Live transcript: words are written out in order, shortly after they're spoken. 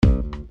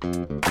Hi,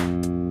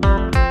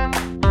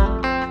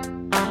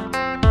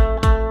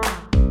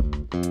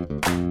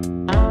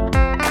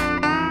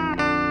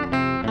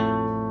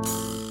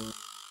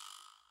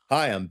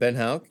 I'm Ben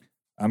Houck.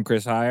 I'm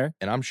Chris Heyer.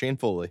 And I'm Shane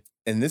Foley.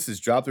 And this is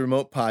Drop the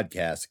Remote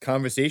Podcast, a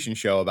conversation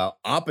show about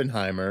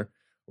Oppenheimer.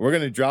 We're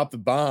going to drop the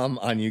bomb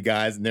on you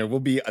guys, and there will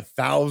be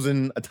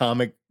 1,000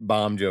 atomic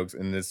bomb jokes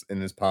in this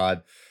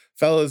pod.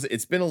 Fellas,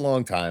 it's been a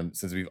long time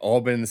since we've all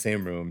been in the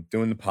same room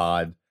doing the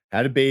pod,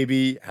 had a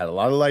baby, had a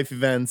lot of life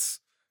events.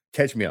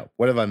 Catch me up.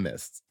 What have I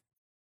missed?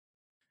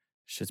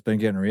 Shit's been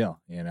getting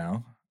real, you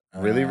know?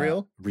 Really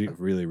real?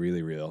 Really,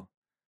 really real.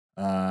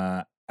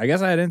 I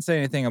guess I didn't say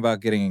anything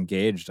about getting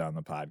engaged on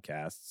the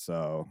podcast,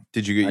 so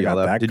did you get yelled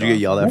at? Did you get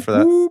yelled at for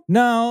that?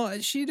 No,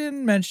 she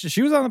didn't mention.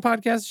 She was on the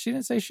podcast. She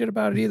didn't say shit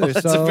about it either.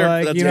 Well,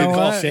 so, you know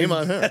call. what? Shame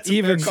on her. That's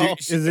even is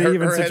an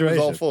even situation. Head was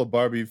all full of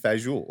Barbie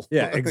fajoule.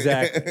 Yeah,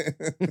 exactly.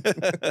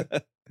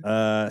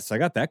 So I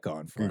got that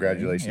going.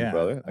 Congratulations,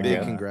 brother. Again.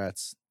 Yeah,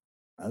 congrats.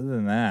 Other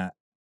than that,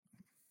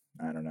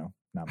 I don't know.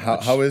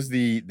 How is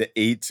the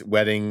 8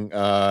 wedding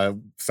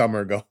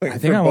summer going? I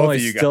think I'm only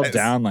still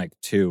down like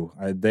 2.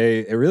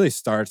 It really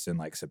starts in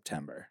like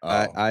September.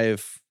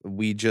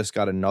 We just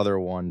got another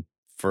one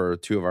for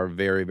 2 of our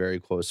very, very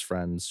close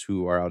friends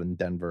who are out in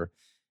Denver,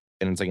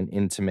 and it's like an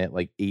intimate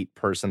like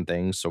 8-person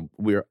thing. So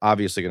we're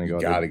obviously going to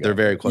go. They're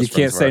very close. You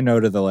can't say no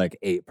to the like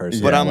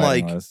 8-person. But I'm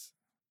like,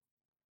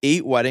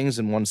 8 weddings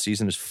in one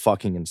season is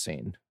fucking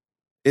insane.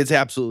 It's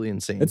absolutely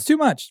insane. It's too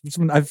much.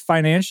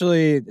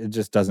 Financially, it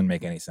just doesn't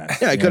make any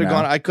sense. Yeah, I could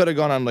have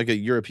gone on like a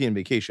European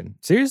vacation.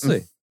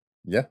 Seriously.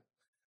 Yeah.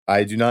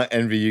 I do not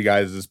envy you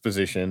guys'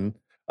 position.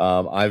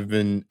 I've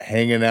been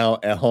hanging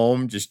out at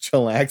home, just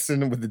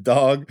chillaxing with the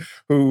dog,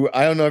 who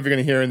I don't know if you're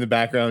gonna hear in the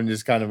background,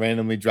 just kind of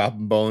randomly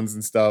dropping bones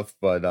and stuff.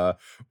 But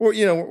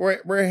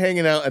we're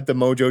hanging out at the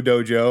Mojo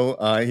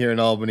Dojo here in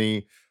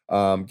Albany,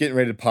 getting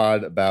ready to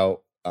pod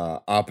about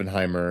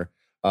Oppenheimer.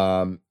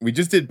 We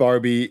just did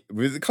Barbie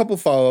with a couple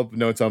follow-up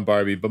notes on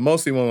Barbie, but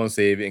mostly we want to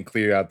save and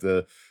clear out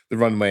the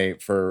runway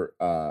for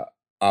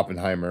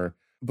Oppenheimer.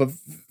 But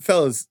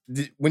fellas,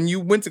 when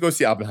you went to go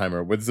see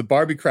Oppenheimer, was the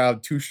Barbie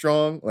crowd too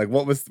strong? Like,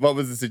 what was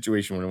the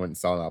situation when I went and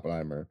saw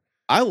Oppenheimer?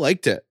 I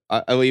liked it.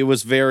 It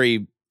was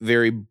very,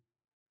 very,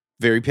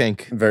 very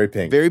pink. Very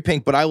pink. Very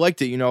pink, but I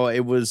liked it. You know, I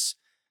was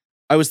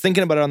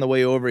thinking about it on the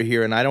way over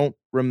here, and I don't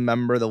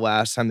remember the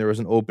last time there was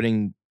an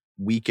opening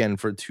weekend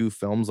for 2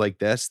 films like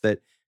this that,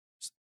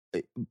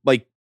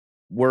 like,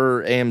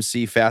 we're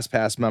AMC Fast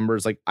Pass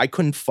members. Like, I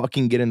couldn't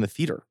fucking get in the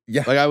theater.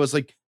 Yeah. Like, I was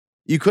like,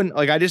 you couldn't,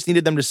 like, I just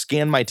needed them to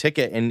scan my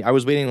ticket, and I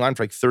was waiting in line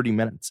for like 30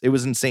 minutes. It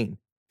was insane.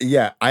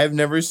 Yeah, I have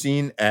never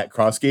seen at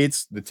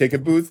Crossgates the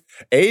ticket booth.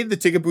 A, the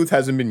ticket booth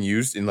hasn't been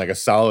used in like a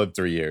solid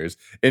 3 years.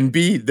 And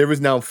B, there was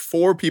now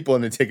 4 people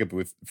in the ticket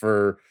booth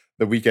for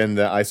the weekend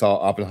that I saw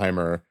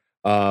Oppenheimer.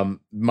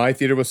 My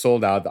theater was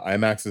sold out. The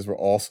IMAXs were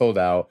all sold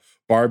out.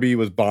 Barbie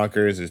was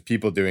bonkers. There's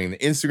people doing the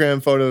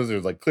Instagram photos.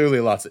 There's like clearly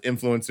lots of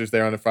influencers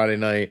there on a Friday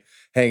night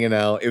hanging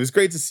out. It was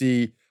great to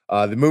see.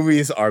 The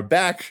movies are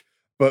back,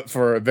 but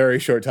for a very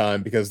short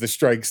time because the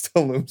strike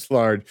still looms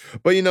large.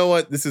 But you know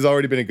what? This has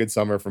already been a good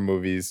summer for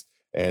movies,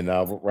 and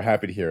we're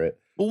happy to hear it.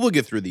 Well, we'll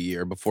get through the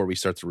year before we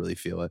start to really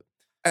feel it.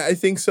 I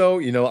think so.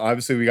 You know,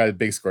 obviously we got a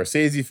big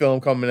Scorsese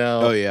film coming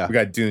out. Oh, yeah. We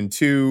got Dune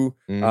 2.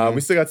 Mm-hmm. We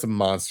still got some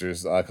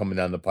monsters coming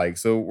down the pike.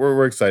 So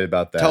we're excited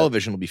about that.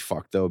 Television will be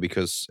fucked, though,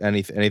 because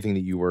anything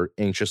that you were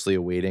anxiously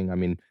awaiting, I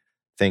mean,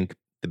 think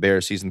The Bear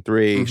season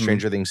 3, Mm-hmm.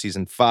 Stranger Things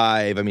season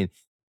 5. I mean,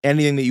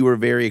 anything that you were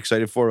very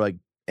excited for, like,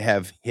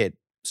 have hit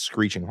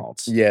screeching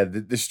halts. Yeah,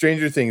 the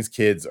Stranger Things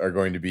kids are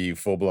going to be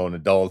full-blown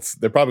adults.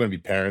 They're probably going to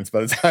be parents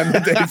by the time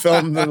that they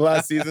film the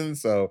last season.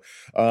 So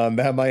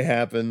that might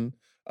happen.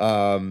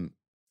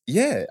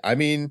 Yeah, I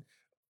mean,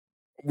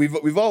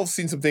 we've all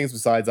seen some things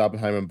besides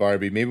Oppenheimer and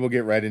Barbie. Maybe we'll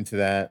get right into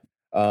that.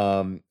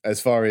 As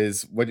far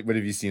as what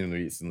have you seen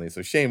recently?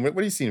 So Shane, what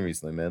have you seen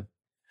recently, man?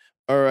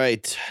 All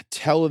right,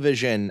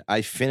 television.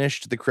 I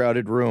finished The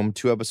Crowded Room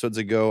 2 episodes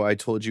ago. I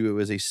told you it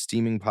was a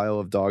steaming pile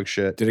of dog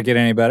shit. Did it get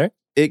any better?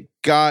 It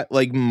got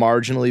like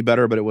marginally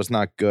better, but it was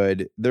not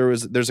good.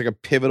 There's like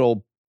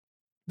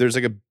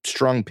a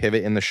strong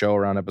pivot in the show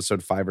around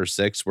episode 5 or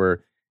 6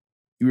 where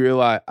you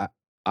realize,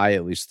 I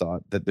at least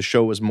thought that the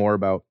show was more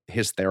about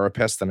his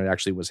therapist than it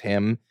actually was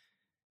him.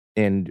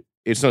 And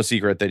it's no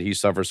secret that he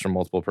suffers from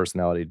multiple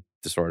personality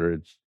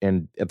disorder.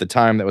 And at the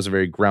time, that was a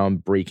very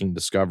groundbreaking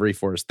discovery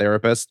for his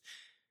therapist.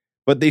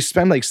 But they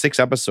spend like 6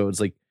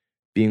 episodes like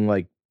being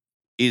like,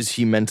 is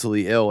he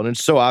mentally ill? And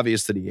it's so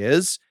obvious that he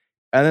is.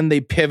 And then they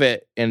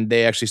pivot and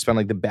they actually spend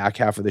like the back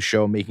half of the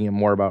show making it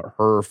more about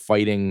her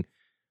fighting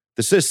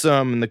the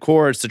system and the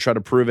courts to try to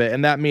prove it.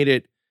 And that made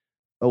it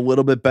a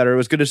little bit better. It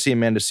was good to see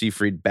Amanda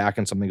Seyfried back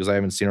in something because I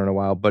haven't seen her in a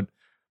while. But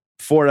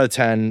 4 out of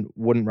 10,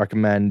 wouldn't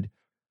recommend.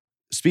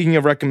 Speaking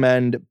of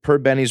recommend, per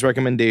Benny's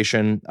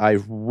recommendation, I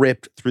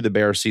ripped through The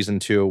Bear season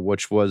 2,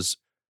 which was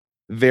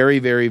very,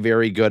 very,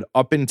 very good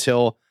up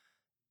until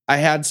I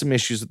had some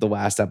issues with the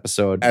last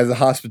episode. As a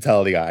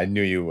hospitality guy, I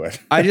knew you would.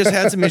 I just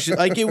had some issues.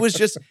 Like, it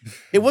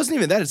wasn't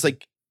even that. It's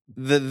like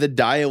the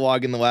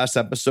dialogue in the last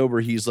episode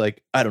where he's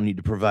like, I don't need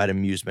to provide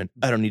amusement.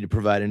 I don't need to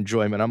provide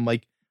enjoyment. I'm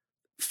like,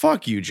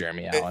 fuck you,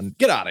 Jeremy Allen.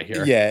 Get out of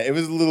here. Yeah, it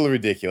was a little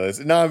ridiculous.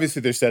 And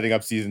obviously they're setting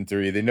up season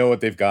 3. They know what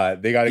they've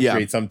got. They got to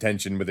create some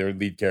tension with their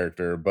lead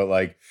character. But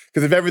like,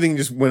 because if everything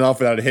just went off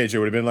without a hitch, it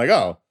would have been like,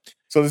 oh,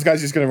 so this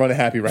guy's just going to run a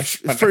happy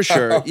restaurant. For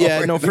sure.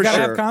 Yeah, no, for gotta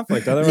sure. have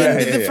conflict.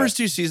 Otherwise, The first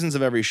 2 seasons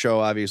of every show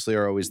obviously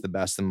are always the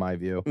best in my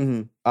view.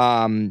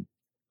 Mm-hmm.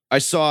 I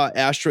saw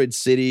Asteroid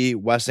City,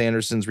 Wes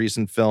Anderson's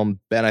recent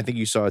film. Ben, I think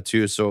you saw it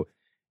too. So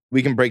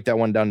we can break that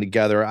one down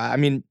together. I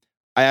mean,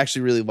 I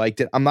actually really liked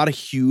it. I'm not a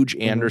huge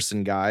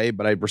Anderson guy,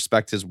 but I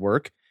respect his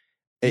work.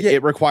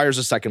 It requires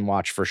a second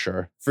watch for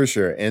sure. For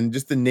sure. And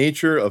just the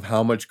nature of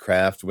how much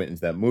craft went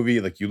into that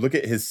movie. Like you look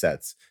at his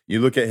sets, you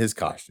look at his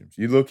costumes,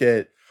 you look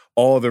at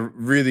all the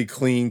really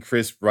clean,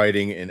 crisp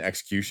writing and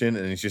execution.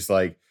 And it's just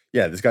like,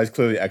 yeah, this guy's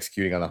clearly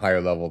executing on a higher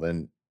level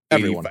than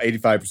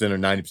 85% or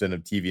 90%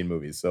 of TV and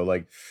movies. So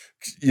like,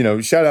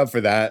 shout out for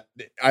that.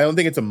 I don't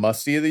think it's a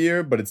must-see of the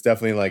year, but it's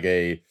definitely like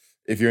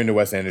if you're into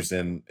Wes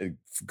Anderson,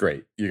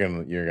 great. You're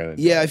gonna.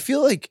 Yeah, I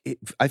feel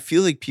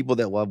like people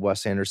that love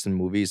Wes Anderson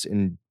movies.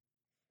 In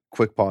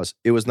quick pause,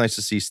 it was nice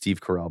to see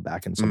Steve Carell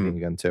back in something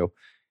again too.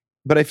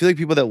 But I feel like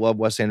people that love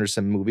Wes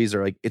Anderson movies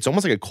are like, it's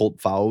almost like a cult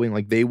following.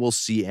 Like they will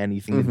see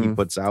anything that he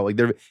puts out. Like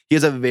he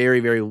has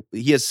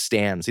he has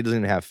stans. He doesn't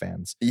even have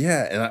fans.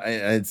 Yeah,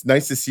 and it's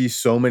nice to see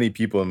so many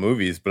people in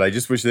movies, but I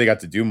just wish they got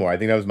to do more. I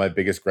think that was my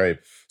biggest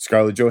gripe.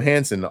 Scarlett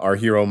Johansson, our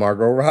hero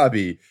Margot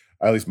Robbie,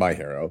 or at least my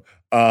hero.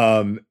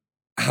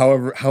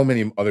 However, how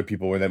many other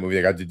people were in that movie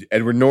that got to do?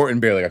 Edward Norton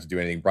barely got to do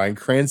anything. Bryan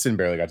Cranston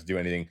barely got to do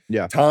anything.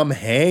 Yeah. Tom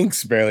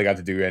Hanks barely got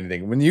to do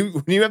anything. When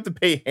you have to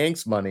pay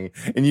Hanks money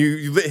and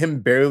you let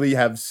him barely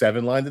have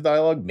 7 lines of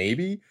dialogue,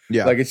 maybe.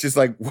 Yeah. Like it's just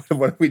like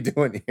what are we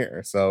doing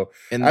here? So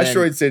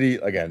Asteroid City,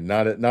 again,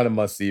 not a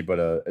must see,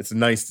 but it's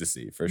nice to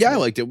see for sure. Yeah, I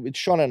liked it.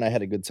 Sean and I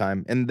had a good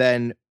time. And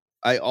then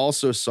I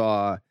also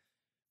saw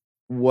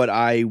what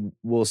I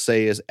will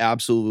say is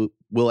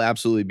will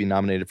absolutely be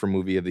nominated for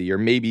movie of the year.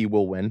 Maybe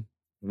will win.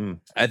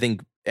 I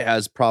think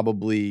as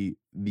probably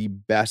the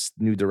best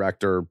new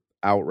director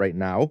out right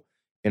now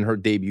in her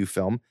debut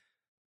film,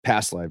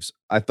 Past Lives.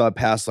 I thought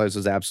Past Lives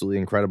was absolutely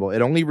incredible.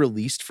 It only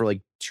released for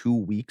like 2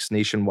 weeks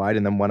nationwide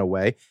and then went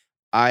away.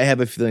 I have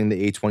a feeling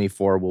the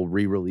A24 will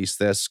re-release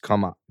this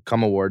come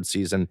award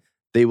season.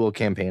 They will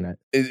campaign it.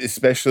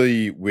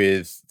 Especially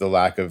with the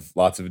lack of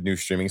lots of new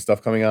streaming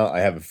stuff coming out. I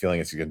have a feeling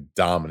it's going to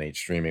dominate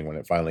streaming when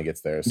it finally gets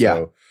there.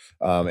 So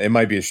it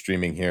might be a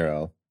streaming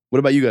hero. What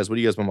about you guys? What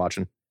have you guys been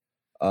watching?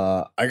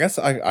 I guess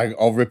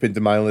I'll rip into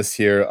my list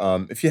here.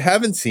 If you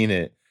haven't seen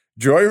it,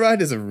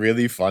 Joyride is a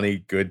really funny,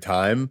 good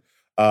time.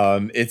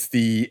 It's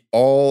the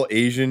all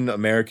Asian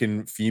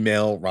American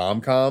female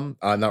rom-com,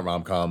 not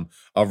rom-com,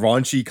 a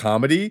raunchy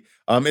comedy.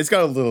 It's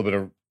got a little bit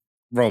of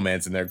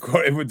romance in there,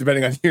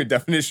 depending on your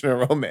definition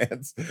of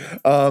romance.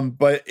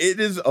 But it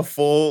is a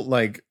full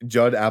like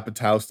Judd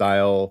Apatow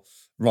style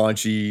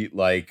raunchy,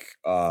 like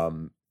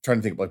trying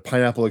to think like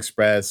Pineapple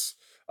Express,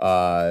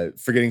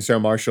 Forgetting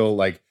Sarah Marshall,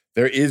 like.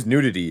 There is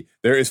nudity.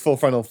 There is full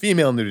frontal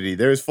female nudity.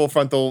 There is full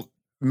frontal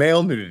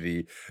male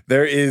nudity.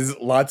 There is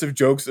lots of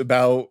jokes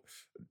about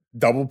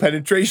double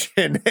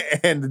penetration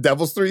and the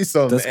devil's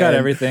threesome. That's got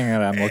everything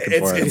that I'm looking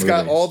for. It's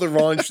got all the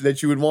raunch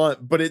that you would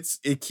want, but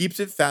it keeps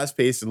it fast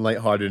paced and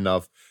lighthearted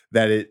enough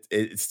that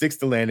it sticks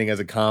to landing as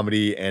a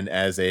comedy and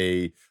as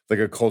a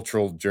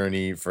cultural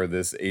journey for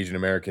this Asian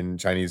American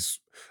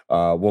Chinese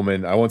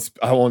woman. I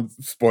won't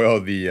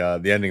spoil the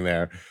ending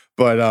there,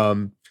 but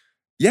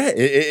yeah,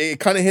 it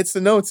kind of hits the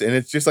notes, and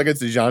it's just like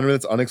it's a genre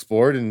that's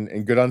unexplored,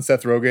 and good on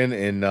Seth Rogen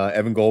and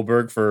Evan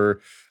Goldberg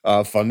for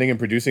funding and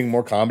producing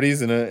more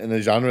comedies in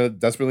a genre that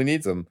desperately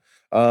needs them.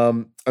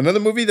 Another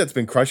movie that's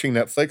been crushing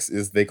Netflix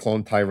is They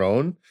Cloned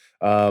Tyrone.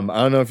 I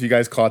don't know if you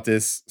guys caught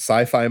this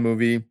sci-fi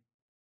movie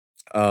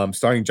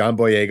starring John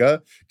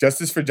Boyega.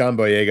 Justice for John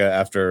Boyega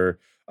after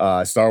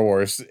Star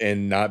Wars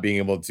and not being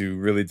able to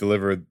really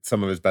deliver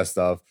some of his best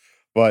stuff,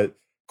 but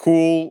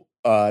cool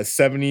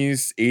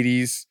 70s,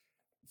 80s.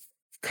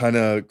 Kind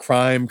of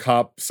crime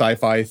cop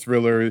sci-fi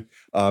thriller.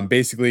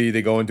 Basically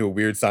they go into a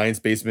weird science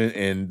basement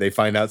and they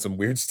find out some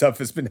weird stuff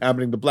has been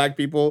happening to black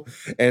people,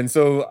 and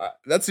so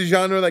that's a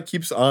genre that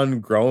keeps on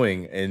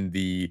growing in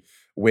the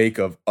wake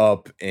of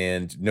Up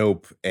and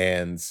Nope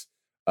and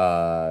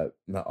not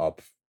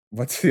Up,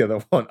 what's the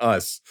other one,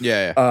 Us.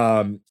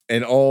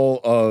 And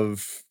all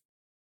of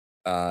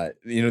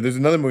there's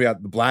another movie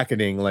out, The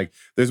Blackening. Like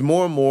there's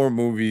more and more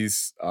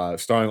movies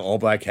starring all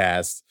black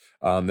cast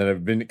that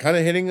have been kind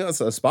of hitting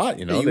us a spot,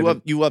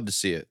 you love to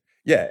see it.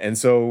 Yeah, and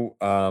so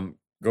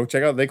go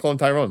check out They Clone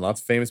Tyrone. Lots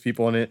of famous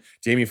people in it.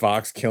 Jamie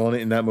Foxx killing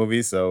it in that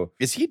movie. So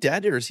is he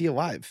dead or is he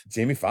alive?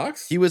 Jamie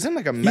Foxx? He was in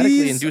like a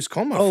medically induced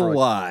coma.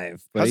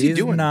 Alive, but he's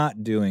doing?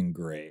 Not doing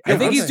great. I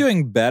think he's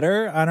doing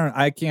better.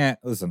 I can't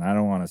listen. I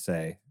don't want to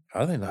say.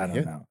 How are they not? I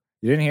don't know.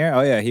 You didn't hear?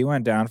 Oh yeah, he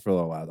went down for a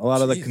little while. A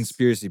lot of the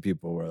conspiracy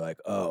people were like,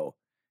 "Oh,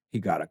 he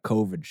got a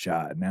COVID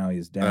shot. Now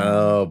he's down."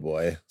 Oh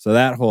boy. So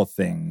that whole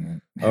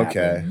thing happened.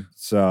 Okay.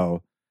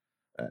 So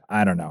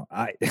I don't know.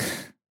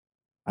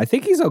 I I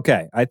think he's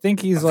okay. I think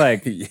he's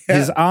like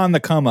he's on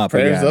the come up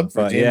Prayers again. up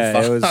for but Jamie yeah,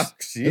 Foxx. it was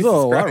Jesus a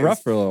little Christ.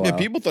 rough for a little while. Yeah,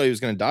 people thought he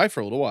was going to die for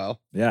a little while.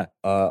 Yeah.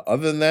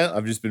 Other than that,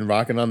 I've just been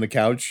rocking on the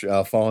couch,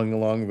 following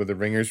along with the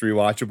Ringers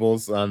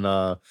rewatchables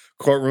on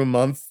Courtroom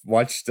Month.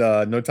 Watched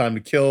No Time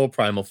to Kill,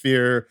 Primal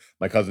Fear,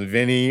 My Cousin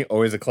Vinny,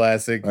 always a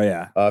classic. Oh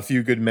yeah. A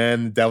Few Good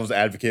Men, Devil's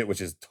Advocate,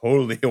 which is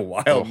totally a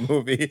wild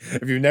movie.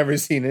 If you've never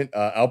seen it,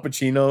 Al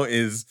Pacino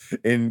is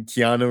in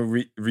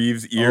Keanu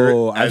Reeves' ear.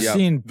 Oh, I've as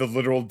seen the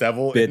literal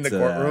devil bits in the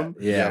of that. courtroom.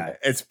 Yeah.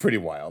 It's pretty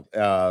wild.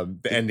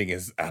 The ending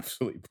is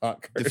absolutely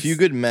bonkers. The Few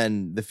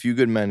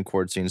Good Men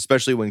court scene,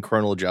 especially when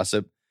Colonel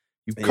Jessup,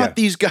 you cut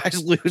these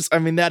guys loose. I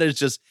mean, that is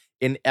just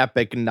an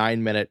epic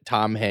 9-minute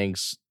Tom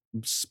Hanks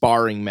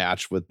sparring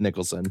match with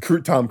Nicholson.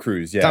 Tom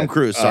Cruise, yeah. Tom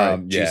Cruise,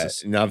 sorry. Yeah.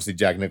 Jesus. And obviously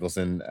Jack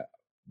Nicholson,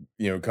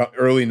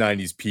 early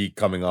 90s peak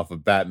coming off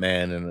of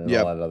Batman and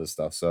a lot of other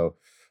stuff. So,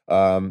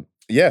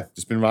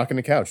 just been rocking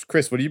the couch.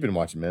 Chris, what have you been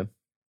watching, man?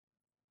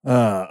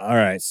 All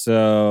right.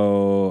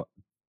 So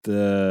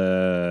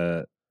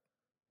the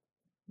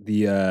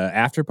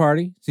After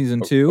Party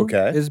season 2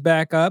 is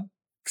back up.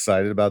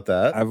 Excited about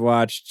that. I've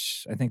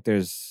watched, I think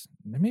there's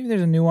a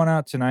new one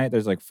out tonight.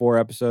 There's like 4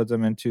 episodes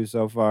I'm into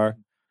so far.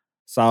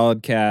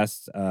 Solid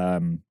cast.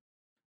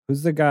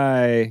 Who's the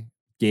guy?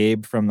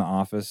 Gabe from The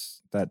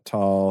Office, that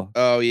tall.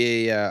 Oh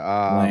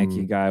yeah.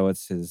 Lanky guy.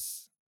 What's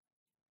his?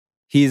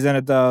 He's in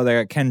it though. They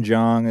got Ken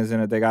Jeong is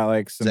in it. They got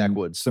like some Zach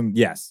Woods.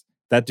 Yes,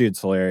 that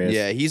dude's hilarious.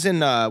 Yeah, he's in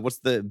what's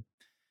the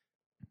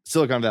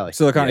Silicon Valley.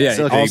 Silicon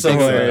also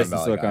hilarious in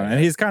Silicon. Guy, and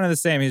he's kind of the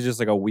same. He's just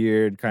like a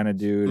weird kind of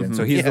dude, and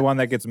so he's the one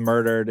that gets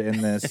murdered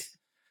in this.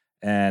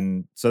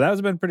 And so that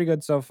has been pretty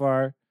good so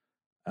far.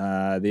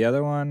 The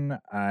other one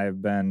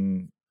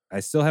I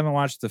still haven't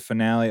watched the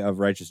finale of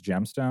Righteous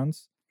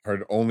Gemstones.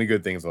 Heard only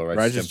good things about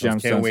Righteous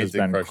Gemstones. Can't wait has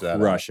been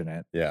crushing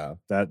it. Yeah,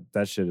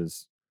 that shit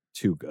is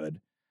too good.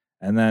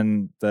 And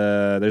then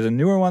there's a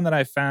newer one that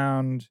I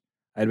found.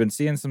 I'd been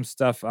seeing some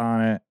stuff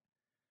on it.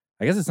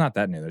 I guess it's not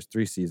that new. There's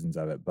 3 seasons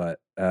of it. But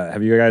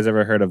have you guys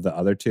ever heard of The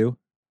Other Two?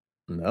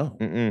 No.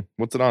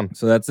 What's it on?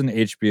 So that's an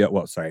HBO.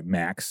 Well, sorry,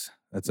 Max.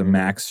 That's a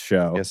Max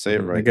show. Yeah, say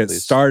it right. Like it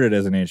started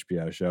as an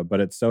HBO show, but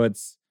it's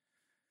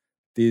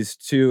these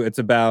two. It's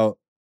about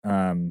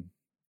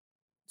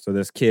so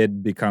this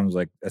kid becomes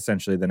like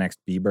essentially the next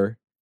Bieber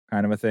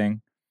kind of a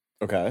thing.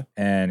 Okay.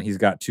 And he's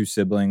got 2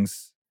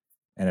 siblings,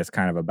 and it's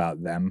kind of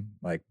about them,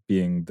 like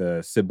being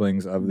the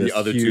siblings of this the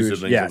other huge, 2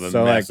 siblings of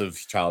a massive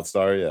child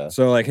star. Yeah.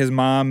 So like his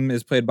mom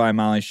is played by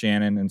Molly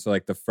Shannon, and so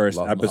like the first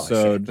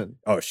episode,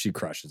 she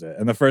crushes it.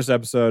 And the first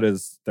episode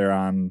is they're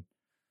on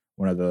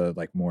one of the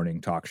like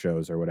morning talk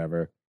shows or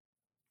whatever,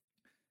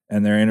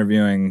 and they're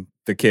interviewing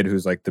the kid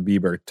who's like the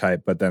Bieber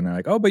type, but then they're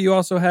like, oh, but you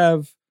also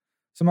have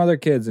some other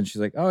kids, and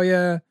she's like, oh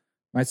yeah,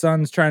 my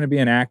son's trying to be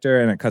an actor,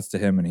 and it cuts to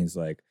him, and he's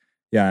like,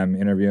 yeah,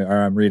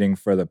 I'm reading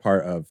for the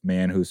part of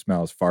man who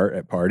smells fart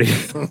at party.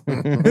 So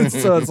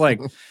it's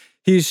like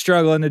he's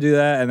struggling to do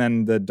that, and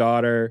then the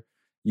daughter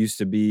used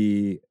to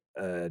be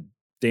a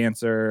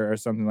dancer or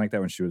something like that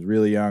when she was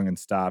really young and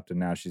stopped, and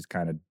now she's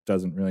kind of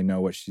doesn't really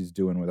know what she's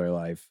doing with her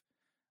life,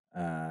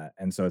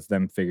 and so it's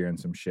them figuring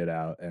some shit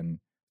out, and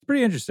it's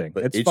pretty interesting.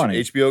 But it's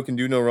funny. HBO can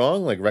do no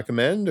wrong. Like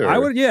recommend, or I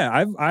would,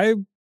 yeah. I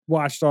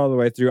watched all the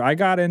way through. I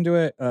got into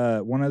it.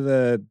 One of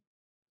the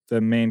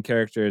main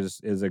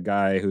characters is a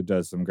guy who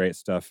does some great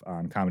stuff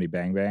on Comedy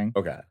Bang Bang.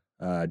 Okay.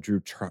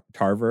 Drew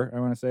Tarver, I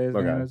want to say his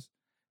name is.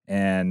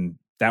 And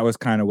that was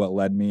kind of what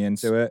led me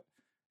into it.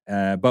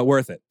 But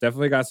worth it.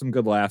 Definitely got some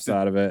good laughs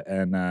out of it.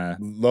 And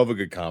love a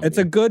good comedy. It's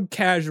a good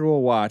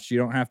casual watch. You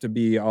don't have to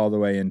be all the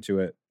way into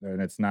it.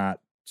 And it's not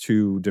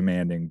too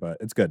demanding, but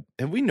it's good.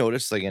 Have you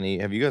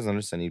guys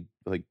noticed any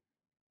like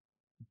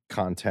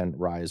content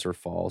rise or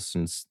fall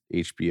since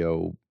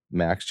HBO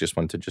Max just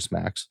went to just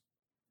Max?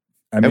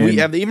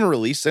 Have they even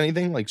released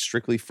anything like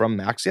strictly from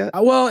Max yet?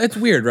 Well, it's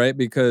weird, right?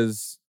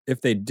 Because if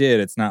they did,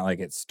 it's not like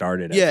it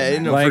started. Yeah,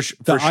 no, like,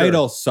 for the sure.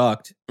 Idol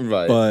sucked,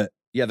 right? But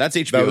yeah, that's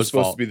HBO's that was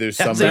supposed fault. to be their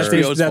That's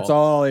summer. That's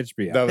all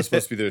HBO. That was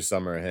supposed to be their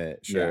summer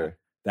hit. Sure, yeah,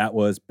 that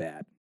was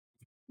bad.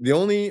 The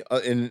only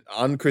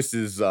on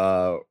Chris's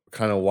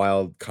kind of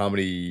wild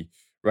comedy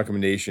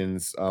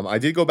recommendations, I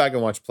did go back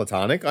and watch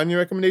Platonic on your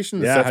recommendation,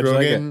 the Seth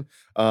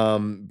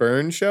Rogen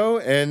Burn show,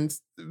 and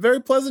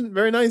very pleasant,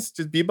 very nice.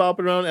 Just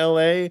bebopping around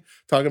LA,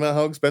 talking about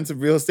how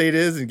expensive real estate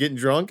is and getting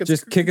drunk.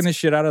 Just kicking the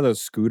shit out of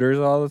those scooters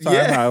all the time.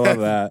 Yeah, I love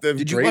that.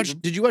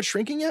 Did you watch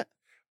Shrinking yet?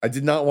 I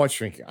did not watch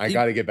Shrinking. I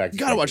got to get back to You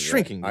got to watch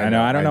Shrinking. I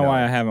know. I don't know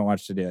why I haven't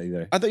watched it yet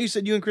either. I thought you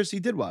said you and Christy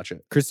did watch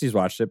it. Christy's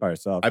watched it by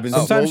herself. I've been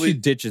Sometimes she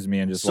ditches me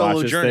and just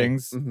watches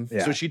things. Mm-hmm.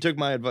 Yeah. So she took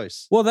my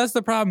advice. Well, that's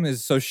the problem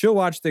is, so she'll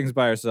watch things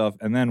by herself,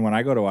 and then when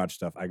I go to watch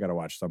stuff, I got to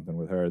watch something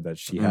with her that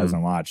she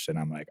hasn't watched, and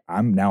I'm like,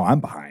 I'm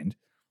behind.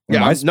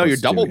 No, you're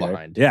double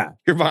behind. Yeah.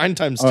 You're behind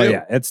times 2. Oh,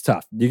 yeah, it's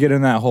tough. You get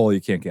in that hole, you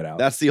can't get out.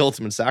 That's the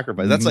ultimate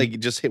sacrifice. That's like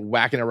just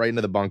whacking it right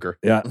into the bunker.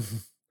 Yeah.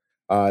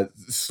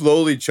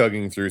 Slowly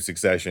chugging through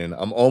Succession.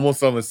 I'm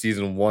almost on with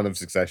season 1 of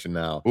Succession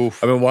now.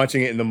 Oof. I've been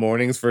watching it in the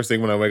mornings, first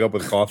thing when I wake up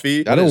with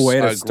coffee. That is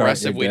way to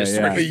aggressive way to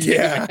start.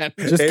 Yeah.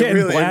 Just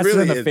getting blasted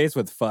in the face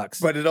with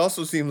fucks. But it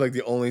also seems like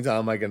the only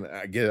time I can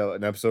get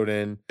an episode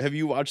in. Have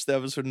you watched the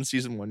episode in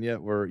season 1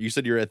 yet? Where you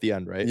said you're at the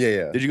end, right?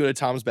 Yeah. Did you go to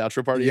Tom's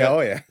bachelor party Yeah, yet?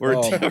 oh yeah. Where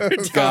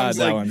God,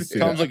 that one's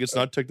Tom's like, it's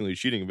not technically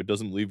cheating if it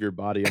doesn't leave your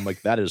body. I'm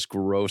like, that is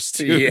gross,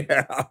 dude.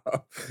 Yeah.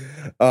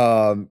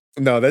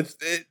 No, that's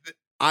it.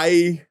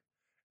 I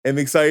am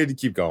excited to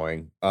keep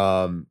going.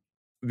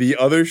 The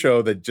other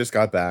show that just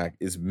got back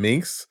is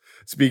Minx.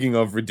 Speaking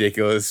of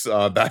ridiculous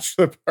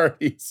bachelor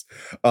parties,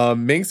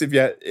 Minx, if you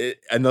had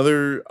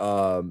another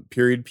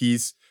period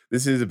piece,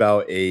 this is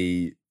about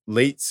a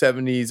late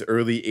 70s,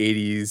 early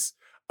 80s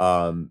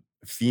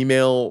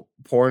female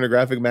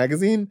pornographic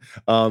magazine.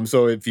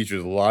 So it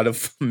features a lot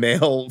of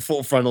male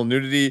full frontal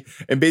nudity,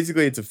 and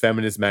basically it's a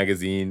feminist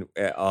magazine.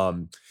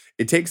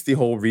 It takes the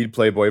whole read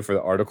Playboy for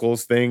the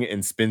articles thing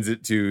and spins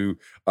it to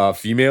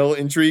female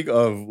intrigue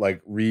of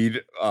like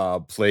read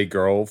play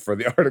girl for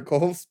the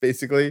articles,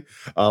 basically,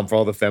 for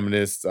all the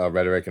feminist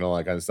rhetoric and all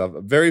that kind of stuff.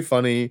 Very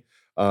funny.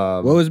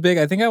 What was big?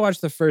 I think I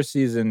watched the first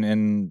season,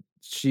 and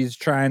she's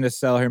trying to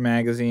sell her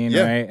magazine,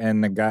 right?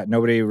 And the guy,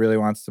 nobody really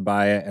wants to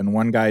buy it, and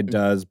one guy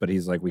does, but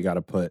he's like, we got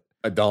to put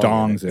a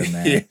dongs in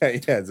there. Yeah,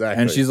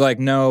 exactly. And she's like,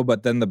 no,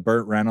 but then the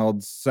Burt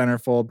Reynolds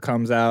centerfold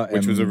comes out,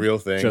 which was a real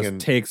thing, just and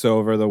takes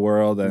over the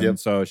world. And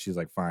so she's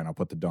like, fine, I'll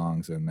put the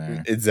dongs in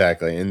there.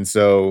 Exactly. And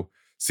so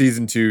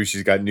season 2,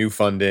 she's got new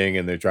funding,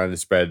 and they're trying to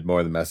spread more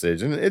of the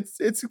message, and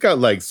it's got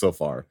legs so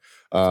far.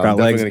 It's got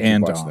legs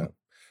and dong.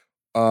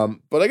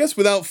 But I guess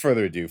without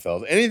further ado,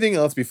 fellas, anything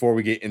else before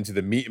we get into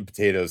the meat and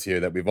potatoes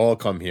here that we've all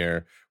come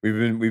here? We've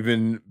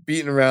been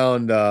beating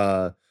around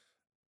the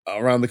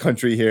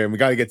country here, and we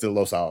got to get to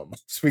Los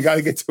Alamos. We got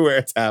to get to where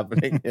it's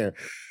happening here.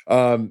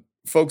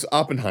 Folks,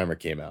 Oppenheimer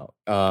came out.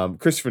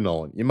 Christopher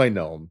Nolan, you might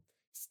know him.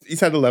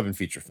 He's had 11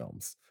 feature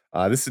films.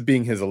 This is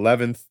being his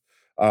 11th,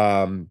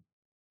 and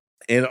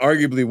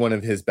arguably one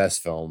of his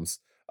best films.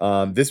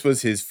 This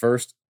was his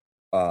first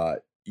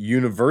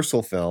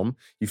Universal film.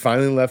 He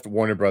finally left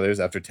Warner Brothers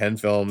after 10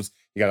 films.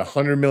 He got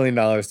 $100 million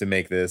to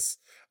make this,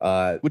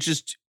 which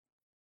is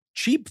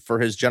cheap for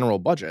his general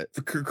budget.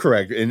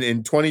 Correct.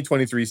 In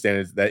 2023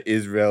 standards, that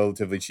is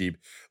relatively cheap.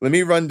 Let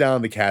me run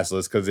down the cast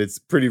list because it's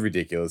pretty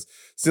ridiculous.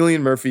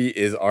 Cillian Murphy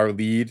is our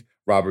lead.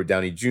 Robert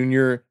Downey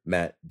Jr.,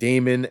 Matt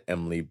Damon,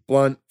 Emily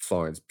Blunt,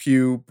 Florence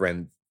Pugh,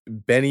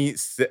 Benny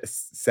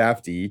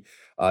Safdie,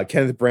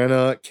 Kenneth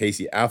Branagh,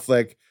 Casey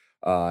Affleck,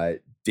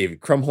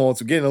 David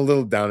Krumholtz. We're getting a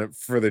little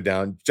further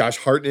down. Josh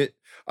Hartnett.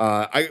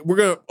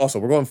 We're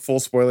going full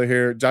spoiler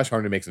here. Josh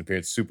Hartnett makes an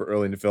appearance super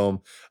early in the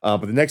film,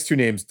 but the next 2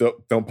 names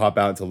don't pop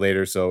out until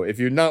later. So if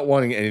you're not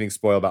wanting anything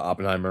spoiled about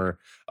Oppenheimer,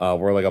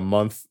 we're like a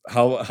month.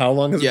 How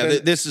long has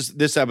it been?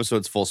 This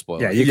episode's full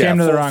spoiler. Yeah, you came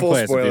to the wrong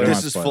place.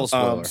 This is full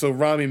spoiler. So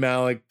Rami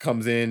Malek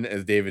comes in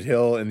as David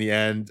Hill in the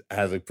end,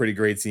 has a pretty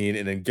great scene,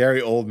 and then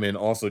Gary Oldman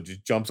also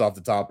just jumps off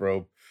the top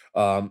rope.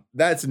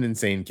 That's an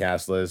insane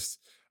cast list.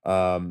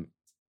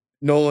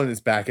 Nolan is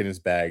back in his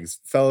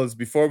bags. Fellas,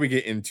 before we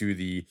get into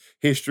the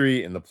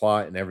history and the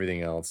plot and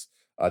everything else,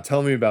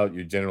 tell me about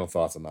your general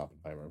thoughts on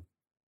Oppenheimer.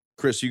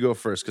 Chris, you go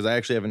first, because I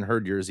actually haven't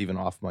heard yours even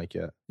off mic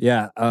yet.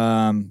 Yeah,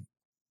 I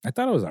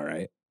thought it was all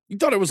right. You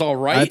thought it was all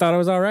right? I thought it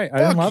was all right. I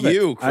didn't love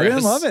it. Chris. I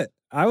didn't love it.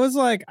 I was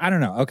like, I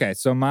don't know. Okay,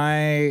 so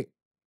I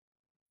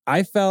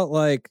felt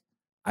like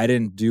I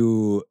didn't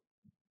do...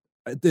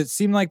 It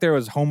seemed like there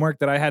was homework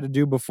that I had to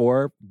do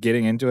before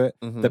getting into it.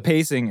 The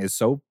pacing is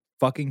so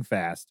fucking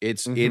fast.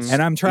 It's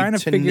and I'm trying to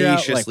figure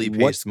out like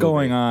what's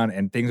going on,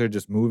 and things are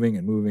just moving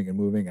and moving and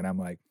moving, and I'm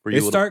like, were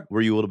you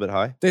a little bit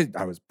high?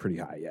 I was pretty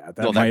high, yeah.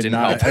 That didn't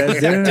help. That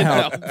didn't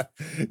help.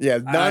 Yeah,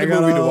 not a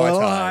movie to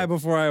watch high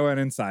before I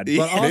went inside.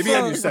 But also, maybe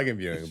on your second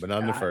viewing, but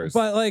not the first.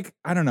 But like,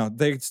 I don't know.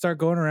 They start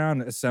going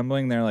around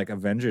assembling their like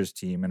Avengers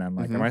team, and I'm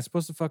like, am I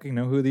supposed to fucking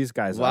know who these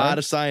guys are? A lot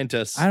of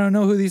scientists. I don't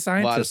know who these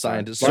scientists are. A lot of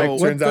scientists. So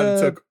turns out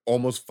it took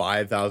almost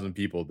 5,000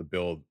 people to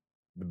build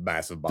the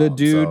massive bomb. The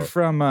dude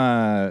from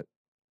The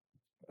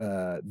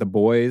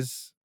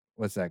Boys,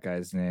 what's that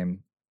guy's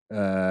name?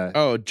 Jack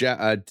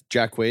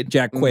Quaid.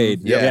 Jack Quaid.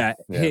 Yeah.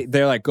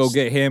 They're like, go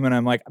get him, and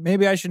I'm like,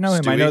 maybe I should know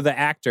him. I know the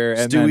actor.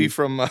 And Stewie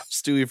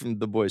from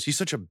The Boys. He's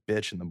such a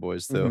bitch in The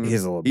Boys, though.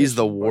 He's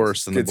the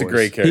worst in The Boys. It's a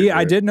great character.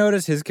 I did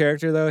notice his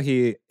character though.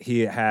 He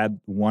had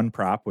one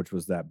prop, which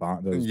was that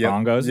those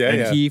bongos,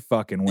 and he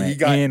fucking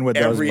went in with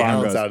those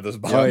bongos. Out of those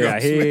bongos. Oh yeah,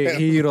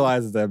 he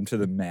utilized them to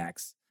the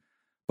max.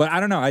 But I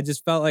don't know. I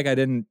just felt like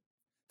there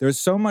was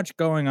so much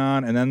going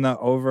on, and then the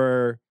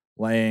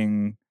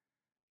overlaying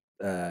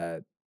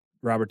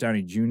Robert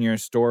Downey Jr.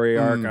 story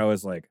arc, I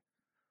was like,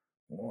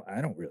 well,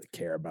 I don't really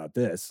care about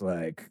this.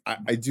 Like,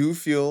 I do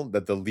feel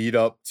that the lead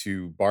up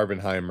to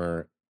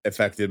Barbenheimer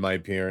affected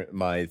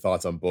my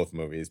thoughts on both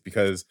movies,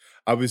 because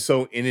I was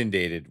so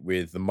inundated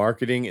with the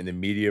marketing and the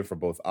media for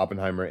both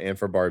Oppenheimer and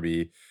for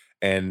Barbie.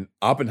 And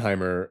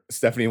Oppenheimer,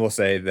 Stephanie will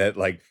say that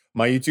like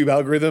my YouTube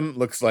algorithm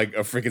looks like a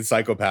freaking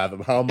psychopath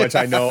of how much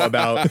I know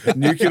about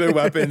nuclear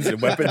weapons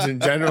and weapons in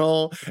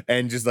general,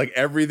 and just like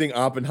everything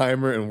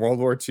Oppenheimer and World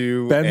War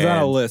II. Ben's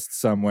on a list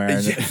somewhere.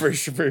 Yeah, for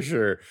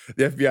sure.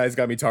 The FBI's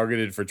got me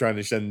targeted for trying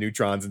to send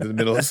neutrons into the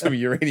middle of some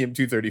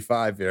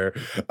uranium-235 here.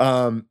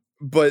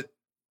 But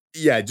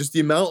yeah, just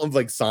the amount of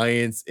like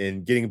science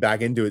and getting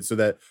back into it, so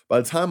that by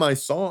the time I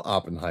saw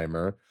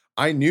Oppenheimer,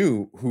 I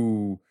knew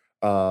who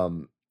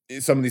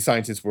some of these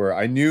scientists were.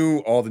 I knew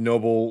all the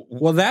Nobel.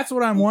 Well, that's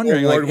what I'm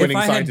wondering. Like, if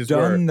I had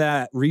done were.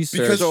 that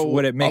research,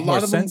 would it make more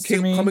sense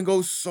to me? Come and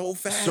go so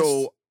fast.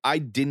 So I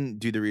didn't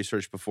do the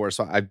research before,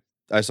 so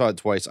I saw it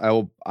twice.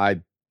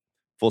 I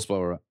full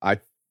spoiler, I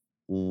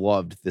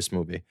loved this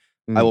movie.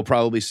 I will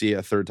probably see it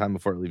a third time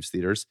before it leaves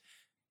theaters.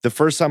 The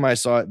first time I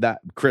saw it,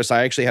 Chris,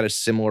 I actually had a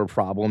similar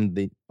problem.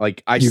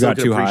 I still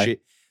could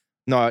appreciate.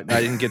 No, I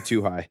didn't get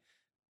too high.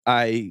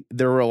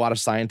 There were a lot of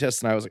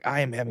scientists, and I was like, I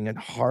am having a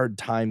hard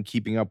time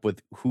keeping up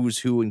with who's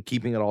who and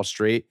keeping it all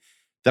straight.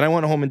 Then I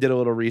went home and did a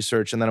little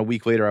research, and then a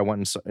week later, I went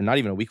and saw, not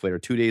even a week later,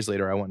 2 days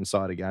later, I went and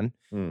saw it again.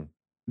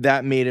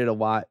 That made it a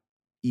lot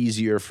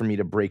easier for me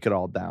to break it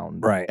all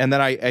down. Right. And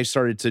then I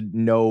started to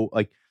know,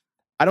 like,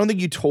 I don't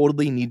think you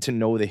totally need to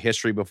know the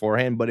history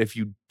beforehand, but if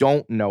you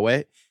don't know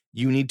it,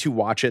 you need to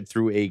watch it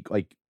through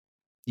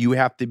you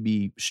have to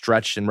be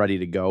stretched and ready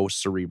to go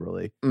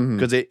cerebrally,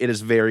 because it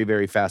is very,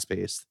 very fast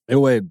paced. It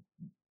would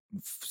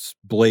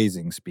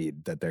blazing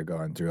speed that they're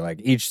going through.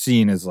 Like, each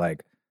scene is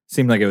like,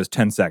 seemed like it was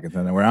 10 seconds,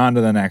 and then we're on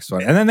to the next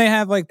one. And then they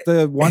have like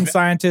the one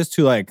scientist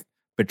who like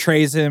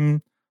betrays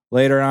him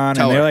later on,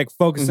 and they're like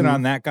focusing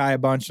on that guy a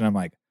bunch, and I'm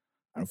like,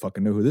 I don't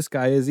fucking know who this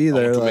guy is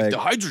either. Like the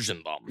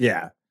hydrogen bomb.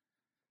 Yeah.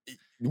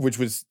 Which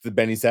was the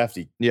Benny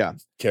Safdie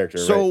character.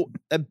 So,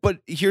 right? But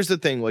here's the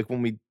thing: like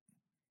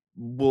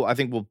I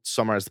think we'll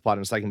summarize the plot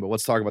in a second, but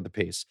let's talk about the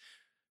pace.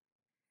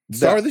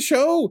 Star of the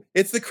show.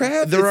 It's the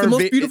craft. It's the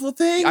most beautiful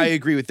thing. I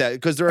agree with that,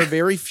 because there are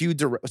very few.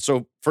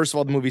 So first of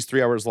all, the movie's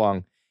 3 hours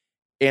long,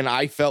 and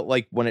I felt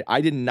like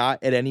I did not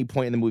at any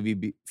point in the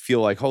movie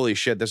feel like, holy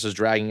shit, this is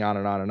dragging on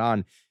and on and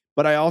on.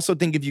 But I also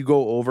think if you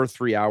go over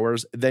 3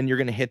 hours, then you're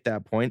going to hit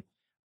that point.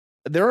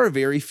 There are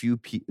very few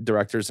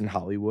directors in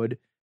Hollywood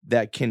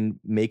that can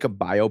make a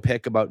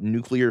biopic about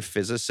nuclear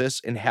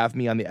physicists and have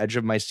me on the edge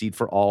of my seat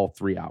for all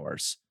 3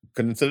 hours.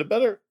 Couldn't have said it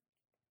better.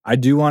 I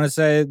do want to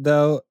say,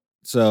 though,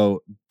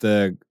 so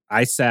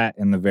I sat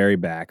in the very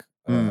back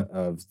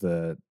of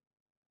the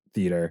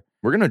theater.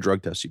 We're going to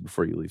drug test you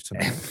before you leave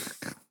tonight.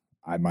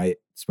 I might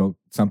smoke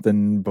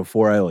something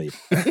before I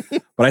leave.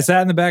 But I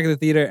sat in the back of the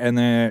theater, and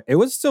it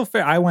was still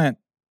fair. I went,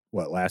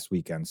 last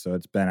weekend, so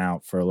it's been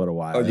out for a little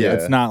while. Oh, yeah.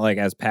 It's not like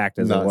as packed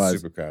as it was.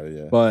 Super crowded,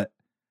 yeah. But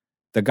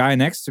the guy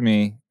next to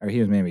me, or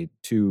he was maybe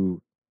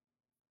 2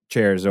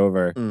 chairs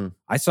over,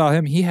 I saw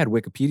him. He had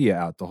Wikipedia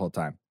out the whole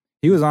time.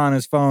 He was on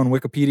his phone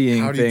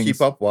Wikipediaing How do you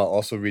keep up while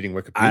also reading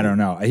Wikipedia? I don't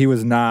know. He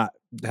was not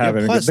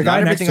having plus, the guy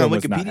not next everything to on him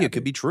was not Wikipedia happy.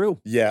 could be true.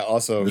 Yeah,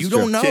 also you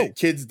don't know.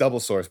 Kids double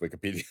source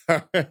Wikipedia.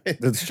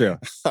 That's true.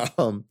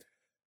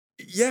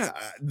 Yeah,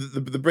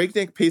 the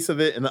breakneck pace of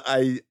it, and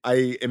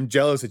I am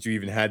jealous that you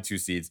even had 2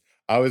 seats.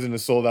 I was in a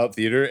sold out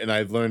theater, and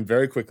I learned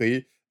very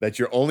quickly that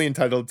you're only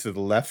entitled to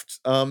the left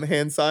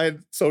hand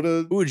side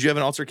soda. Ooh, did you have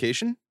an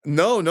altercation?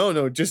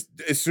 No. Just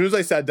as soon as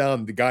I sat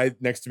down, the guy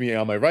next to me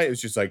on my right was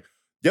just like,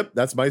 yep,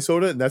 that's my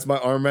soda, and that's my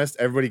armrest.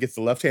 Everybody gets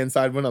the left hand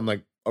side one. I'm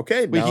like,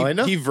 okay, now I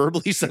know. He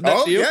verbally said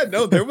that to you? Yeah,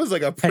 no, there was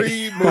like a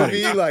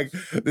pre-movie, like,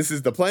 this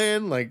is the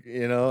plan, like,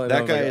 you know.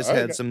 That guy has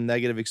had some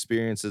negative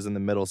experiences in the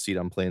middle seat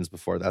on planes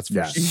before, that's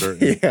for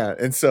certain. Yeah,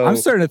 and so I'm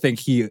starting to think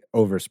he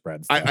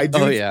overspreads.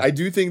 I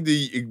do think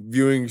the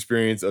viewing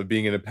experience of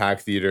being in a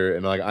packed theater,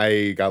 and like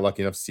I got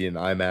lucky enough to see an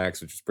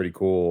IMAX, which is pretty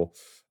cool.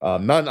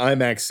 Not an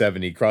IMAX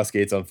 70. Cross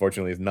Gates,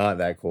 unfortunately, is not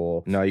that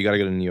cool. No, you got to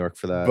go to New York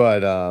for that.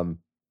 But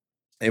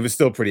it was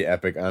still pretty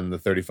epic on the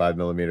 35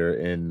 millimeter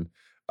in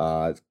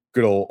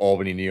good old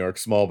Albany, New York,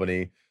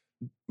 Smallbany.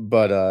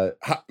 But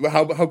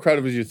how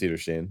crowded was your theater,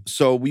 Shane?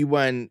 So we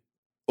went.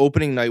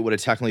 Opening night would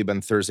have technically been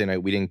Thursday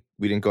night. We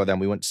didn't go then.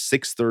 We went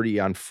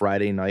 6:30 on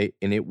Friday night,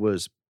 and it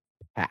was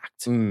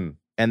packed. And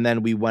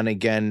then we went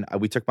again.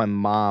 We took my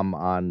mom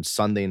on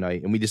Sunday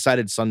night, and we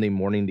decided Sunday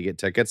morning to get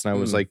tickets. And I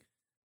was like,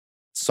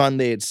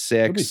 Sunday at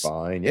 6. It'll be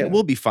fine. Yeah. It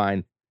will be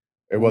fine.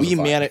 It wasn't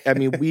fine. I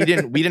mean, we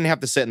didn't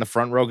have to sit in the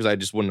front row because I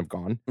just wouldn't have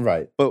gone.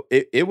 Right. But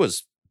it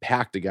was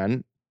packed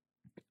again.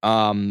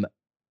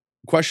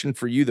 Question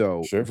for you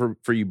though, sure.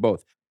 for you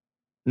both,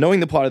 knowing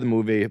the plot of the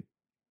movie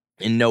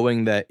and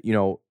knowing that, you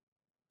know,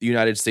 the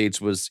United States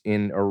was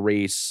in a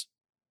race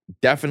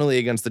definitely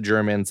against the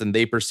Germans, and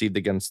they perceived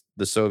against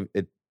the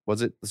Soviet.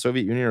 Was it the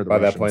Soviet Union or the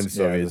Russians? By that point, the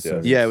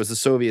Soviets. Yeah, it was the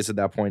Soviets at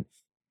that point.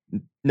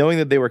 Knowing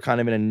that they were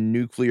kind of in a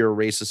nuclear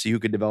race to see who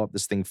could develop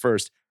this thing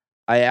first,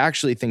 I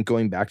actually think,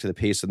 going back to the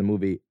pace of the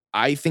movie,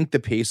 I think the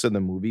pace of the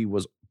movie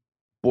was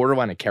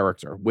borderline a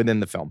character within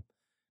the film,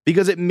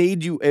 because it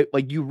made you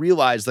you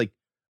realize like,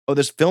 oh,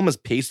 this film is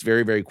paced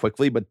very, very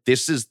quickly, but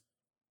this was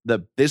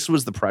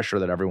the pressure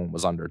that everyone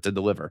was under to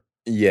deliver.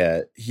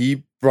 Yeah,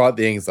 he brought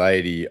the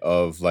anxiety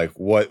of like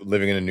what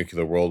living in a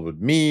nuclear world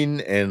would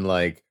mean, and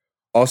like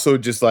Also,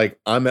 just like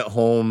I'm at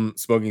home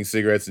smoking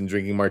cigarettes and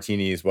drinking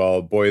martinis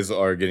while boys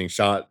are getting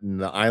shot in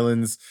the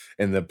islands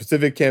in the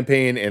Pacific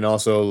campaign. And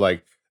also,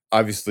 like,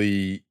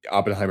 obviously,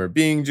 Oppenheimer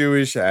being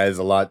Jewish has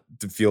a lot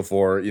to feel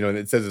for. You know, and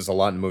it says there's a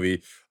lot in the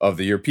movie of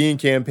the European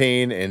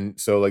campaign. And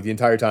so, like, the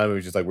entire time it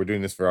was just like, we're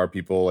doing this for our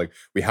people. Like,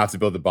 we have to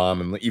build the bomb.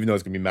 And like, even though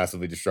it's going to be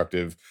massively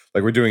destructive,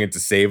 like, we're doing it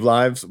to save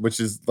lives, which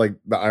is like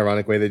the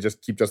ironic way they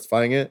just keep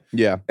justifying it.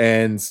 Yeah.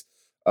 And,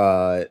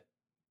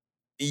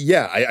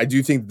 yeah, I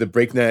do think the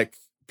breakneck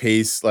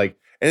pace, like,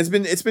 and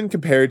it's been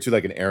compared to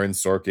like an Aaron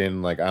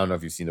Sorkin, like I don't know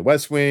if you've seen The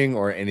West Wing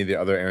or any of the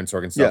other Aaron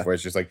Sorkin stuff where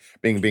it's just like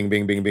bing, bing,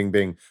 bing, bing, bing,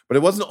 bing. But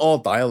it wasn't all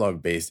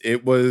dialogue based.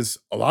 It was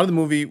a lot of the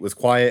movie was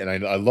quiet,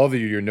 and I love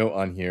your note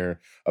on here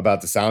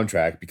about the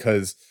soundtrack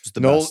because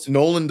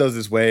Nolan does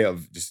this way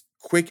of just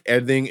quick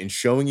editing and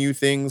showing you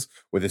things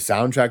with the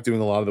soundtrack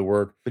doing a lot of the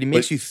work. But he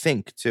makes you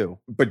think too.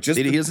 But just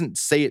he doesn't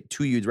say it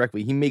to you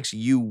directly. He makes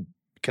you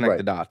connect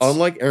the dots.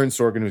 Unlike Aaron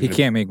Sorkin, he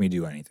can't make me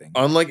do anything.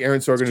 Unlike Aaron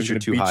Sorkin, who's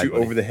going to beat you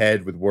over the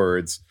head with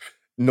words,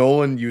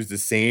 Nolan used the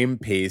same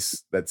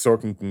pace that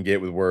Sorkin can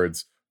get with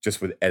words, just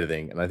with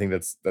editing, and I think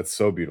that's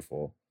so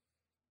beautiful.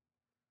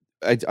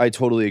 I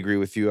totally agree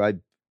with you. I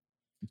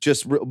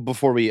just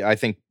before I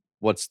think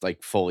let's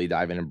like fully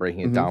dive in and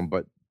breaking it down.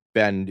 But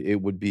Ben,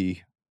 it would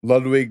be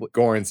Ludwig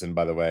Göransson,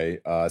 by the way,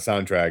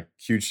 soundtrack,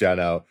 huge shout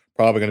out.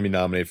 Probably going to be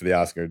nominated for the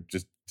Oscar.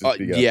 Just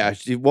yeah.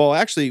 Well,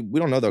 actually, we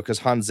don't know though because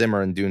Hans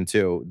Zimmer and Dune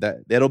 2.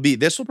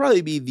 This will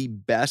probably be the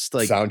best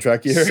like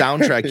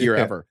soundtrack year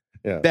ever.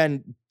 Yeah.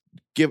 Ben,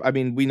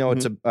 we know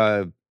it's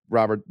a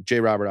Robert J.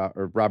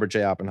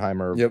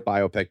 Oppenheimer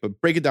biopic, but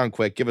break it down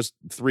quick. Give us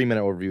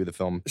 3-minute overview of the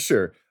film.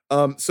 Sure.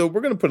 So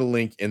we're going to put a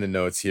link in the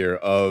notes here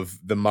of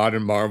the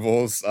Modern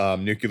Marvels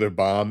nuclear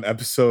bomb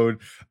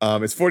episode.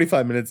 It's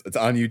 45 minutes. It's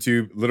on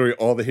YouTube. Literally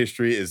all the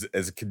history is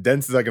as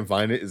condensed as I can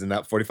find it is in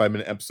that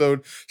 45-minute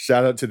episode.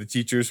 Shout out to the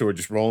teachers who are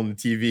just rolling the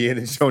TV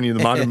and showing you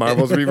the Modern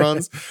Marvels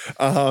reruns.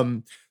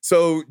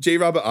 So J.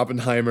 Robert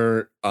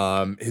Oppenheimer,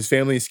 his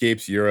family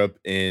escapes Europe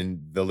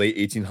in the late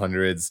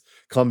 1800s,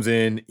 comes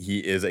in. He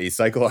is a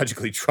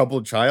psychologically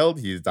troubled child.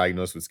 He's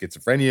diagnosed with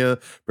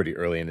schizophrenia pretty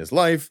early in his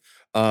life.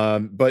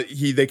 But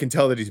they can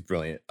tell that he's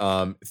brilliant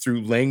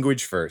through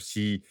language first.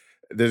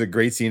 There's a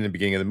great scene in the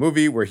beginning of the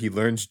movie where he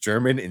learns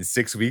German in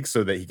 6 weeks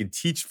so that he can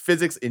teach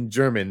physics in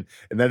German.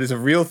 And that is a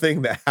real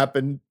thing that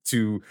happened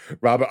to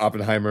Robert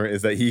Oppenheimer,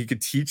 is that he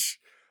could teach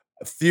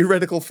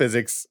theoretical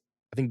physics.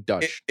 I think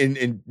Dutch.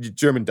 In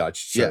German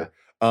Dutch, sure.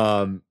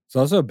 Yeah. He's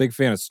also a big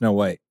fan of Snow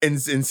White. In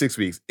 6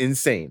 weeks.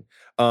 Insane.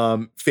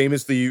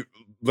 Famously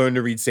learned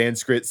to read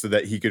Sanskrit so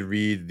that he could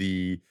read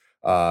the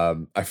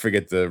I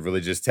forget the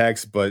religious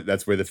text, but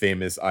that's where the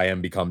famous "I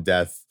am become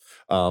death"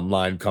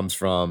 line comes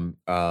from.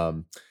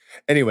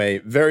 Anyway,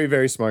 very,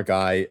 very smart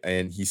guy,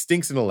 and he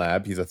stinks in the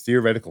lab. He's a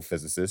theoretical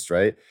physicist,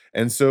 right?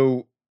 And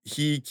so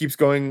he keeps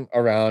going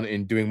around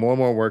and doing more and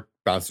more work,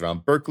 bounces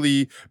around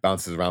Berkeley,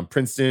 bounces around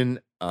Princeton,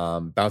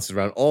 bounces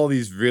around all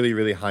these really,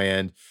 really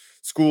high-end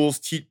schools,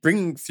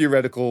 bringing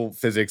theoretical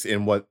physics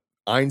in what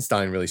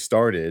Einstein really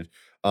started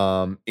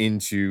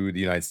into the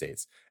United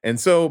States. And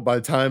so by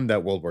the time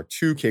that World War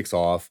II kicks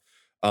off,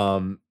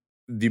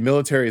 the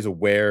military is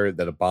aware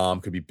that a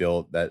bomb could be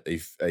built, that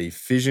a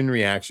fission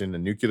reaction, a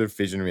nuclear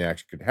fission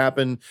reaction could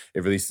happen.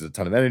 It releases a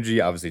ton of energy.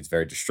 Obviously, it's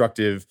very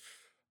destructive.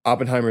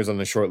 Oppenheimer is on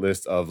the short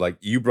list of like,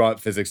 you brought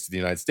physics to the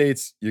United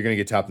States. You're going to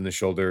get tapped on the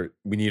shoulder.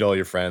 We need all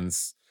your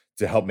friends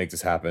to help make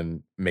this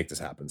happen.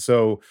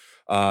 So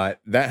that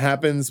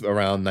happens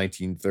around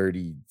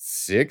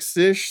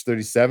 1936-ish,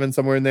 37,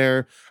 somewhere in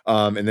there.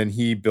 And then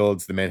he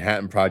builds the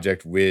Manhattan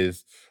Project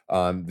with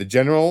the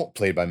general,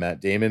 played by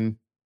Matt Damon.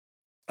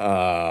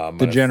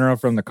 The general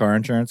from the car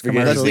insurance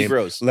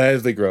commercials.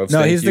 Leslie Groves.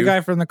 No, he's the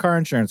guy from the car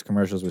insurance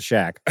commercials with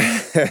Shaq.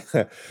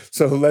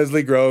 So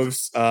Leslie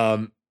Groves,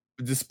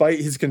 despite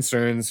his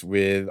concerns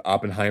with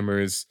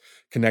Oppenheimer's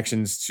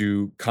connections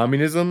to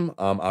communism,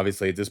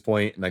 obviously at this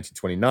point, in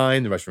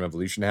 1929, the Russian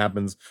Revolution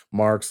happens,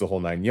 Marx, the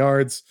whole 9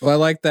 yards. Well, I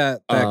like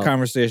that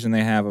conversation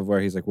they have of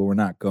where he's like, well, we're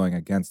not going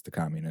against the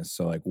communists,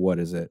 so like, what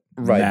does it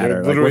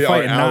matter? They're literally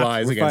our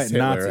allies we're against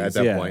Hitler Nazis,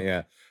 at that point,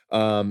 yeah.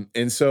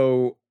 And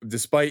so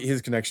despite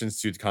his connections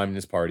to the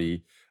Communist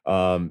Party,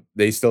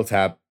 they still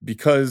tap,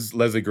 because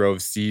Leslie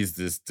Groves sees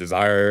this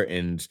desire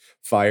and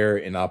fire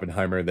in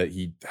Oppenheimer that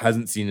he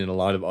hasn't seen in a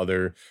lot of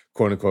other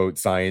quote unquote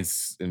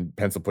science and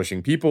pencil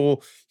pushing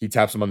people. He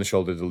taps him on the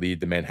shoulder to lead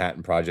the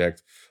Manhattan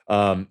Project.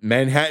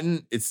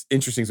 Manhattan, it's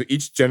interesting. So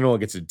each general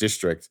gets a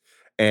district,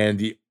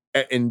 and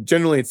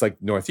generally it's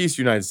like Northeast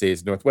United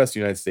States, Northwest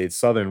United States,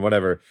 Southern,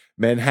 whatever.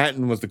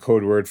 Manhattan was the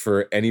code word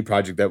for any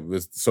project that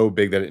was so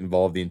big that it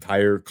involved the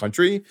entire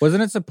country.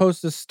 Wasn't it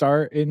supposed to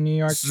start in New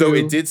York? So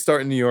it did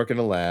start in New York in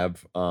a lab,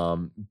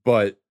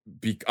 but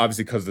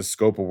obviously because of the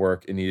scope of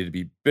work, it needed to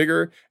be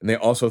bigger. And they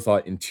also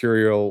thought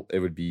interior, it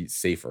would be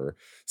safer.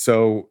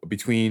 So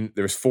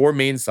there's 4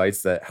 main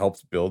sites that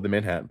helped build the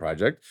Manhattan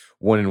Project.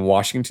 One in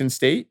Washington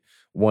State,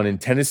 one in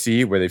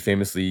Tennessee, where they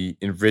famously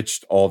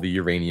enriched all the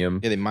uranium.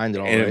 Yeah, they mined it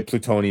all, and right?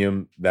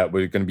 Plutonium that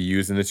were going to be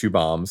used in the 2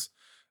 bombs.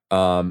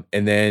 And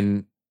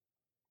then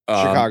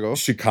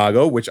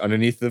Chicago, which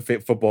underneath the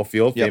football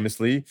field,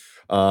 famously,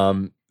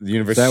 the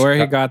University. Is that where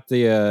he got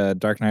the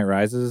Dark Knight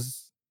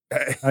Rises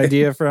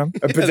idea from?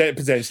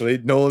 Potentially.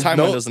 Timeline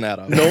doesn't add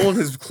up. Nolan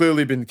has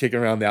clearly been kicking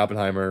around the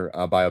Oppenheimer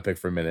biopic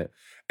for a minute.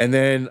 And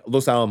then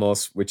Los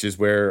Alamos, which is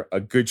where a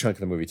good chunk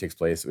of the movie takes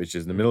place, which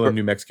is in the middle of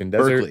New Mexican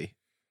desert.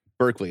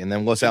 Berkeley, and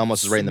then Los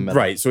Alamos is right in the middle.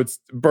 Right. So it's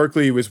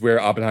Berkeley was where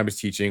Oppenheimer's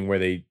teaching, where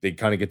they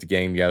kind of get the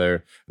gang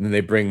together, and then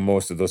they bring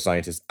most of those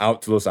scientists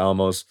out to Los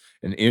Alamos,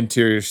 an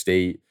interior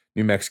state,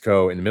 New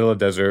Mexico, in the middle of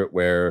the desert,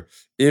 where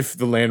if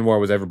the land war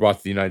was ever brought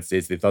to the United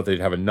States, they thought they'd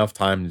have enough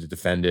time to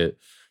defend it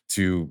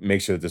to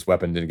make sure that this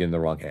weapon didn't get in the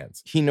wrong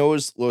hands. He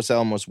knows Los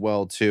Alamos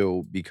well,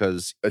 too,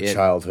 because as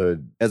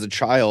a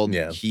child,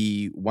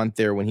 he went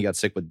there when he got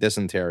sick with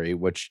dysentery,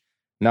 which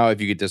now if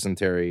you get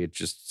dysentery, it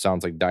just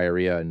sounds like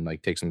diarrhea and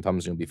like take some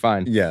Tums and you'll be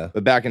fine. Yeah.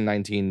 But back in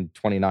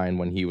 1929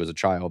 when he was a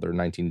child, or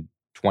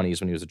 1920s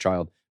when he was a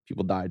child,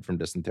 people died from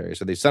dysentery.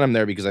 So they sent him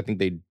there because I think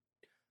they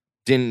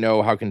didn't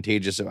know how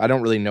contagious. I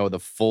don't really know the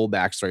full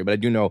backstory, but I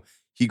do know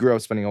he grew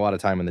up spending a lot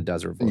of time in the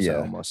desert of Los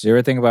Alamos. You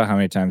ever think about how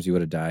many times you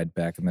would have died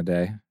back in the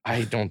day?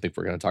 I don't think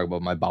we're going to talk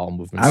about my bowel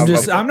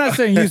movements. I'm not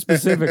saying you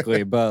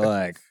specifically, but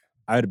like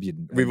I would be.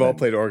 We've all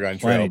played Oregon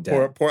Trail.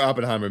 Poor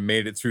Oppenheimer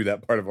made it through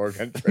that part of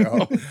Oregon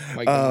Trail.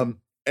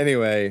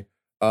 Anyway,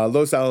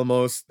 Los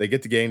Alamos, they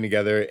get the gang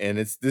together, and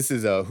this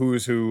is a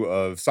who's who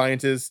of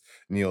scientists.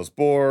 Niels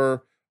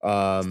Bohr.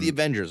 It's the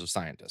Avengers of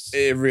scientists.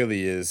 It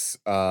really is.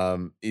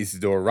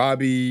 Isidore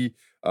Rabi,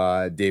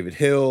 David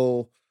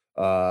Hill,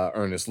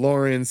 Ernest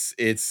Lawrence.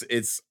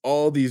 It's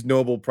all these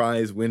Nobel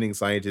Prize winning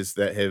scientists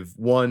that have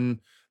won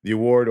the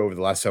award over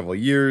the last several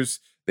years.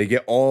 They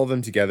get all of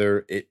them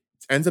together. It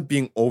ends up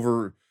being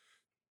over,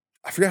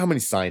 I forget how many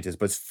scientists,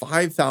 but it's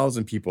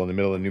 5,000 people in the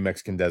middle of the New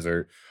Mexican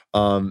desert.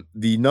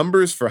 The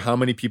numbers for how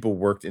many people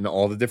worked in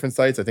all the different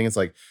sites, I think it's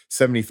like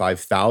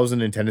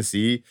 75,000 in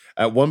Tennessee.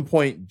 At one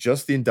point,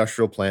 just the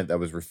industrial plant that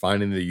was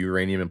refining the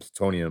uranium and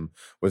plutonium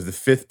was the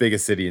 5th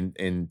biggest city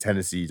in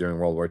Tennessee during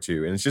World War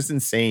II. And it's just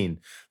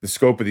insane, the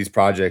scope of these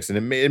projects.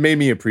 And it made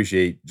me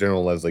appreciate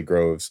General Leslie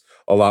Groves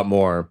a lot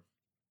more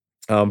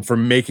for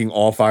making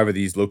all 5 of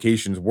these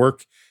locations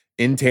work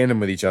in tandem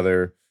with each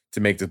other to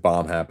make this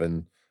bomb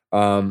happen.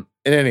 And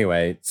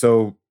anyway,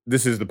 so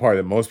this is the part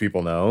that most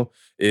people know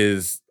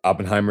is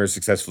Oppenheimer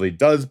successfully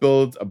does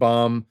build a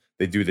bomb.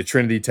 They do the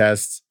Trinity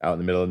tests out in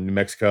the middle of New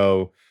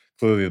Mexico.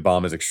 Clearly, the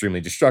bomb is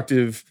extremely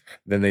destructive.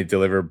 Then they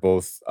deliver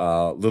both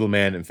Little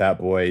Man and Fat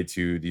Boy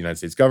to the United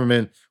States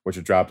government, which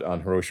are dropped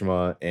on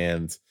Hiroshima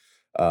and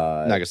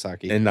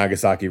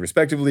Nagasaki,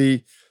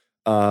 respectively.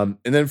 And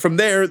then from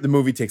there, the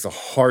movie takes a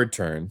hard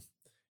turn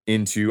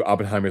into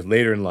Oppenheimer's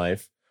later in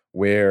life,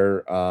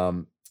 where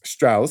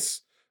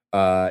Strauss,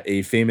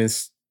 a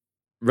famous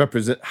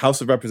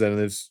House of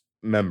Representatives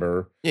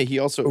member,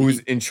 who's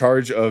in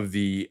charge of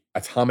the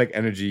Atomic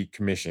Energy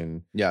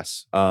Commission.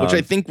 Yes, which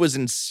I think was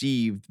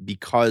conceived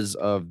because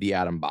of the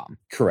atom bomb.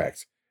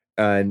 Correct.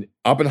 And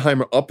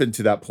Oppenheimer, up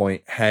until that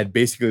point, had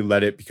basically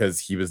led it because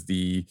he was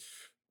the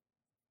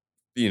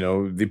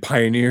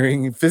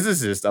pioneering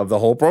physicist of the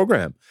whole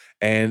program.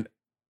 And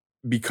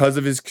because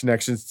of his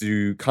connections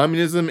to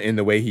communism and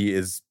the way he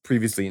is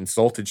previously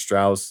insulted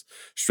Strauss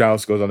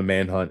goes on a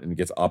manhunt and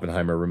gets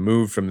Oppenheimer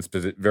removed from this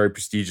very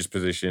prestigious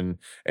position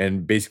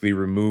and basically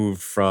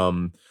removed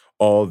from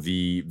all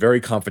the very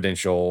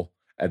confidential,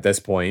 at this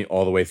point,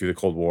 all the way through the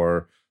Cold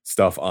War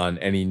stuff on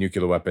any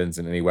nuclear weapons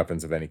and any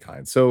weapons of any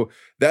kind. So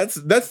that's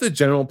the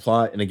general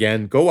plot. And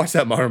again, go watch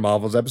that Modern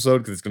Marvels episode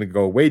because it's going to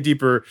go way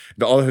deeper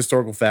into all the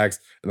historical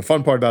facts. And the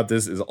fun part about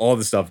this is all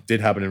this stuff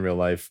did happen in real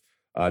life.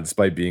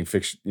 Despite being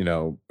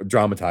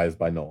dramatized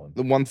by Nolan.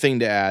 The one thing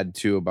to add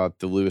too about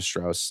the Louis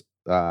Strauss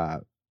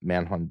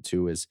manhunt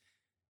too is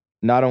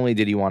not only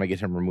did he want to get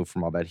him removed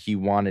from all that, he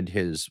wanted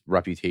his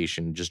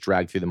reputation just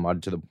dragged through the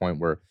mud to the point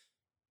where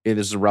it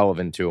is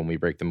irrelevant to him. We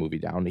break the movie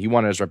down. He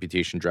wanted his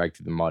reputation dragged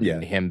through the mud,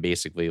 and him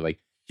basically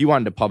he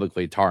wanted to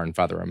publicly tar and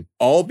feather him.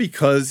 All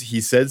because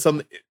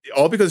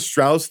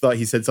Strauss thought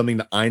he said something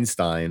to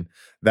Einstein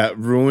that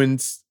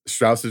ruined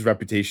Strauss's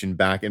reputation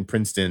back in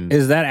Princeton.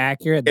 Is that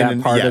accurate?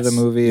 That part of the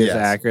movie is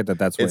accurate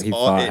that's what he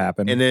thought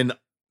happened. And then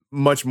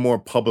much more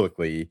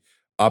publicly,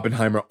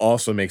 Oppenheimer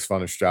also makes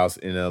fun of Strauss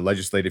in a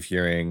legislative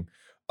hearing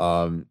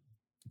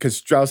because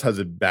Strauss has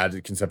a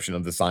bad conception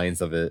of the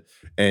science of it.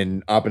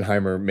 And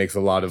Oppenheimer makes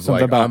a lot of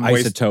something about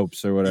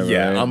isotopes or whatever.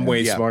 Yeah, right? I'm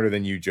way smarter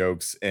than you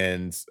jokes.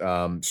 And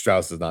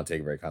Strauss does not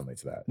take very kindly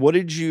to that. What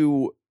did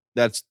you,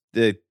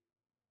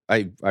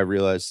 I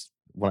realized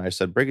when I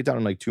said break it down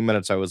in like 2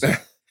 minutes, I was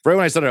like, right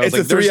when I said it, I was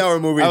it's a 3-hour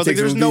movie. I was like,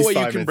 there's no way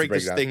you can break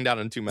this thing down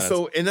in 2 minutes.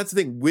 So, and that's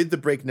the thing with the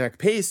breakneck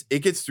pace, it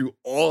gets through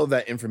all of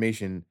that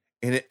information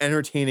in an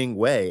entertaining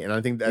way. And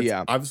I think that's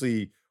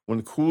obviously one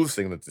of the coolest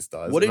things that this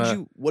does.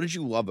 What did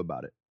you love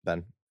about it,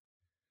 Ben?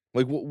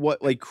 Like what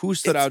who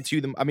stood out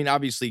to them? I mean,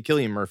 obviously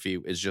Cillian Murphy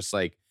is just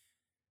like,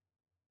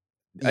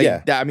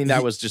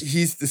 that was just,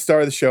 he's the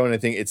star of the show. And I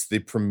think it's the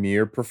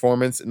premier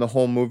performance in the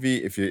whole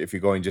movie. If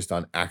you're going just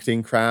on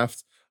acting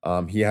craft,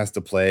 He has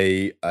to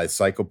play a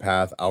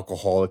psychopath,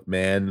 alcoholic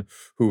man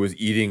who was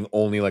eating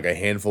only like a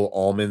handful of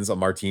almonds, a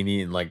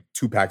martini, and like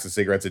 2 packs of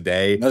cigarettes a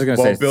day I was gonna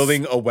while say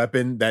building a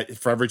weapon that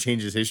forever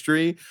changes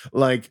history.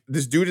 Like,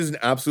 this dude is an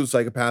absolute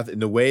psychopath in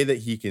the way that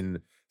he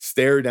can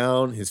stare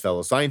down his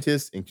fellow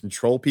scientists and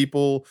control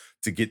people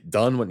to get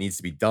done what needs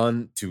to be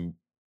done, to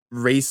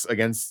race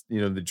against,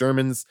 the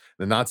Germans,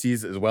 the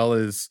Nazis, as well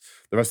as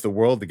the rest of the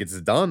world that gets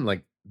it done.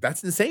 Like,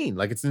 that's insane.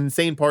 Like, it's an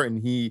insane part,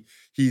 and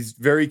he's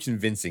very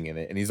convincing in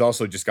it. And he's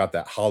also just got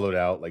that hollowed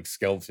out, like,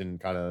 skeleton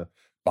kind of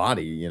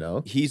body.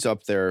 He's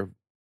up there.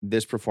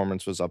 This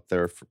performance was up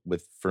there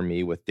for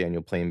me with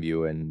Daniel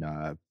Plainview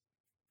and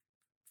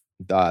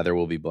There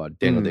Will Be Blood.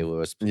 Daniel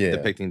Day-Lewis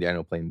depicting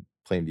Daniel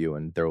Plainview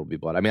and There Will Be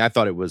Blood. I mean, I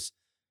thought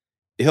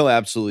he'll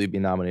absolutely be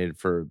nominated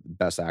for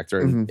Best Actor.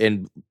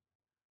 And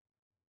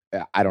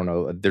I don't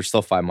know. There's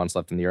still 5 months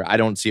left in the year. I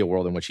don't see a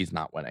world in which he's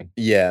not winning.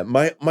 Yeah,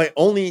 my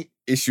only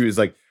issue is,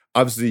 like,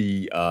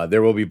 obviously,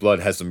 There Will Be Blood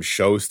has some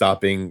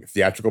show-stopping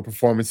theatrical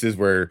performances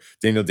where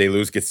Daniel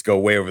Day-Lewis gets to go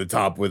way over the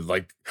top with,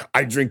 like,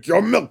 I drink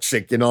your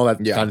milkshake and all that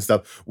kind of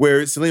stuff.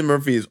 Where Cillian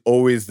Murphy is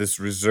always this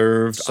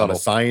reserved, subtle. I'm a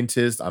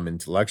scientist, I'm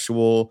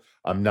intellectual,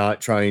 I'm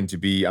not trying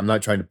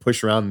to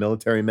push around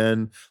military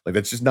men. Like,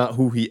 that's just not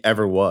who he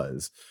ever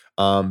was.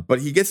 But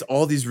he gets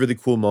all these really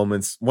cool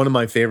moments. One of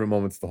my favorite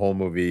moments of the whole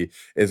movie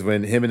is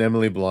when him and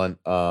Emily Blunt,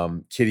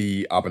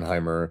 Kitty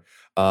Oppenheimer,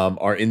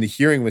 are in the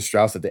hearing with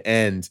Strauss at the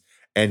end,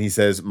 and he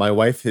says, "My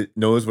wife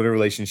knows what a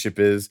relationship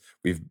is.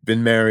 We've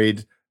been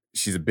married.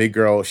 She's a big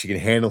girl. She can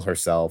handle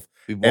herself.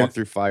 We've walked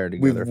through fire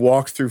together. We've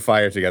walked through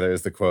fire together,"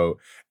 is the quote.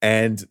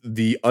 And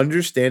the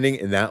understanding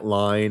in that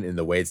line, in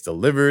the way it's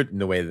delivered, in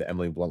the way that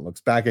Emily Blunt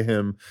looks back at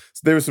him.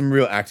 So there was some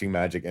real acting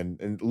magic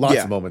and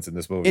lots of moments in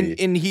this movie.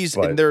 And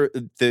there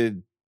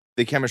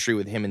the chemistry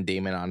with him and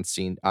Damon on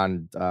scene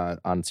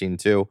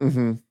too.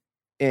 Mm-hmm.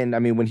 And I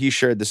mean, when he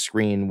shared the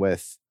screen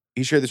with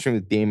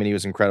Damon, he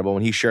was incredible.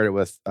 When he shared it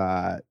with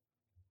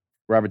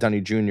Robert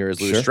Downey Jr. as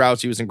Louis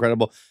Strauss, he was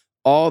incredible.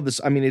 All this,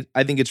 I mean,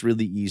 I think it's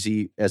really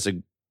easy as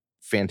a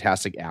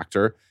fantastic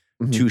actor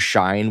to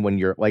shine when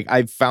you're like,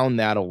 I've found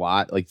that a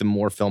lot. Like, the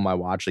more film I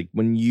watch, like,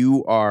 when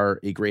you are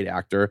a great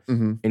actor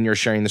and you're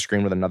sharing the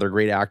screen with another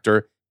great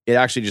actor, it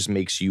actually just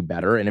makes you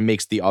better, and it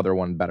makes the other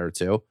one better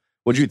too.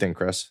 What do you think,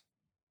 Chris?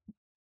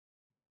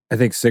 I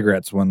think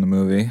cigarettes won the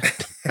movie.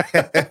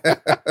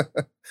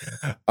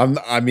 I'm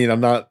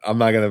not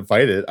gonna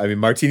fight it. I mean,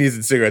 martinis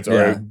and cigarettes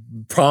are a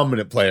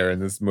prominent player in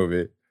this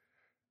movie.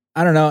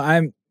 I don't know.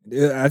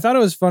 I thought it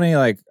was funny.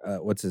 Like,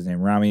 what's his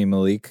name? Rami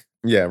Malek.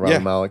 Yeah, Rami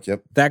Malek.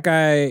 Yep. That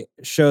guy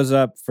shows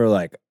up for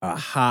like a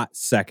hot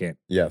second.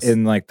 Yes.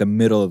 In like the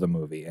middle of the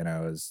movie, and I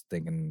was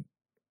thinking,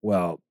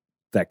 well,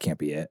 that can't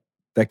be it.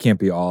 That can't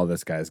be all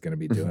this guy's going to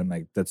be doing.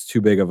 Like, that's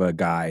too big of a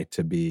guy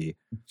to be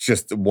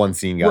just one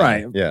scene guy.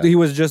 Right. Yeah. He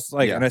was just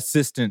like an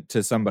assistant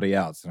to somebody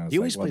else. And I was he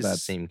always like, plays the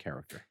same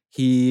character.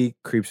 He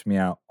creeps me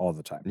out all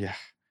the time. Yeah.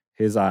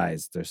 His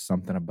eyes, there's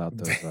something about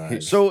those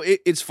eyes. So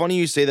it's funny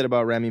you say that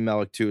about Rami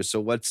Malek too.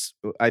 So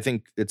I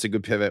think it's a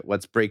good pivot.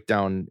 Let's break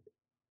down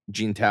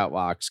Jean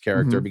Tatlock's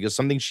character, because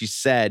something she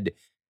said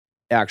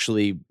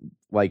actually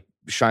like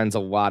shines a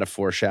lot of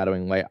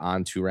foreshadowing light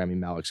onto Rami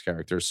Malek's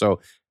character. So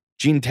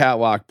Jean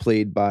Tatlock,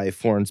 played by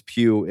Florence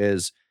Pugh,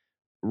 is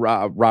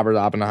Robert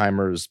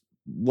Oppenheimer's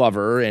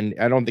lover, and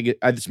I don't think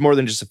it's more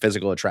than just a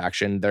physical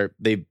attraction.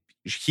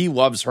 He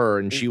loves her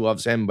and she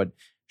loves him, but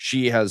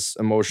she has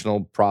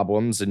emotional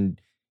problems and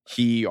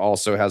he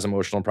also has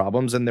emotional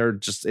problems, and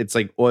it's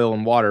like oil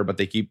and water, but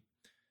they keep,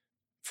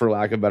 for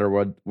lack of better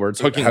words,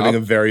 having a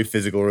very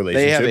physical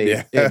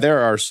relationship. There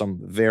are some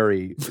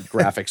very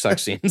graphic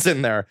sex scenes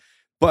in there,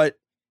 but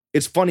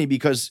it's funny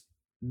because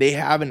they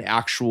have an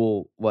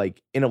actual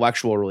like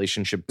intellectual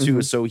relationship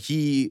too. So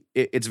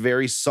it's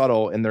very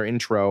subtle in their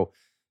intro.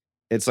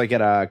 It's like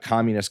at a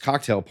communist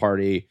cocktail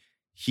party.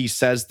 She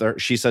says that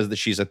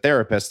she's a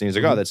therapist, and he's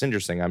like, "Oh, that's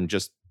interesting. I'm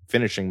just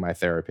finishing my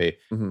therapy,"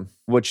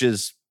 which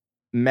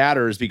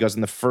matters because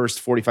in the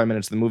first 45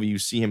 minutes of the movie, you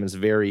see him as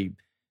very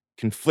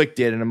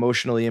conflicted and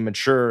emotionally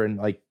immature, and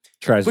like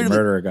tries to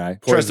murder a guy,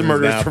 tries to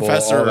murder his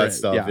professor, all that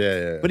stuff.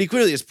 Yeah. But he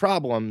clearly has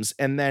problems,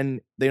 and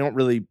then they don't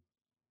really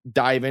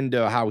dive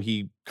into how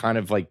he kind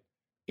of like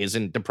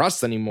isn't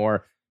depressed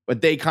anymore,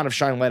 but they kind of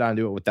shine light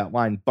onto it with that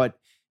line. But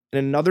in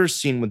another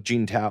scene with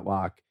Jean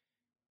Tatlock,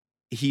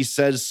 he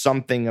says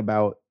something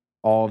about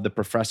all of the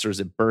professors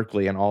at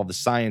Berkeley and all of the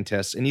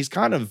scientists, and he's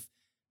kind of,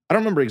 I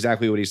don't remember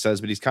exactly what he says,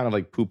 but he's kind of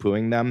like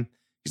poo-pooing them.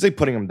 He's like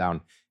putting them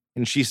down.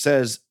 And she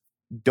says,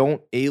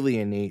 "Don't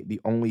alienate the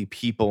only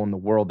people in the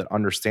world that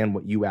understand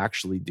what you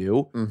actually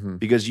do,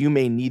 because you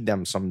may need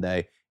them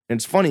someday." And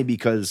it's funny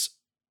because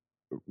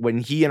when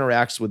he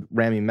interacts with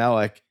Rami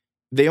Malek,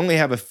 they only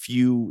have a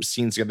few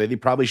scenes together. They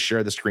probably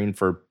share the screen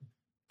for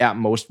at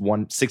most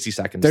 60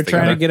 seconds. They're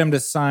trying to get him to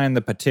sign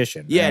the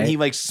petition. Yeah, right? And he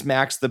like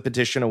smacks the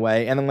petition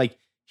away, and then like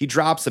he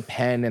drops a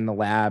pen in the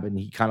lab, and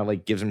he kind of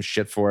like gives him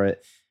shit for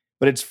it.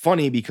 But it's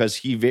funny because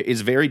he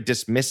is very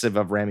dismissive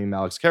of Rami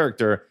Malek's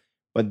character.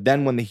 But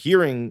then when the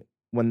hearing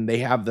when they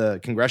have the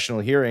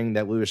congressional hearing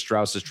that Lewis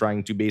Strauss is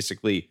trying to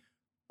basically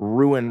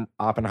ruin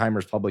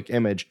Oppenheimer's public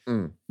image,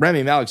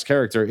 Rami Malek's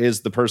character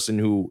is the person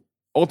who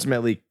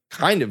ultimately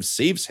kind of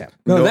saves him.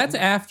 No, that's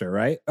after,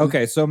 right?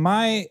 Okay, so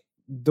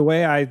the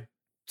way I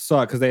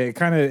saw it, because it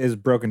kind of is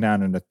broken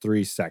down into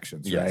 3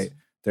 sections, right?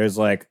 There's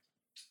like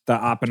the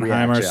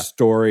Oppenheimer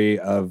story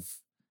of,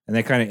 and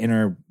they kind of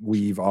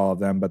interweave all of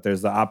them, but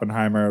there's the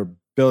Oppenheimer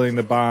building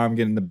the bomb,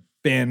 getting the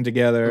band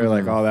together,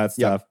 like all that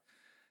stuff.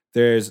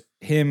 There's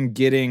him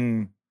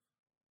getting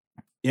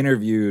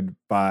interviewed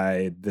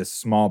by this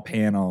small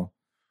panel.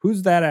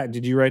 Who's that?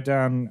 Did you write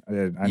down?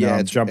 I know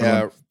I'm jumping.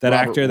 That Robert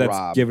actor that's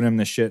Robb. giving him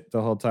the shit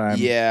the whole time.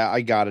 Yeah,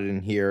 I got it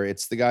in here.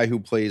 It's the guy who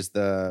plays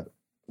the...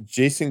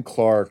 Jason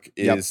Clarke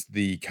is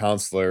the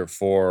counselor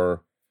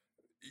for...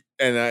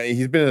 And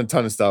he's been in a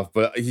ton of stuff,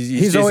 but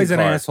he's always an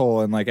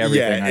asshole in like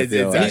everything. Yeah, I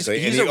feel exactly.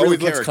 He's and a he always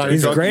real looks character. kind of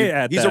He's drunk. great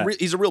at that.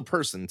 He's a real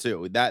person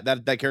too.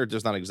 That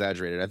character's not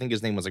exaggerated. I think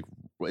his name was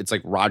it's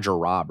like Roger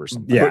Robb or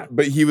something. Yeah,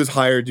 but he was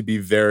hired to be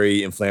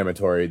very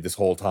inflammatory this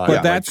whole time.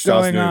 But that's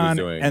Strauss going on,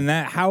 doing.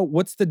 and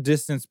what's the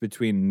distance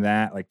between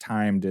that, like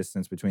time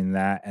distance between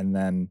that, and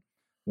then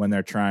when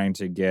they're trying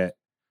to get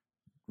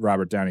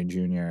Robert Downey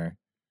Jr.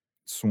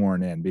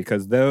 sworn in,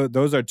 because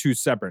those are 2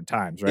 separate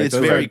times, right?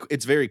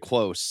 It's very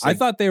close. I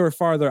thought they were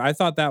farther. I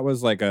thought that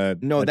was like that's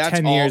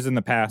 10 years in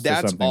the past.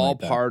 That's all like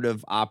part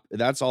of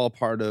that's all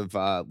part of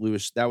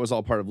Lewis. That was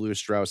all part of Lewis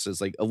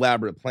Strauss's like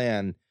elaborate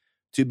plan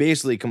to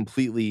basically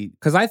completely.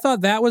 Because I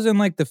thought that was in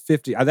like the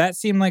 50s. That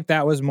seemed like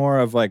that was more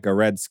of like a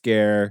Red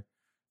Scare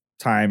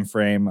time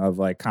frame of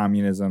like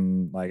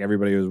communism. Like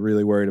everybody was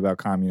really worried about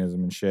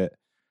communism and shit.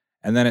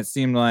 And then it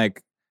seemed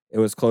like it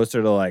was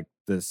closer to like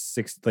the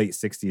late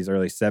 60s,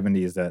 early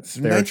 70s that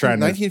they were trying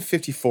to...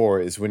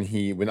 1954 is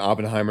when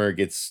Oppenheimer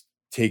gets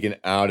taken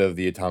out of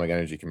the Atomic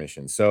Energy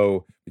Commission.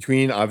 So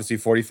between obviously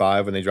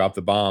 45 when they dropped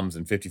the bombs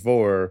and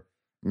 54,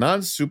 not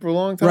a super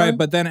long time. Right,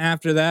 but then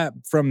after that,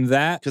 from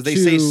that, because they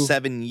say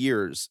 7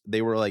 years,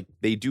 they were like,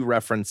 they do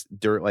reference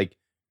like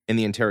in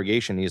the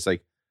interrogation. He's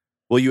like,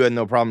 well, you had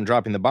no problem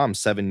dropping the bomb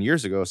 7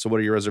 years ago. So what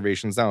are your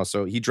reservations now?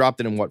 So he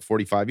dropped it in what,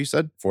 45, you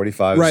said?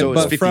 45. Right, so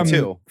but it's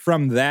 52.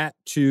 From that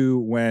to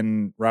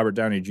when Robert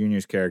Downey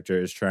Jr.'s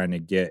character is trying to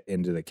get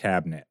into the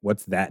cabinet,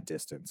 what's that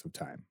distance of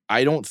time?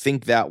 I don't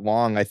think that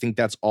long. I think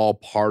that's all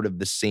part of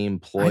the same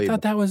ploy. I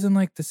thought that was in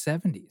like the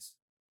 70s.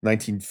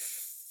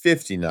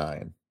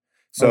 1959.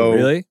 So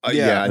really?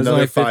 Yeah,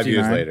 another 5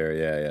 years later.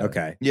 Yeah.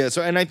 Okay. Yeah.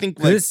 So, and I think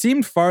like, it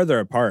seemed farther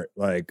apart.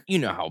 Like you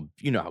know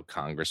how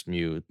Congress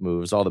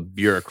moves, all the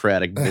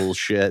bureaucratic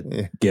bullshit.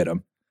 Get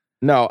them.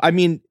 No, I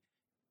mean,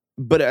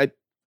 but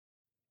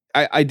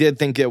I did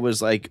think it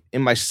was like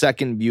in my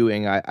second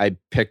viewing, I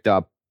picked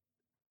up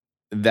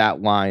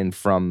that line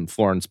from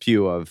Florence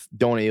Pugh of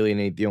 "Don't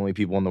alienate the only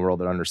people in the world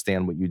that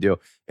understand what you do,"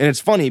 and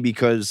it's funny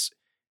because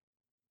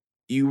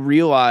you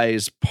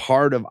realize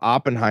part of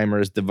Oppenheimer,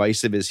 as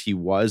divisive as he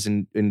was,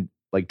 and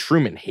like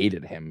Truman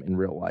hated him in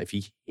real life.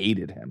 He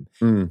hated him.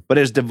 But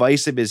as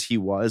divisive as he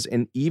was,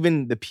 and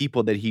even the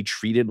people that he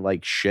treated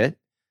like shit,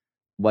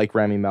 like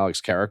Rami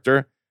Malek's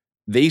character,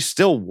 they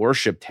still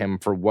worshipped him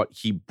for what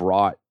he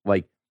brought.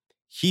 Like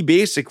he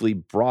basically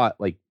brought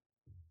like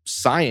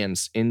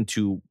science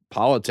into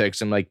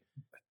politics and like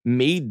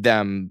made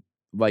them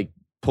like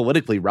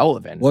politically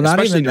relevant. Well, not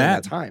especially even during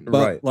that time.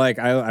 But Right. like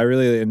I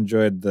really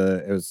enjoyed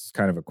it was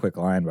kind of a quick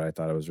line, but I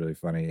thought it was really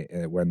funny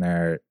when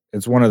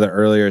it's one of the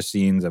earlier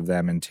scenes of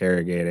them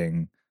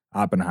interrogating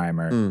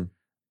Oppenheimer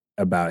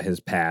about his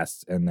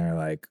past, and they're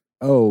like,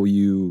 "Oh,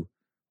 you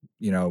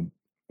know,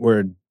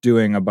 we're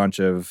doing a bunch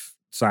of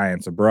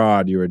science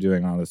abroad. You were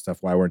doing all this stuff.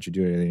 Why weren't you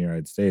doing it in the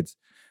United States?"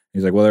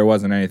 He's like, "Well, there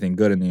wasn't anything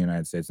good in the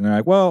United States." And they're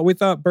like, "Well, we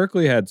thought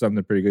Berkeley had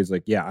something pretty good." He's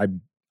like, "Yeah,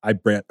 I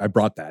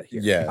brought that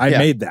here. Yeah. I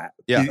made that.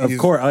 Yeah. Of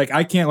course. Like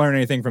I can't learn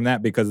anything from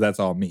that because that's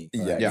all me."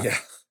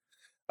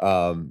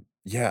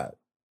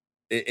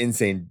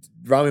 Insane.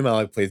 Rami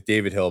Malek plays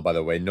David Hill, by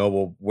the way,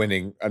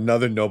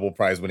 another Nobel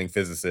Prize winning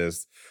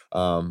physicist.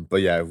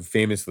 But yeah, who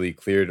famously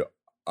cleared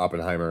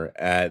Oppenheimer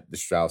at the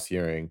Strauss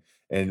hearing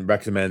and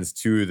recommends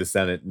to the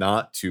Senate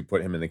not to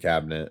put him in the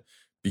cabinet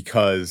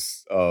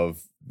because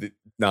of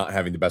not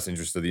having the best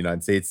interest of the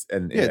United States.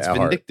 And it's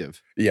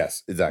vindictive.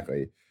 Yes,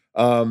 exactly.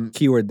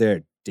 Keyword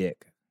there,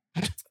 dick.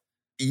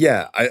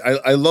 Yeah,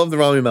 I love the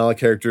Rami Malek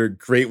character.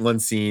 Great one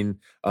scene.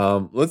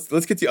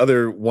 Let's get the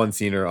other one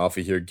scener off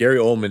of here. Gary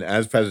Oldman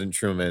as President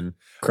Truman,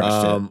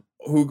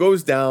 who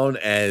goes down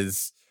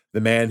as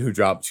the man who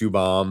dropped 2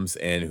 bombs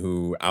and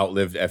who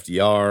outlived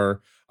FDR.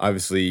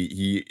 Obviously,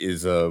 he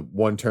is a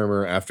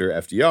one-termer after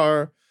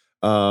FDR.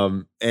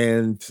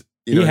 And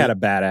he had a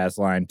badass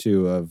line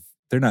too of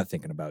 "They're not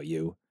thinking about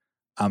you.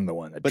 I'm the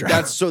one that." But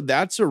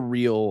that's a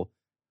real.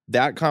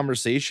 That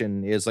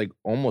conversation is like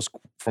almost,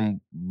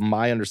 from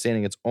my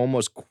understanding, it's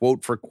almost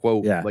quote for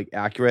quote, like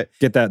accurate.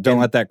 Get that? Don't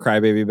let that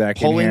crybaby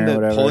back in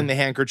here. Pulling the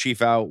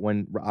handkerchief out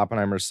when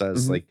Oppenheimer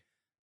says, like,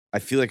 "I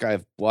feel like I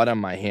have blood on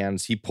my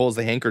hands." He pulls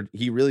the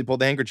He really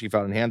pulled the handkerchief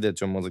out and handed it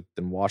to him. I was like,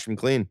 "Then wash him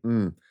clean."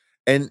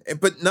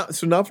 But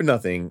not for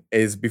nothing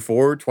is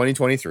before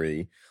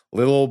 2023.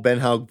 little Ben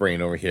Houck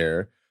brain over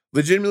here,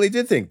 legitimately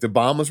did think the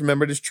bomb was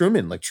remembered as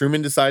Truman. Like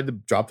Truman decided to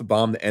drop the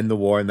bomb to end the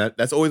war, and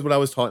that's always what I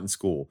was taught in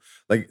school.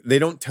 Like they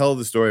don't tell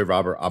the story of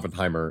Robert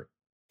Oppenheimer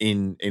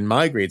in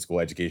my grade school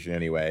education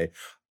anyway.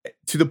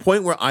 To the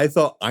point where I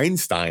thought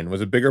Einstein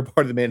was a bigger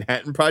part of the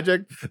Manhattan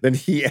Project than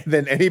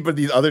any of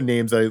these other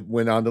names I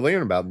went on to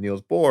learn about,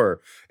 Niels Bohr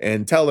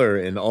and Teller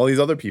and all these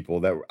other people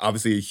that were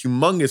obviously a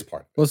humongous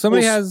part. Well,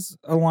 somebody has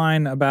a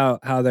line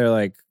about how they're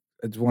like,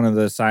 it's one of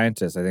the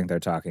scientists, I think they're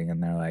talking,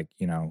 and they're like,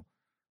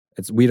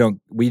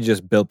 we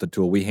just built the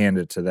tool, we hand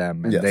it to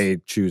them, and they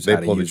choose how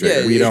to use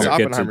it. We don't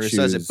get to choose.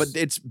 Says it, but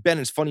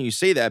it's funny you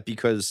say that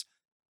because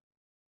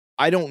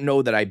I don't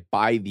know that I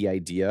buy the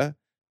idea.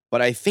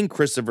 But I think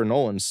Christopher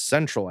Nolan's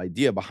central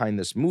idea behind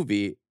this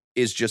movie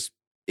is just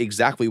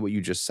exactly what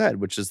you just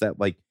said, which is that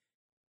like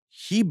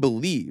he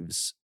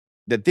believes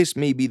that this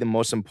may be the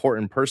most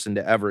important person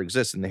to ever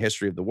exist in the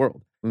history of the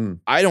world.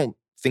 I don't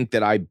think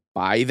that I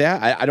buy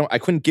that. I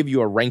couldn't give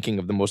you a ranking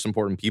of the most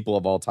important people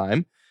of all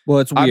time. Well,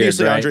 it's weird,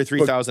 obviously right? Andre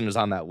 3000 is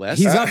on that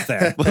list. He's up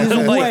there. He's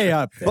way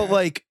up there. But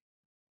like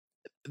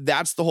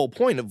that's the whole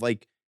point of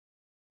like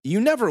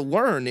you never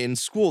learn in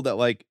school that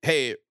like,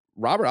 hey,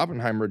 Robert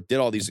Oppenheimer did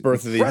all these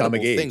birth of the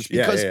atomic things age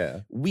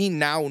because we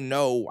now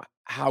know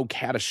how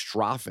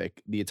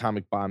catastrophic the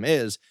atomic bomb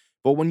is.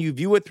 But when you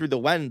view it through the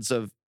lens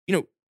of,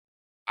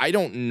 I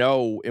don't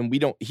know, and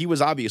he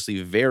was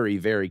obviously very,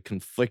 very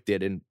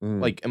conflicted and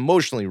like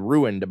emotionally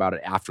ruined about it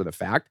after the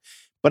fact.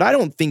 But I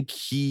don't think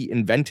he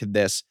invented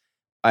this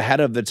ahead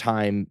of the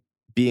time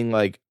being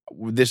like,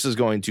 this is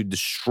going to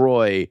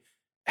destroy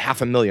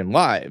 500,000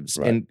 lives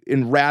and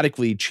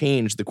radically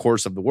change the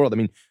course of the world. I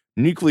mean,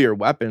 nuclear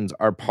weapons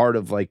are part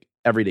of like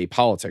everyday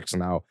politics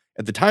now.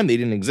 At the time they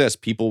didn't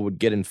exist, people would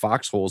get in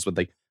foxholes with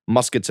like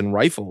muskets and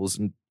rifles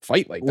and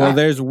fight like that. Well,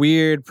 there's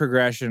weird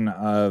progression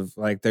of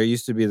like there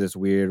used to be this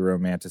weird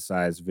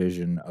romanticized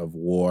vision of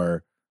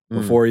war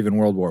before even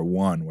World War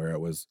I, where it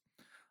was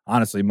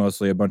honestly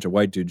mostly a bunch of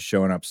white dudes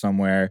showing up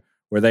somewhere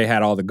where they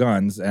had all the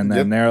guns, and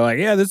then they're like,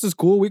 yeah, this is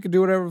cool, we can do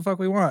whatever the fuck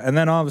we want. And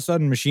then all of a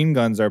sudden machine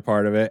guns are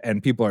part of it,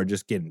 and people are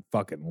just getting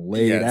fucking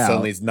laid out.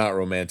 Suddenly it's not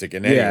romantic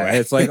in any way.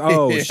 It's like,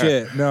 oh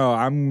shit, no,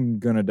 I'm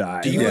gonna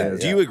die. Do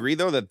you agree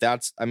though that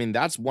that's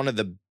one of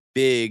the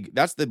big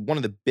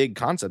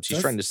concepts he's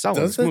trying to sell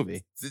in this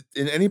movie?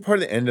 In any part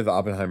of the end of the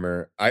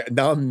Oppenheimer,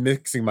 now I'm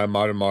mixing my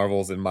modern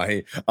Marvels and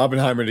my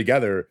Oppenheimer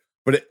together.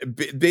 But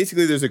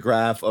basically, there's a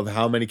graph of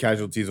how many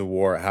casualties of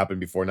war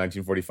happened before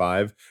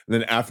 1945, and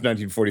then after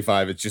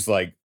 1945, it's just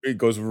like it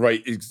goes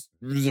right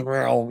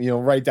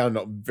down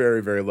to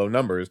very, very low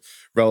numbers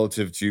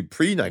relative to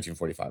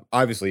pre-1945.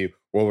 Obviously,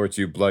 World War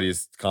II,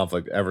 bloodiest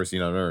conflict ever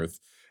seen on Earth,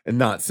 and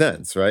not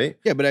since, right?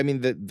 Yeah, but I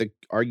mean, the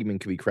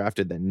argument could be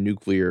crafted that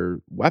nuclear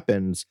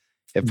weapons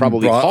have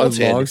probably halted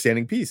a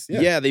long-standing peace.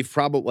 Yeah, they've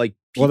probably like.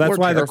 Well, that's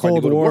why the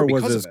Cold War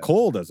was as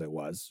cold as it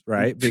was,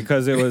 right?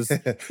 Because it was.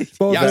 But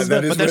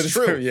that's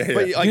true. Yeah.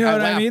 But, like, you know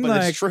what I mean? Like,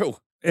 like, it's true.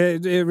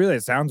 It really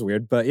sounds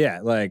weird, but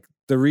yeah, like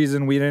the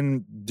reason we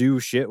didn't do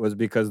shit was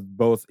because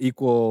both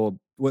equal.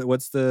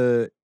 What's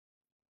the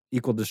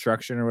equal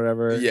destruction or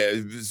whatever? Yeah,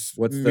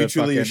 what's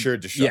mutually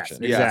assured destruction?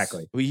 Yes,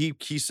 exactly.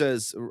 He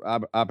says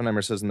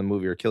Oppenheimer says in the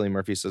movie, or Cillian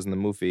Murphy says in the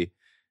movie.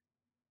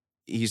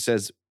 He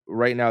says,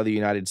 right now, the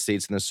United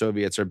States and the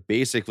Soviets are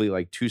basically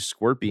like two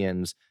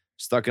scorpions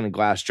stuck in a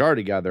glass jar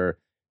together.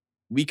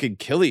 We could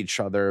kill each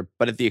other,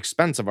 but at the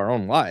expense of our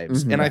own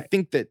lives. And I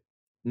think that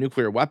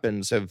nuclear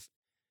weapons have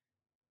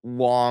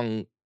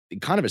long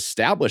kind of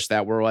established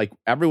that, where like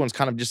everyone's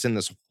kind of just in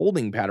this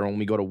holding pattern when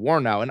we go to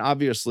war now. And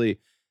obviously,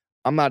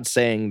 I'm not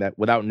saying that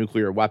without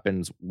nuclear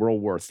weapons,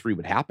 World War III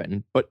would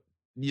happen, but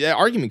the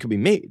argument could be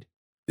made.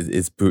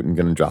 Is Putin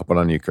going to drop one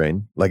on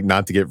Ukraine? Like,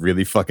 not to get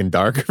really fucking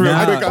dark. His thing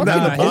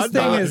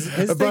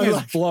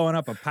is blowing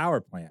up a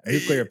power plant,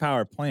 nuclear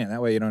power plant. That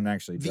way you don't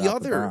actually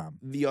drop the bomb.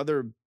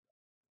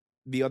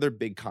 The other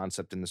big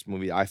concept in this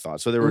movie, I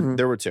thought, so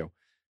there were two.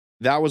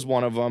 That was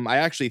one of them. I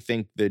actually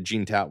think the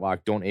Gene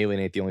Tatlock, don't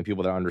alienate the only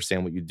people that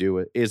understand what you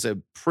do, is a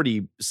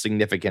pretty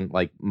significant,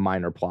 like,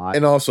 minor plot.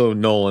 And also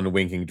Nolan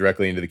winking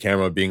directly into the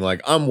camera, being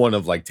like, I'm one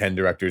of like 10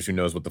 directors who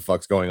knows what the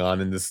fuck's going on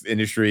in this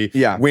industry.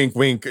 Yeah. Wink,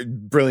 wink,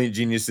 brilliant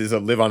geniuses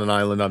that live on an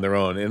island on their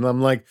own. And I'm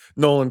like,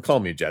 Nolan, call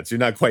me Jets. You're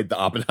not quite the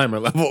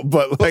Oppenheimer level,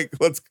 but like,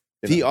 let's...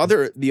 The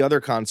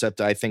other concept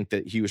I think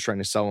that he was trying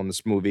to sell in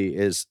this movie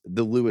is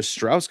the Lewis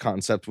Strauss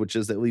concept, which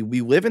is that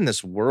we live in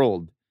this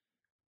world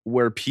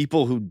where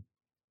people who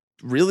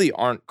really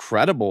aren't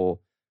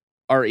credible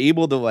are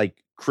able to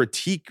like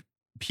critique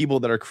people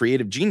that are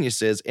creative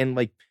geniuses. And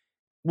like,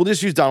 we'll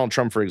just use Donald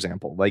Trump, for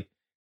example. Like,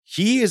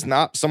 he is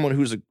not someone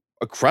who's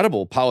a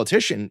credible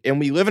politician. And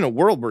we live in a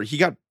world where he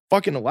got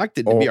fucking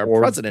elected to be our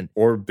president.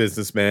 Or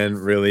businessman,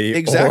 really.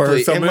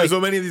 Exactly. Or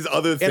so many of these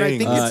other things. And I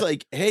think it's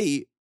like,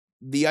 hey,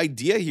 the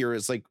idea here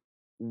is like,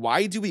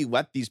 why do we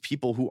let these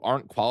people who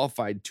aren't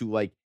qualified to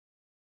like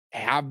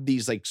have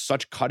these like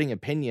such cutting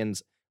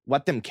opinions,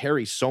 let them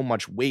carry so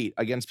much weight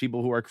against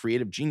people who are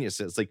creative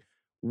geniuses? Like,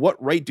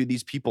 what right do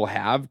these people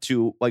have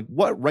to, like,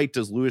 what right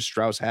does Lewis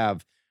Strauss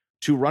have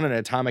to run an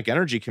atomic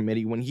energy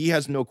committee when he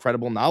has no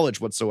credible knowledge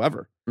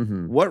whatsoever?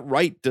 Mm-hmm. What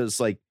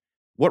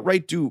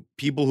right do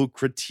people who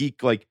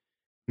critique like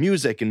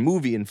music and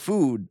movies and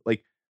food,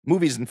 like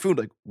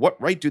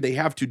what right do they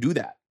have to do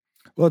that?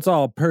 Well, it's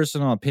all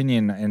personal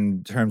opinion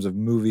in terms of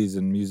movies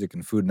and music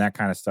and food and that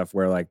kind of stuff,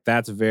 where like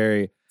that's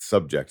very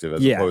subjective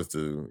as opposed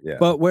to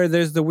But where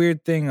there's the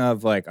weird thing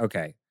of like,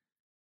 okay,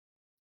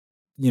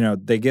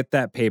 they get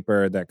that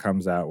paper that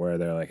comes out where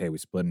they're like, hey, we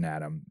split an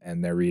atom,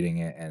 and they're reading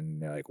it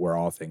and they're like, we're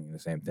all thinking the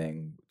same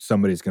thing.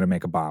 Somebody's going to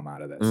make a bomb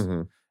out of this.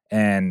 Mm-hmm.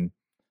 And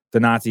the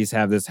Nazis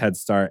have this head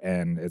start,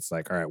 and it's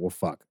like, all right, well,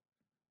 fuck.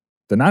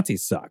 The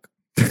Nazis suck.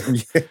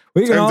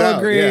 We can all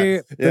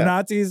agree the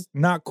Nazis,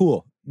 not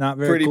cool. Not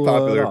very pretty cool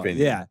popular at all.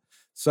 opinion. Yeah.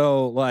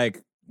 So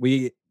like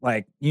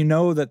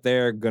that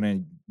they're going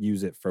to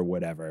use it for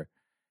whatever.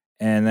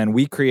 And then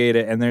we create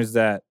it, and there's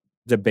that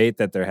debate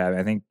that they're having.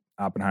 I think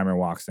Oppenheimer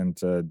walks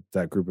into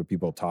that group of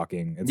people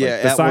talking. It's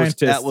like the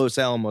scientists at Los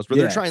Alamos, where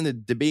they're trying to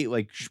debate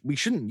like we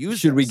shouldn't use.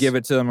 Should we give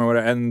it to them or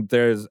whatever?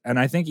 And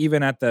I think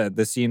even at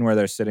the scene where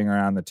they're sitting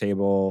around the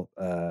table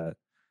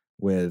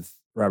with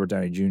Robert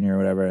Downey Jr. or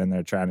whatever, and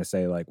they're trying to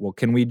say like, well,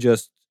 can we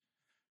just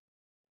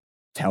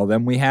tell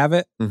them we have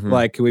it? Mm-hmm.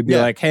 Like, can we be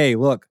like, hey,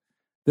 look,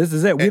 this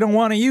is it. We don't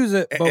want to use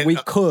it, but we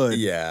could.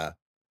 Yeah.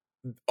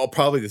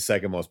 Probably the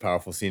second most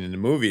powerful scene in the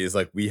movie is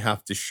like, we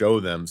have to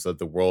show them so that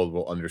the world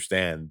will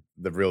understand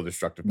the real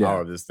destructive power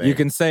of this thing. You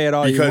can say it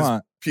all you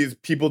want. Because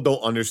people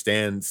don't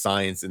understand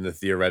science in the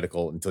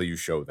theoretical until you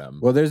show them.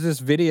 Well, there's this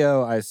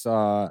video I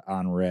saw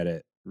on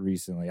Reddit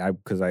recently.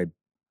 Because I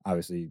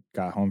obviously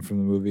got home from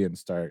the movie and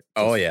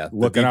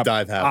looking up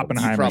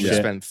Oppenheimer. You probably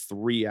spent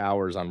 3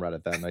 hours on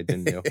Reddit that night,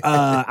 didn't you?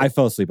 I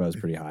fell asleep. I was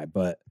pretty high,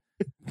 but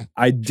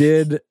I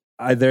did.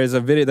 There's a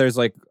video. There's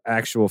like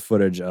actual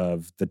footage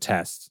of the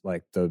test,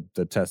 like the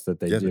test that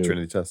they do, the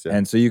Trinity test. Yeah,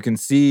 and so you can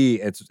see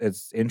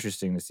it's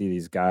interesting to see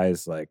these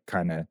guys like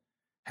kind of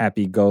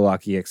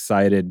happy-go-lucky,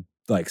 excited,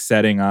 like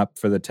setting up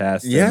for the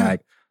test. Yeah, and,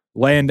 like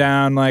laying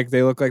down, like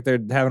they look like they're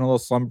having a little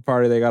slumber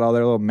party. They got all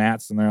their little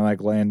mats and they're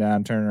like laying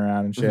down, turning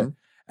around and shit. Mm-hmm.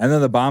 And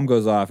then the bomb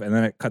goes off, and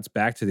then it cuts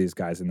back to these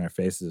guys, and their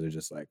faces are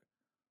just like,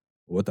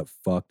 "What the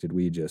fuck did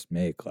we just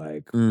make?"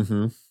 Like.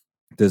 Mm-hmm.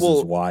 This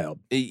is wild.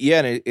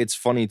 Yeah, and it's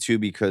funny too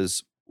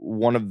because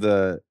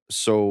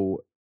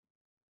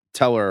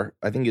Teller,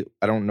 I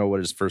don't know what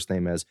his first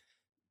name is,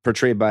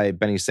 portrayed by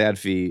Benny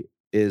Sadfi,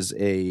 is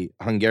a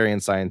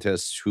Hungarian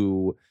scientist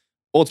who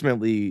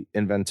ultimately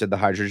invented the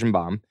hydrogen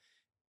bomb.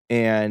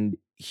 And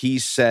he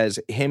says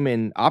him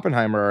and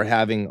Oppenheimer are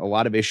having a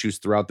lot of issues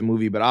throughout the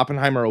movie, but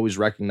Oppenheimer always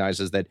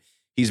recognizes that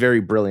he's very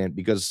brilliant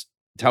because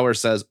Teller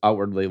says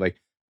outwardly,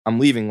 like, I'm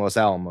leaving Los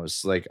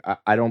Alamos. Like,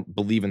 I don't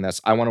believe in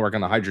this. I want to work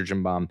on the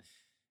hydrogen bomb.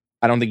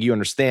 I don't think you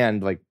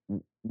understand like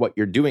what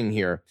you're doing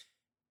here.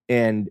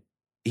 And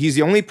he's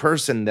the only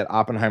person that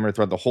Oppenheimer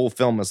throughout the whole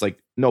film is like,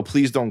 no,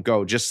 please don't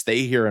go. Just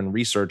stay here and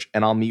research,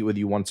 and I'll meet with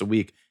you once a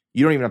week.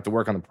 You don't even have to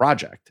work on the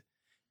project.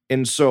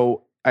 And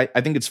so I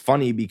think it's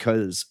funny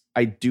because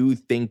I do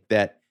think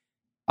that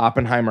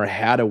Oppenheimer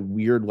had a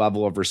weird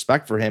level of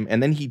respect for him.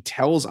 And then he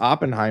tells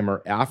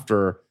Oppenheimer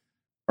after,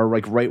 or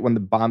like right when the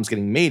bomb's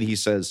getting made, he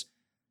says,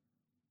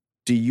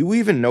 do you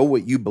even know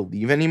what you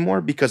believe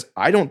anymore? Because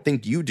I don't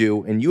think you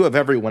do. And you have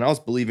everyone else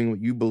believing what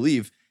you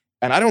believe.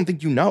 And I don't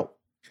think you know.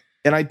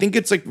 And I think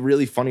it's like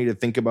really funny to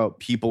think about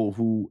people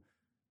who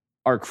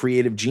are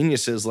creative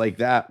geniuses like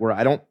that, where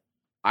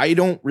I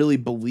don't really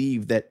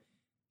believe that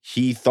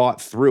he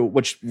thought through,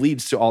 which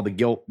leads to all the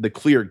guilt, the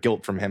clear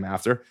guilt from him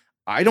after.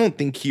 I don't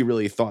think he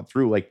really thought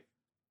through like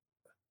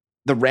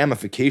the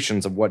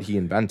ramifications of what he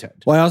invented.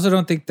 Well, I also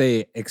don't think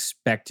they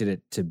expected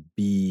it to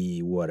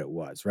be what it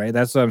was, right?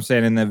 That's what I'm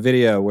saying in the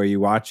video where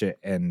you watch it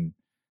and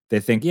they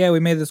think, yeah, we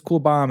made this cool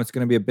bomb. It's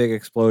going to be a big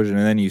explosion.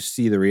 And then you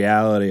see the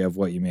reality of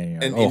what you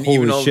made. And you're like,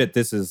 holy shit,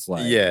 this is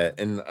like... Yeah,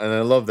 and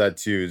I love that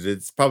too.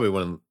 It's probably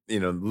one of,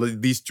 the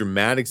least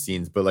dramatic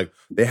scenes, but like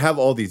they have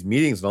all these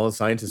meetings and all the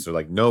scientists are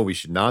like, no, we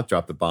should not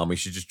drop the bomb. We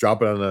should just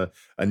drop it on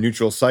a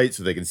neutral site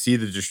so they can see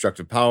the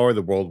destructive power.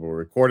 The world will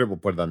record it. We'll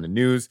put it on the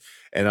news.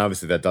 And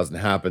obviously that doesn't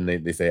happen.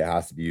 They say it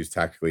has to be used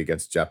tactically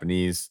against the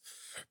Japanese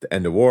to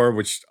end the war,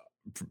 which,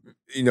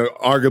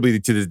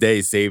 arguably to this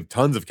day saved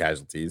tons of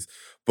casualties.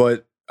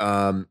 But,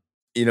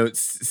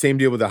 same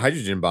deal with the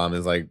hydrogen bomb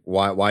is like,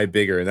 why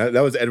bigger? And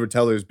that was Edward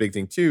Teller's big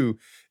thing too,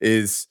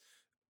 is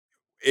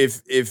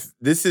if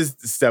this is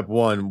step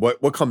one,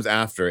 what comes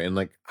after, and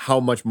like how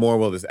much more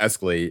will this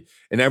escalate?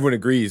 And everyone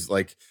agrees,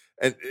 like,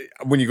 and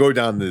when you go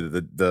down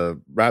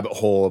the rabbit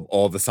hole of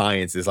all the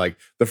science, is like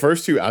the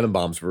first two atom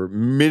bombs were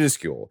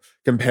minuscule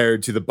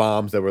compared to the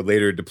bombs that were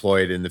later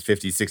deployed in the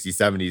 50s, 60s,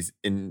 70s.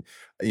 In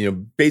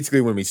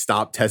basically when we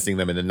stopped testing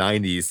them in the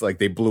 90s, like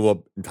they blew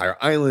up entire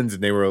islands,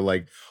 and they were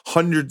like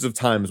hundreds of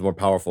times more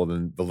powerful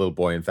than the Little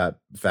Boy and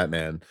Fat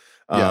Man.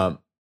 Yeah.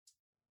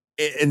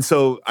 And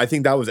so I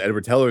think that was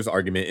Edward Teller's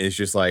argument, is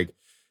just like,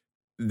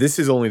 this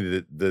is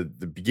only the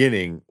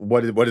beginning.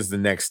 What is the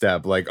next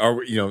step? Like,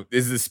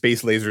 is this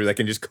space laser that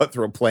can just cut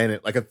through a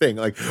planet like a thing?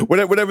 Like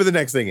whatever the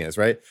next thing is,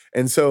 right?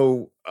 And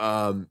so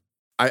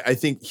I I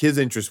think his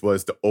interest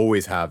was to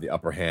always have the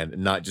upper hand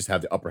and not just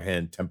have the upper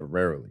hand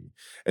temporarily.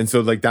 And so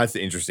like that's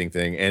the interesting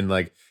thing. And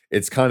like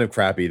it's kind of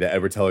crappy that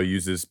Edward Teller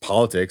uses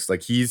politics.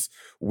 Like he's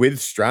with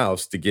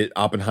Strauss to get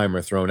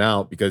Oppenheimer thrown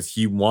out because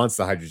he wants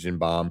the hydrogen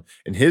bomb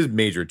and his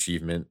major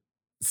achievement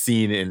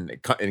seen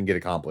and get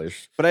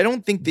accomplished. But I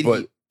don't think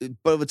that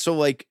but so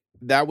like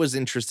that was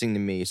interesting to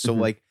me. So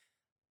like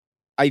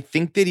I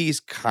think that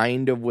he's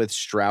kind of with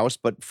Strauss,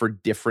 but for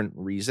different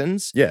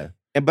reasons. Yeah.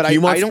 But he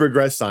wants to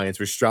progress science,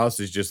 where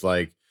Strauss is just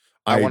like,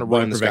 I want to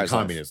prevent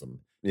communism.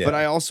 Yeah. But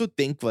I also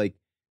think like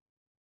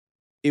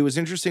it was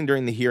interesting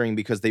during the hearing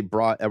because they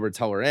brought Edward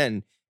Teller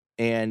in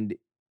and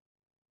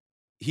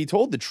he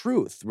told the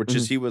truth, which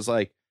is he was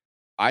like,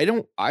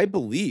 I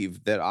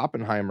believe that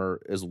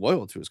Oppenheimer is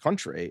loyal to his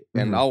country,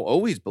 and I'll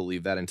always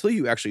believe that until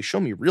you actually show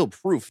me real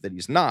proof that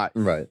he's not.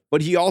 Right.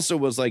 But he also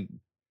was like,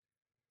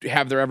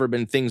 have there ever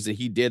been things that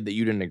he did that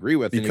you didn't agree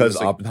with? Because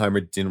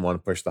Oppenheimer didn't want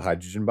to push the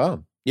hydrogen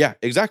bomb. Yeah,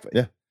 exactly.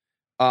 Yeah.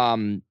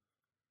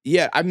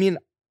 Yeah, I mean,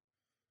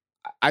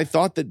 I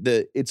thought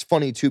that it's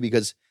funny too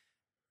because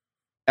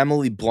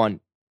Emily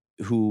Blunt,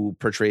 who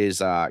portrays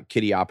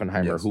Kitty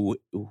Oppenheimer,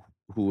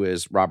 who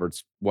is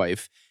Robert's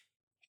wife,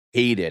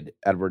 hated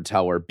Edward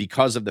Teller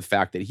because of the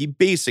fact that he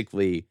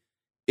basically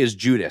is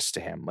Judas to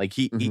him. Like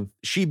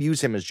she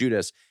views him as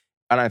Judas.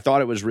 And I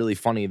thought it was really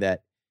funny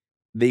that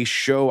they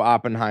show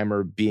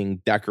Oppenheimer being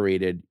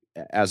decorated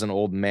as an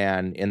old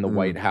man in the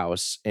White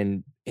House,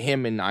 and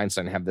him and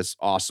Einstein have this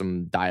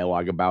awesome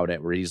dialogue about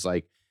it where he's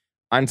like,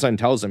 Einstein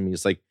tells him,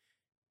 he's like,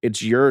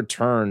 it's your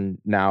turn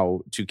now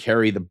to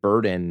carry the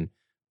burden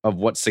of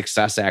what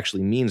success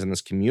actually means in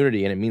this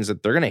community. And it means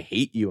that they're going to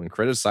hate you and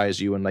criticize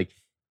you. And like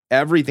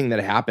everything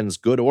that happens,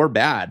 good or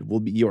bad,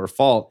 will be your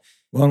fault.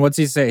 Well, and what's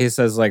he say? He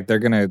says like they're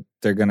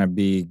gonna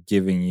be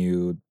giving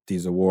you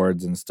these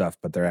awards and stuff,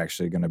 but they're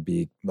actually gonna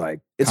be like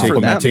it's for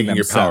them, taking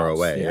your power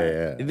away.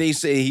 Yeah. They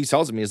say, he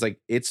tells me, he's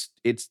like, it's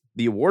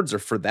the awards are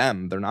for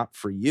them, they're not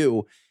for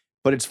you.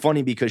 But it's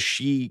funny because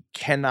she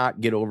cannot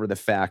get over the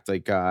fact,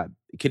 like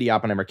Kitty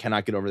Oppenheimer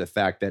cannot get over the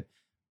fact that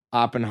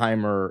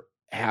Oppenheimer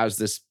has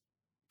this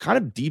kind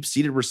of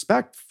deep-seated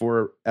respect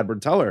for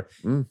Edward Teller.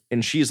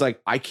 And she's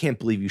like, I can't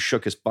believe you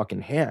shook his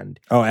fucking hand.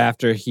 Oh,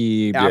 after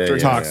he did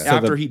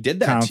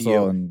that to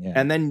you.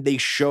 And then they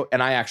show,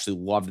 and I actually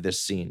loved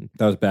this scene.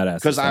 That was badass.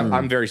 Because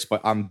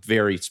I'm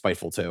very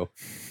spiteful too.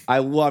 I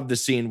love the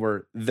scene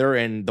where they're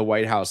in the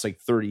White House like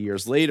 30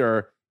 years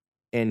later,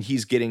 and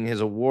he's getting his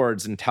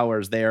awards, and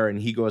Teller's there, and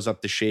he goes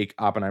up to shake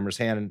Oppenheimer's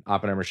hand, and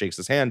Oppenheimer shakes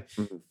his hand.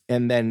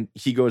 And then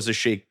he goes to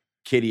shake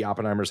Kitty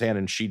Oppenheimer's hand,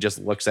 and she just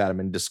looks at him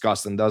in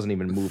disgust and doesn't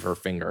even move her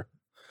finger.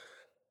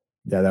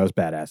 Yeah, that was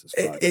badass as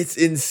fuck. It's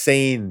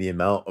insane the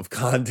amount of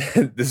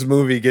content this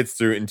movie gets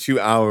through in 2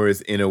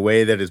 hours in a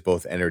way that is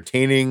both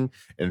entertaining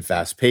and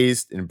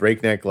fast-paced and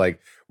breakneck.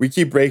 Like, we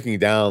keep breaking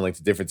down like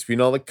the difference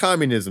between all the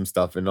communism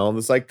stuff and all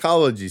the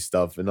psychology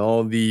stuff and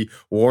all the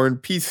war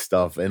and peace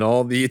stuff and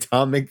all the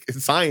atomic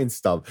science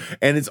stuff.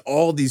 And it's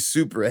all these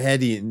super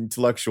heady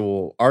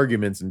intellectual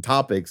arguments and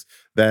topics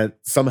that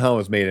somehow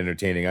is made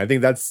entertaining. I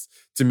think that's,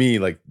 to me,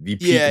 like the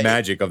peak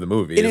magic of the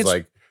movie.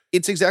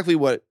 It's exactly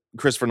what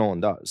Christopher Nolan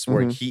does,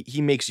 where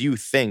he makes you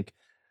think.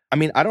 I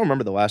mean, I don't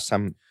remember the last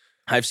time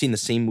I've seen the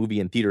same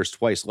movie in theaters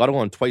twice, let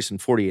alone twice in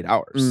 48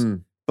 hours.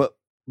 But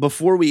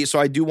before so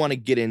I do want to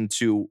get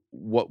into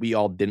what we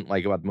all didn't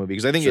like about the movie,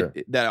 because I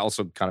think that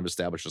also kind of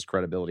establishes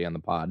credibility on the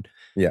pod.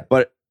 Yeah.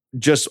 But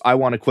just, I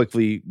want to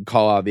quickly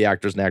call out the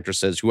actors and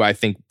actresses who I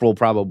think will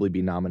probably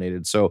be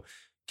nominated. So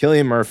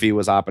Cillian Murphy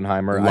was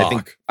Oppenheimer.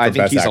 I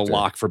think he's a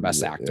lock for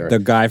Best Actor. The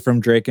guy from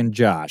Drake and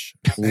Josh.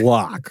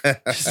 Lock.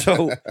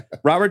 So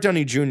Robert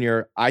Downey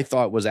Jr., I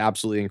thought was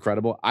absolutely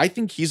incredible. I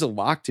think he's a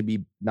lock to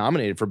be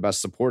nominated for Best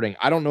Supporting.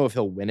 I don't know if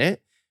he'll win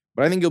it,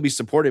 but I think he'll be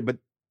supported. But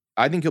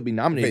I think he'll be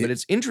nominated. But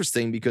it's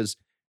interesting because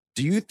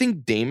do you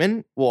think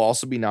Damon will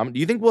also be nominated? Do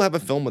you think we'll have a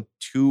film with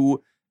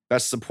 2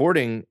 Best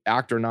Supporting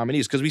Actor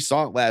nominees? Because we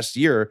saw it last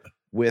year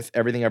with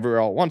Everything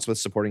Everywhere All at Once with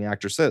supporting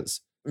actresses.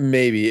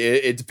 Maybe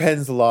it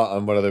depends a lot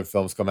on what other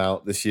films come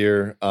out this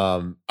year.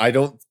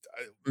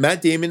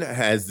 Matt Damon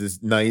has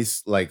this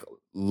nice, like,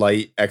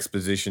 light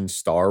exposition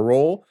star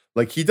role.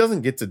 Like, he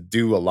doesn't get to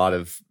do a lot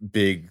of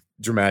big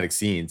dramatic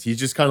scenes. He's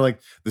just kind of like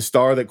the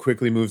star that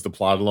quickly moves the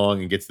plot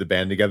along and gets the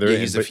band together. Yeah,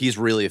 he's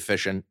really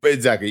efficient. But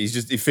exactly, he's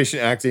just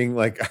efficient acting.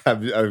 Like, I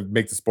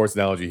make the sports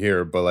analogy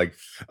here, but like,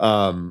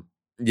 I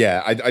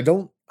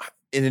don't.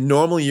 In a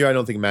normal year, I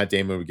don't think Matt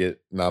Damon would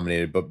get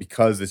nominated, but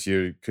because this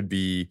year could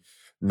be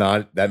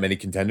not that many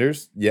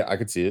contenders, yeah, I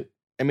could see it.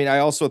 I mean, I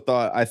don't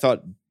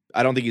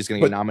think he's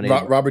going to get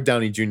nominated. Robert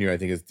Downey Jr., I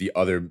think, is the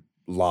other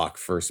lock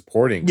for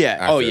supporting. Yeah.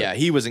 Actor. Oh, yeah.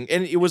 He was, and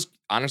it was,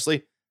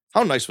 honestly,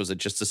 how nice was it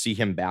just to see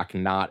him back,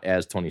 not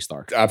as Tony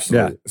Stark?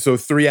 Absolutely. Yeah. So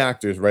 3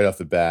 actors right off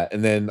the bat,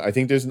 and then I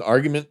think there's an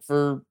argument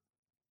for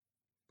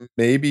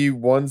maybe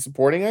 1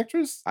 supporting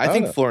actress. I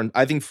think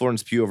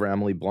Florence Pugh over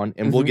Emily Blunt,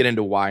 and we'll get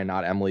into why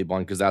not Emily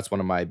Blunt, because that's one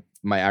of my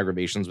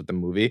aggravations with the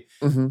movie.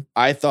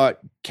 I thought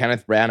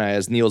Kenneth Branagh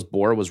as Niels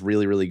Bohr was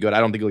really, really good. I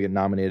don't think he'll get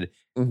nominated.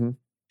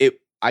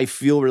 I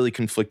feel really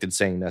conflicted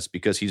saying this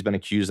because he's been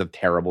accused of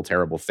terrible,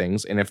 terrible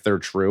things. And if they're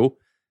true,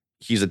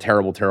 he's a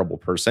terrible, terrible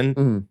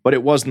person. But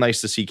it was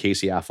nice to see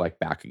Casey Affleck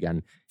back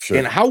again. Sure.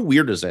 And how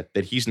weird is it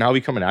that he's now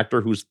become an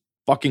actor whose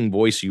fucking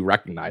voice you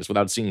recognize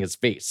without seeing his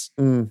face?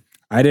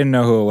 I didn't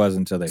know who it was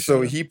until they showed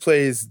So he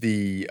plays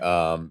the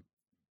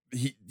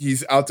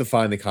he's out to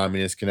find the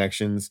communist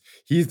connections.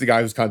 He's the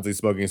guy who's constantly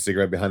smoking a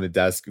cigarette behind the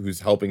desk,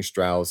 who's helping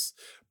Strauss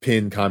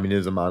pin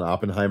communism on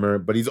Oppenheimer,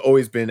 but he's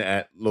always been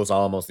at Los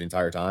Alamos the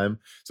entire time.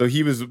 So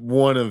he was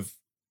one of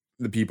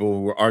the people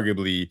who were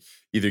arguably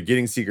either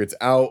getting secrets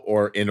out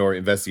or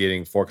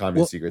investigating for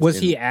communist secrets. Was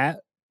he at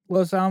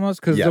Los Alamos?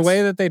 Because the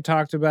way that they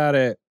talked about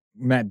it,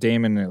 Matt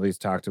Damon at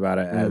least talked about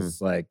it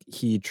as like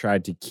he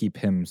tried to keep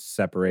him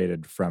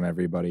separated from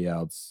everybody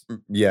else.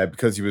 Yeah,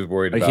 because he was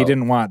worried about... he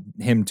didn't want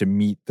him to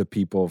meet the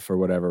people for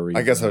whatever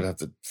reason. I guess I would have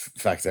to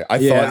fact check.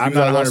 I'm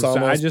not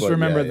 100%. I just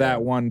remember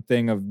that one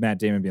thing of Matt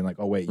Damon being like,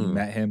 oh, wait, you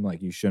met him?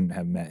 Like, you shouldn't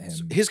have met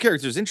him. His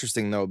character is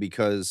interesting, though,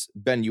 because,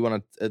 Ben, you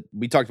want to...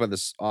 we talked about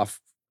this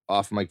off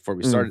mic before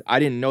we started. I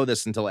didn't know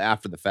this until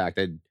after the fact.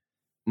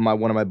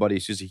 One of my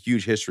buddies, who's a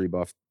huge history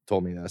buff,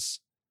 told me this.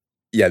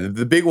 Yeah,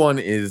 the big one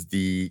is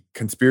the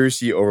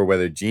conspiracy over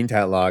whether Jean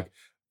Tatlock,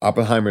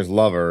 Oppenheimer's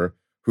lover,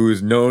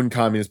 whose known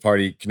Communist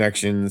Party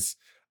connections,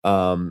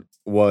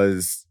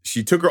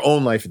 she took her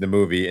own life in the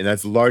movie, and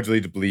that's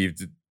largely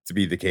believed to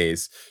be the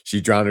case.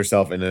 She drowned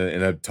herself in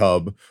a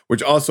tub,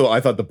 which also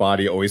I thought the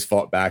body always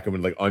fought back and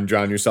would like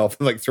undrown yourself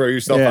and like throw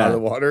yourself out of the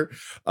water.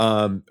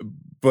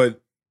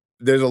 But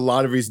there's a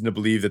lot of reason to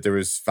believe that there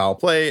was foul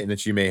play and that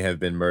she may have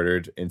been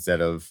murdered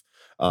instead of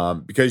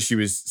because she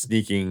was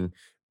sneaking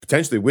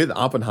potentially with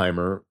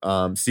Oppenheimer,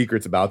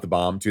 secrets about the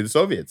bomb to the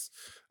Soviets.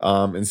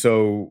 And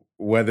so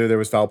whether there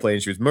was foul play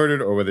and she was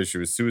murdered or whether she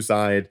was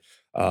suicide,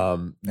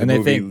 the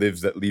movie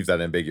leaves that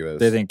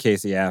ambiguous. They think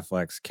Casey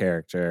Affleck's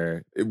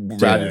character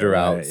ratted her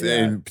out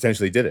and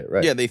potentially did it,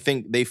 right? Yeah,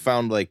 they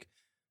found like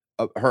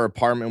her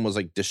apartment was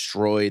like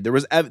destroyed.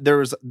 There's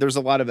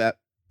a lot of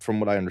from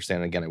what I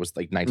understand, again, it was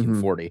like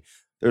 1940.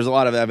 There's a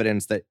lot of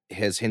evidence that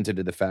has hinted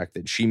to the fact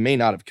that she may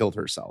not have killed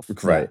herself.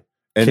 Right.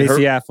 And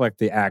Casey Affleck,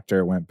 the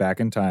actor, went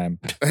back in time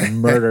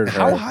and murdered her.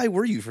 How high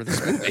were you for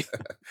this movie?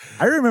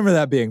 I remember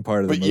that being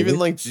part of the movie. But even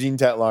like Jean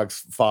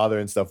Tatlock's father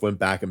and stuff went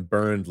back and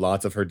burned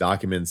lots of her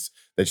documents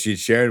that she had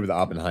shared with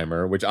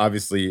Oppenheimer, which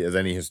obviously, as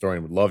any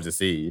historian would love to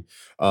see,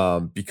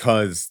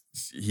 because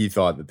he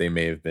thought that they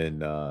may have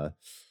been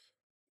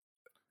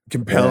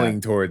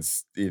compelling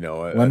towards,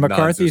 when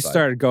McCarthy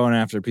started going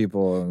after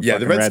people. And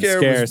the Red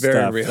Scare was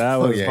very real. That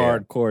was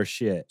hardcore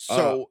shit.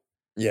 So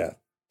yeah.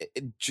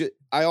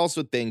 I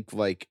also think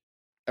like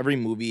every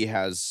movie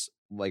has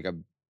like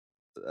an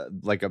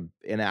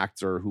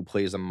actor who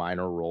plays a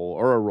minor role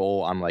or a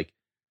role on like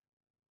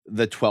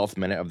the 12th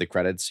minute of the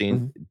credits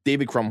scene.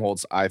 David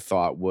Krumholtz, I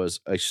thought, was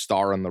a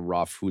star in the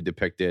rough who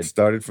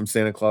started from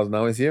Santa Claus,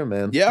 now he's here,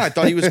 man. Yeah, I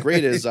thought he was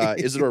great as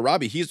Isidore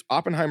Robbie. He's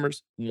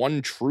Oppenheimer's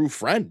one true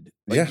friend.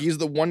 He's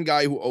the one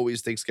guy who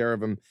always takes care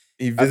of him.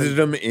 He visited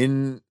him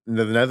in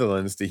the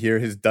Netherlands to hear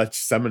his Dutch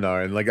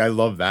seminar, and like I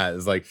love that.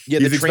 It's like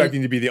he's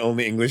expecting to be the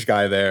only English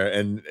guy there,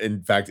 and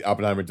in fact,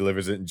 Oppenheimer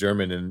delivers it in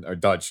German or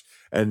Dutch,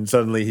 and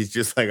suddenly he's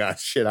just like, "Ah,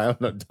 shit, I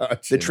don't know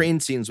Dutch." The train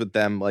scenes with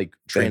them, like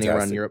training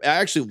around Europe, I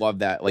actually love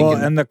that. Like,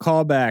 and the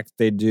callback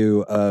they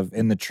do of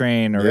in the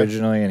train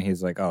originally, and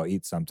he's like, "Oh,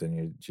 eat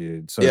something,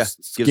 you so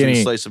skinny." Gives him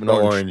a slice of an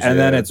orange, and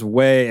then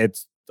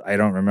it's I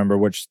don't remember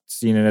which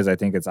scene it is. I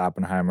think it's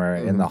Oppenheimer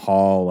in the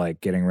hall,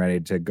 like getting ready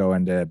to go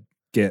into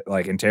get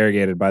like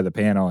interrogated by the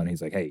panel, and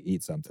he's like, "Hey,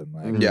 eat something."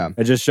 Like,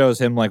 it just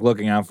shows him like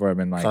looking out for him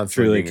and like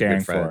constantly truly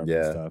caring for him.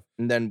 And stuff.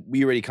 And then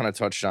we already kind of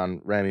touched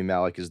on Rami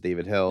Malek as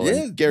David Hill,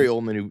 and Gary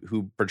Oldman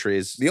who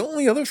portrays the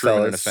only other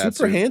fella,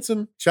 super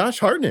handsome, Josh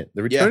Hartnett.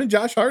 The return of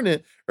Josh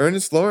Hartnett,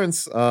 Ernest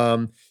Lawrence.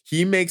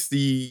 He makes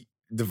the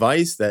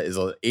device that is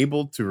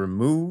able to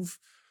remove.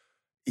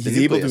 He's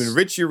able to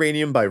enrich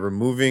uranium by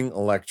removing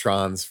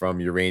electrons from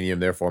uranium,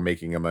 therefore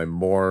making them a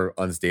more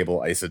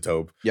unstable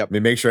isotope. Yep. Let me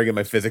make sure I get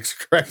my physics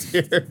correct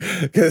here,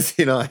 because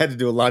I had to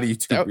do a lot of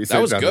YouTube research.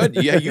 That was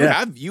good. Yeah,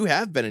 you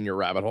have been in your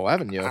rabbit hole,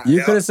 haven't you?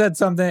 You could have said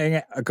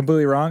something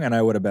completely wrong, and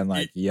I would have been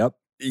like, "Yep,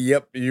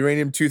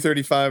 uranium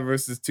 235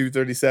 versus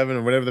 237,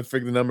 or whatever the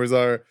frig the numbers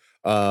are."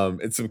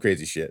 It's some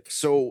crazy shit.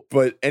 So,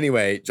 but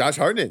anyway, Josh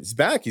Hartnett's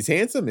back. He's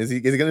handsome. Is he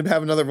going to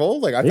have another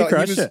role? Like I thought he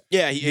was it.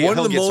 Yeah, one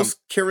of the most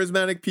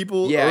charismatic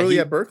people early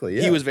at Berkeley.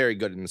 Yeah. He was very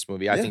good in this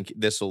movie. I think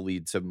this will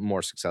lead to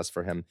more success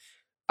for him.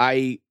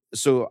 I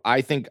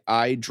think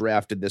I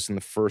drafted this in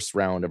the first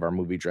round of our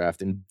movie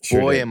draft, and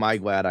boy, am I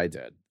glad I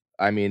did.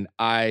 I mean,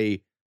 I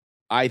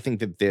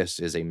think that this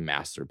is a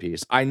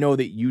masterpiece. I know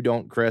that you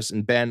don't, Chris,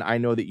 and Ben, I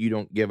know that you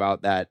don't give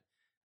out that.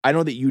 I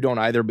know that you don't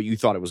either, but you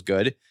thought it was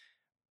good.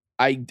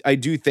 I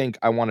do think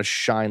I want to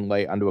shine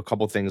light onto a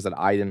couple things that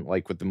I didn't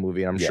like with the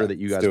movie, and I'm sure that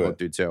you guys both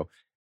do too.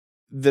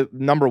 The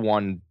number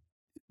one,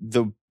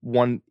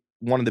 one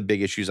of the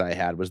big issues I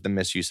had was the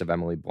misuse of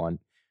Emily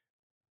Blunt.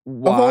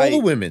 Why? Of all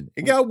the women,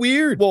 it got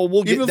weird. Well,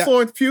 we'll get even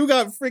Florence Pugh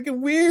got freaking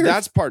weird.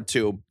 That's part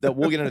two. That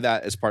we'll get into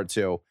that as part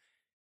two.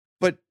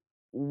 But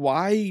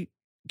why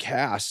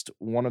cast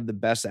one of the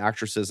best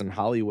actresses in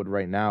Hollywood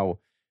right now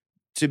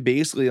to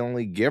basically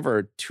only give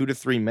her 2 to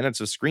 3 minutes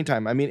of screen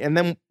time? I mean, and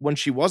then when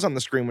she was on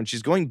the screen, when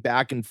she's going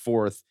back and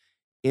forth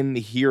in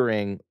the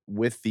hearing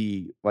with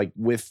the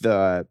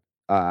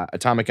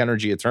atomic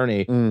energy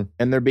attorney,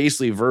 and they're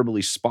basically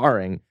verbally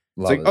sparring.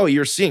 It's like, oh,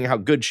 you're seeing how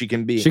good she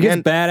can be. She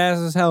gets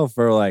badass as hell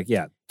for 30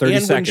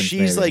 seconds. And when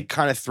she's maybe.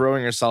 kind of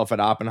throwing herself at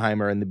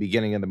Oppenheimer in the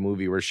beginning of the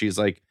movie, where he's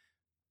like,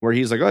 oh,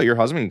 your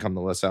husband can come to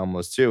Los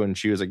Alamos too. And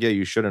she was like, yeah,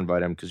 you should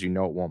invite him because you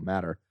know it won't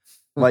matter.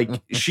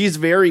 She's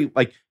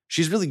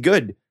really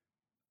good.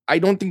 I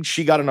don't think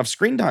she got enough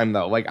screen time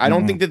though. I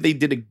don't think that they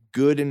did a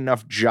good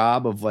enough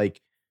job of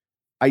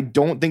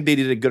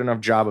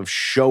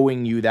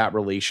showing you that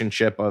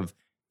relationship of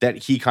that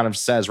he kind of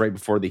says right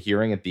before the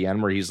hearing at the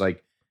end, where he's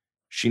like,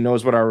 she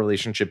knows what our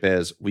relationship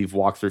is. We've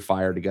walked through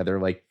fire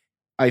together.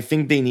 I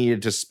think they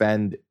needed to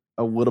spend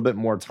a little bit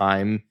more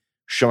time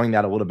showing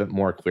that a little bit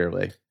more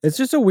clearly. It's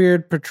just a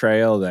weird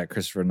portrayal that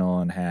Christopher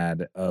Nolan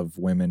had of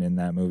women in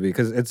that movie,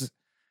 because it's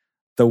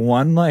the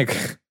one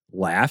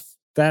laugh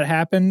that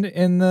happened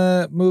in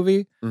the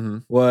movie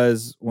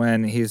was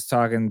when he's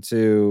talking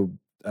to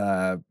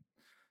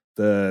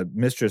the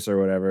mistress or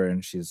whatever,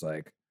 and she's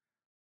like,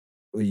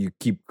 well,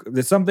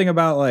 there's something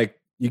about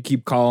you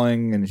keep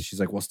calling, and she's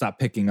like, well, stop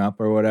picking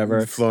up or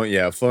whatever.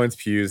 Florence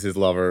Pugh's his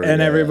lover.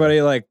 And everybody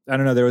I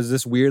don't know, there was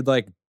this weird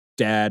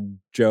dad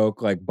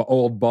joke,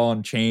 old ball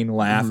and chain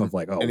laugh of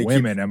oh,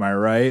 women, am I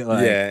right?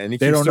 And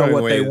they don't know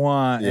what they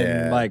want.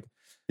 Yeah. And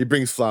he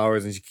brings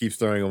flowers and she keeps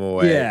throwing them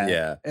away.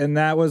 Yeah. And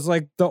that was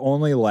the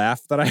only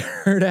laugh that I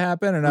heard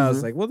happen. And I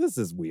was like, well, this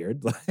is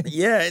weird.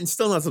 Yeah, and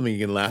still not something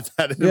you can laugh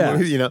at in a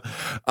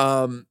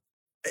movie,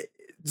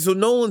 So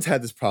Nolan's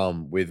had this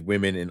problem with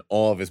women in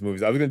all of his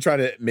movies. I was going to try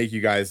to make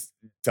you guys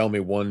tell me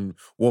one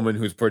woman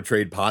who's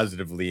portrayed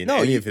positively in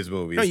any of his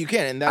movies. No, you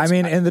can't.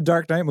 And in the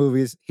Dark Knight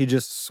movies, he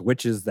just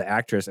switches the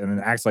actress and then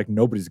acts like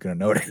nobody's going to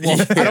notice.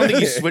 Well, I don't think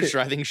he switched her.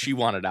 I think she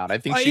wanted out. I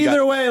think she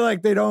either way,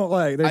 they don't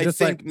they're I just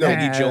think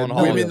Maggie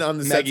Gyllenhaal. Women on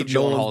the sets Maggie of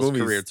Nolan's Gyllenhaal's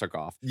movies. career took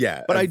off.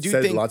 Yeah, but I do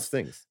think lots of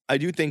things. I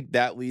do think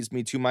that leads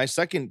me to my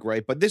second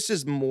gripe, but this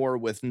is more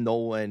with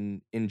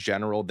Nolan in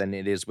general than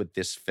it is with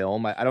this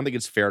film. I don't think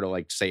it's fair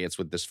to say it's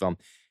with this film.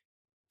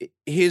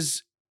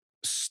 His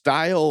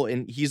style,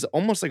 and he's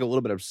almost a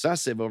little bit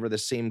obsessive over the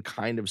same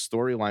kind of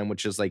storyline,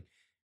 which is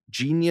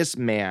genius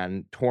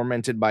man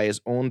tormented by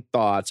his own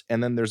thoughts,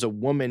 and then there's a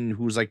woman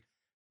who's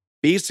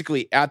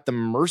basically at the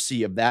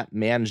mercy of that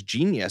man's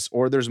genius,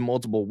 or there's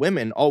multiple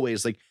women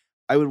always.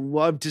 I would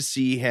love to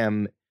see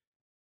him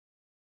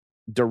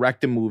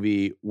direct a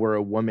movie where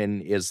a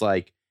woman is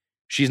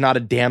she's not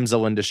a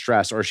damsel in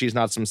distress, or she's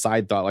not some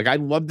side thought. I'd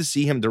love to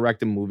see him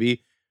direct a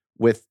movie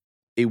with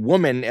a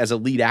woman as a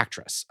lead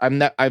actress.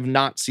 I've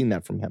not seen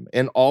that from him.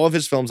 In all of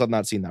his films, I've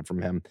not seen that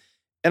from him.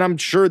 And I'm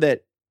sure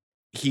that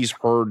he's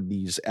heard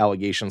these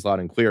allegations loud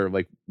and clear.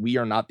 We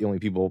are not the only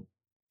people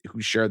who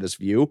share this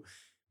view.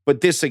 But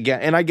this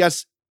again, and I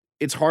guess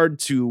it's hard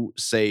to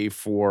say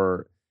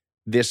for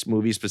this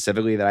movie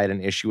specifically that I had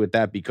an issue with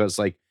that, because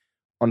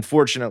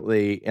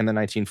unfortunately in the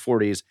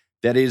 1940s,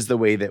 that is the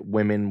way that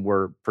women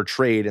were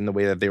portrayed and the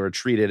way that they were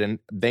treated. And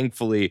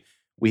thankfully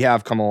we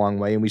have come a long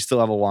way, and we still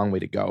have a long way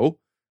to go.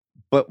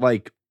 But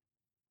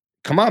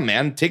come on,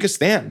 man, take a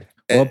stand.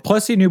 Well,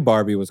 plus he knew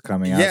Barbie was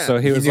coming out, so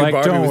he was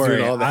like, "Don't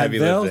worry,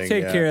 they'll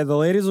take care of the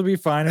ladies. Will be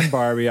fine in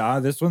Barbie.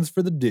 This one's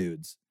for the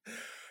dudes."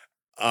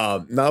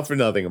 Not for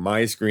nothing,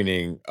 my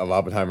screening of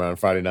Oppenheimer on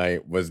Friday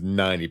night was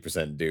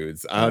 90%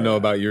 dudes. I don't know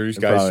about your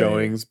guys'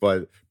 showings,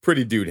 but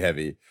pretty dude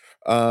heavy.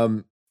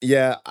 I'm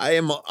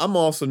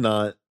also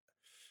not.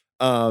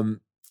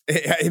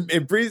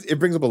 It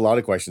brings up a lot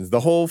of questions.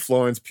 The whole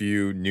Florence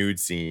Pugh nude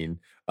scene.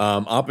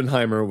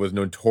 Oppenheimer was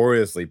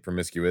notoriously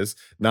promiscuous,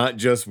 not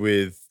just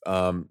with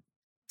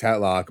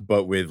Tatlock,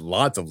 but with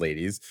lots of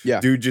ladies. Yeah.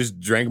 Dude just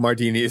drank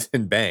martinis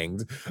and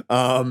banged.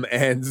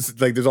 And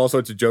there's all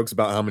sorts of jokes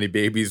about how many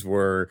babies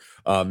were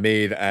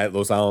made at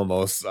Los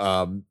Alamos.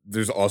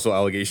 There's also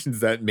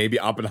allegations that maybe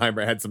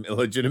Oppenheimer had some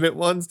illegitimate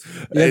ones.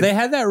 Yeah, they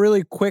had that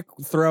really quick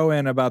throw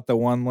in about the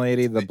one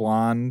lady, the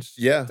blonde,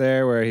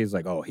 there, where he's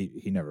like, "Oh,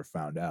 he never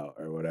found out,"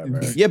 or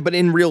whatever. Yeah, but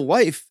in real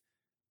life,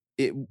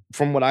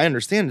 from what I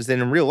understand, is that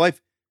in real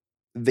life,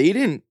 they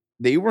didn't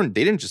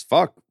just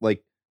fuck.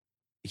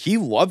 He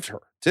loved her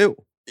too.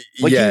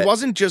 He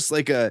wasn't just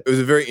it was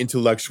a very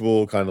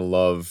intellectual kind of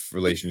love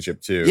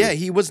relationship too. Yeah,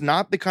 he was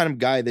not the kind of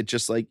guy that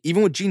just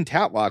even with Gene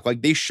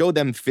Tatlock, they show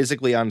them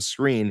physically on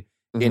screen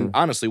in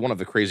honestly one of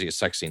the craziest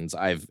sex scenes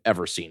I've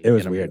ever seen. It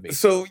was in a weird. movie.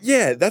 So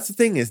yeah, that's the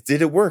thing, is,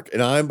 did it work?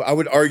 And I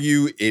would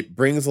argue it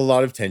brings a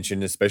lot of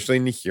tension, especially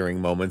in the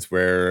hearing moments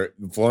where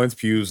Florence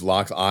Pugh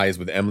locks eyes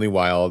with Emily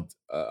Wilde,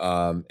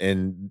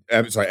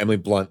 Emily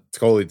Blunt,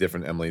 totally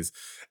different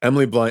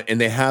Emily Blunt, and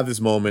they have this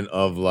moment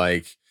of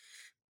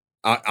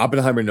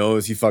Oppenheimer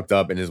knows he fucked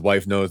up, and his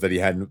wife knows that he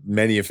had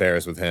many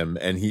affairs with him,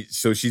 and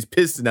so she's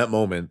pissed in that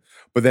moment,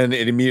 but then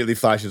it immediately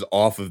flashes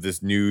off of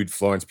this nude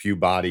Florence Pugh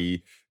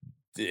body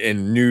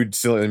and nude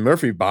Cillian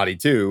Murphy body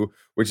too,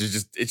 which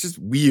is just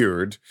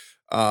weird.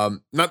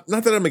 not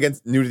that I'm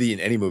against nudity in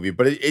any movie,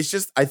 but it's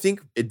just I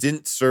think it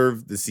didn't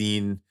serve the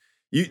scene.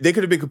 They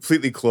could have been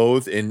completely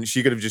clothed, and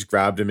she could have just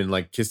grabbed him and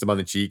like kissed him on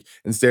the cheek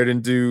and stared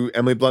into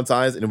Emily Blunt's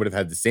eyes, and it would have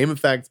had the same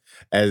effect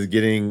as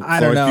getting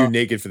I don't Florence Pugh know.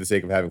 naked for the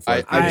sake of having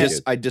Florence Pugh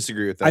naked. I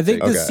disagree with that. I think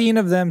the Okay. scene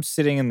of them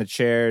sitting in the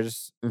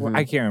chairs, Mhm.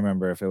 I can't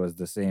remember if it was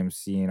the same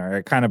scene or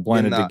it kind of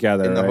blended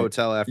together. in the right?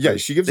 hotel after. Yeah,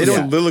 she gives a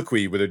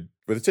soliloquy with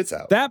her tits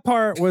out. That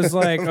part was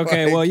like,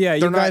 okay, well, yeah,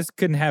 you guys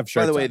couldn't have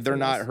shirts. By the way, on they're for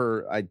not this.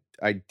 her.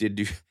 I did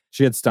do.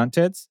 She had stunt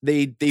tits.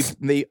 They.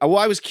 Well,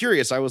 I was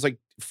curious. I was like,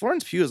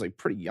 Florence Pugh is like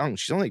pretty young.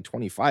 She's only like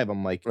 25.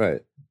 I'm like,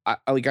 Right.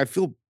 I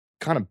feel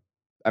kind of.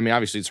 I mean,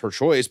 obviously it's her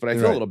choice, but I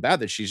feel a little bad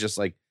that she's just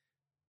like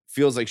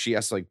feels like she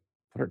has to like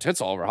put her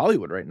tits all over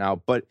Hollywood right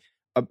now. But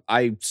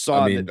I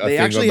saw that they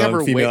actually have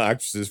her female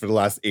actresses for the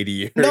last 80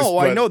 years. No,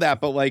 I know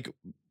that, but like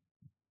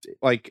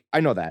I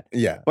know that.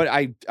 Yeah. But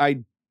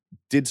I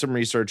did some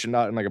research and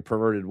not in like a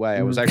perverted way.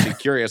 I was actually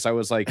curious. I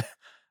was like,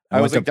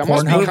 that must be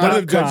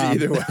judgy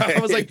either way. I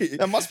was like,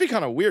 that must be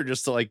kind of weird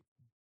just to like,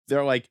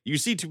 they're like, you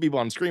see two people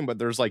on screen, but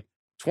there's like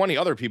 20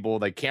 other people,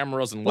 like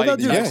cameras and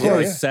lighting. They'll do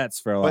closed sets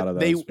for a lot of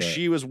those.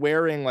 She was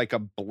wearing like a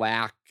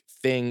black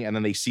thing and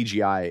then they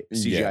CGI'd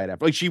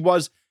after. Like she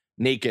was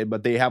naked,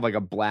 but they have like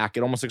a black,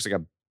 it almost looks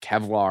like a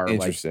Kevlar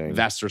like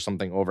vest or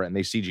something over it, and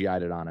they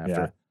CGI'd it on after.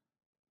 Yeah.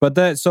 But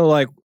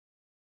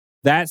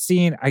that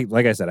scene,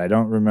 like I said, I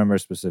don't remember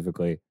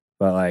specifically,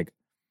 but like,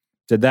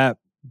 did that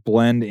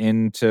blend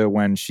into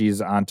when she's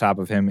on top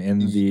of him in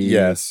the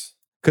yes?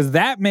 Because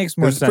that makes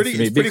more sense to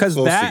me because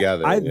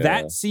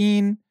that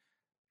scene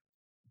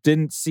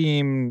didn't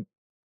seem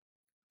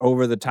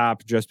over the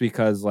top just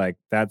because like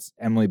that's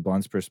Emily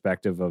Blunt's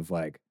perspective of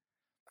like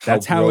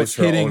that's how it's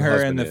hitting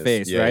her in the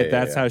face, right?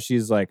 That's how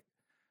she's like,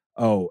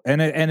 oh,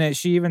 and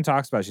she even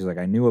talks about, she's like,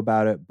 I knew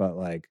about it, but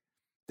like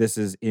this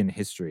is in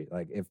history.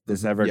 Like if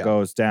this ever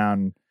goes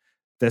down,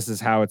 this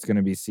is how it's going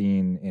to be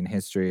seen in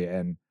history.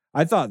 And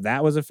I thought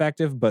that was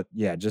effective, but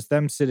yeah, just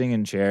them sitting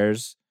in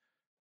chairs,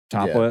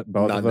 both of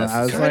them.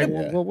 I was like,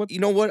 well, what? You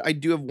know what? I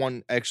do have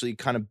one actually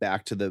kind of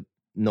back to the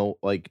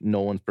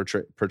Nolan's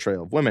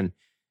portrayal of women.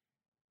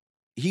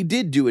 He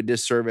did do a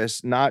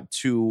disservice not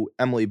to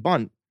Emily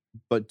Blunt,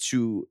 but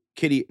to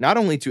Kitty, not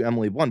only to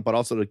Emily Blunt, but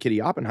also to Kitty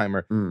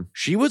Oppenheimer.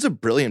 She was a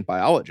brilliant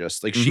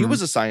biologist. Like she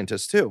was a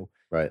scientist too.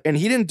 Right. And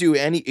he didn't do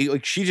any,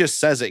 like she just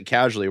says it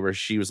casually where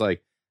she was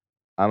like,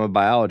 I'm a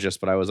biologist,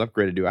 but I was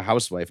upgraded to a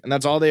housewife. And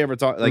that's all they ever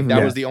talked. Like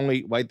that was the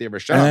only light they ever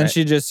shot. And then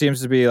she just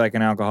seems to be like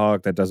an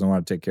alcoholic that doesn't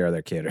want to take care of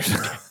their kid or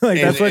something.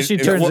 Like that's what she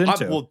turns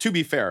into. Well, to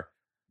be fair,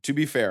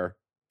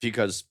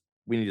 because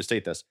we need to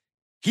state this,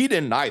 he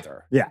didn't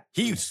either. Yeah.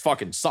 He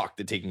fucking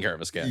sucked at taking care of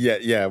his kid.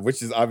 Yeah,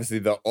 which is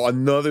obviously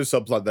another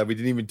subplot that we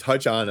didn't even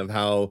touch on of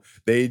how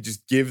they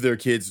just give their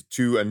kids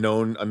to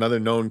another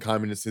known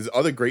communist, his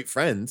other great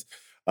friend,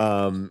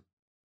 who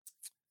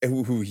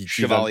he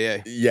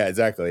Chevalier. Yeah,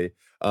 exactly.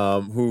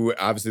 Who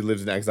obviously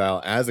lives in exile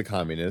as a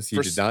communist. He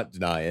did not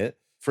deny it.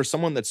 For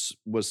someone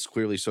was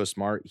clearly so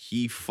smart,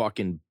 he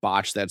fucking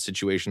botched that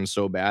situation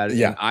so bad.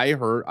 Yeah. And I've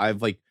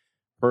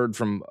heard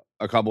from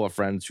a couple of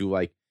friends who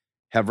like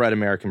have read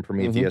American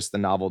Prometheus, the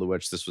novel to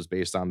which this was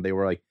based on. They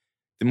were like,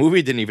 the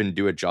movie didn't even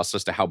do it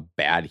justice to how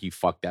bad he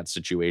fucked that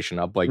situation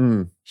up. Like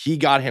he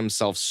got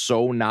himself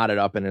so knotted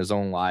up in his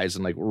own lies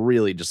and like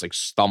really just like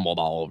stumbled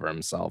all over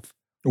himself.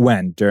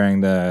 When?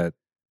 During the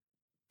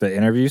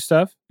interview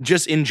stuff?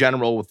 Just in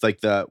general with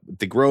like the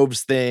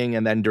Groves thing,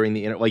 and then during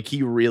the like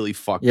he really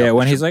fucked up. Yeah,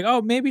 when he's like,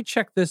 oh, maybe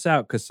check this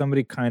out because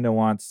somebody kind of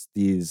wants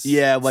these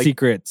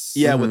secrets.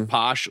 Yeah, with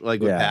Posh,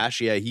 with Pash,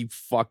 he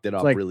fucked it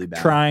up like really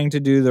bad. Trying to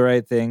do the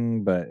right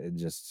thing, but it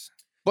just.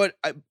 But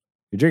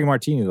you're drinking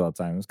martinis all the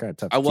time. It's kind of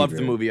tough. I loved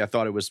the movie. I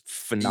thought it was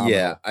phenomenal.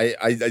 Yeah,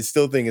 I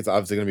still think it's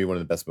obviously going to be one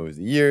of the best movies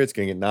of the year. It's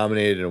going to get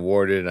nominated and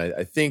awarded, and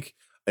I think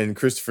in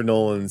Christopher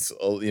Nolan's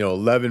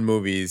 11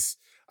 movies,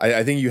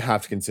 I think you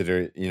have to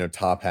consider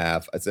top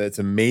half. It's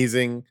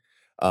amazing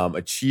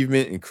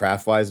achievement in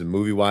craft wise and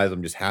movie wise.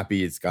 I'm just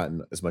happy it's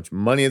gotten as much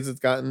money as it's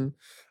gotten.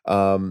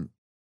 The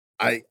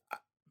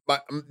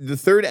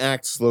third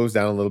act slows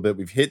down a little bit.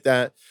 We've hit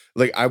that.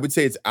 Like I would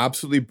say it's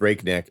absolutely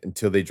breakneck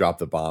until they drop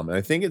the bomb, and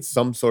I think it's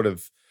some sort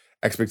of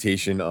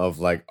expectation of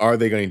like, are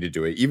they going to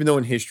do it? Even though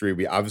in history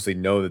we obviously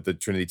know that the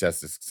Trinity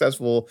test is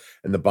successful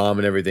and the bomb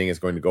and everything is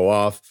going to go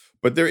off,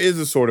 but there is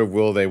a sort of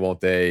will they,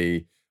 won't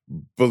they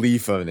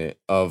belief in it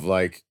of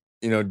like,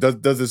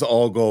 does this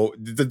all go,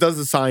 does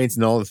the science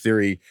and all the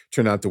theory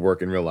turn out to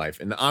work in real life?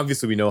 And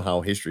obviously we know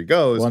how history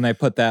goes. When they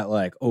put that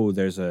like, oh,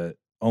 there's a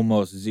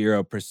almost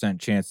 0%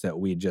 chance that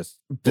we just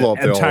blow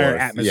up the entire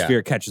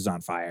atmosphere catches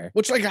on fire.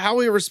 Which like how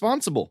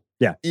irresponsible.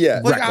 Yeah.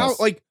 Like how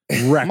like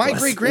my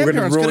great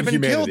grandparents could have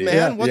been killed,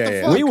 man. What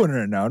the fuck? We wouldn't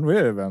have known. We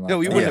would have been like, no,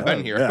 we wouldn't have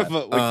been here.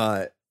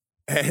 Yeah.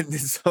 And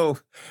so,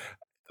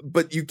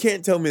 but you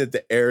can't tell me that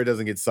the air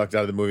doesn't get sucked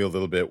out of the movie a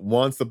little bit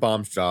once the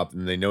bomb's dropped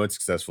and they know it's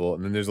successful,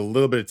 and then there's a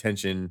little bit of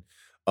tension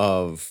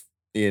of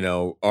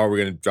are we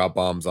going to drop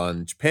bombs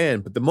on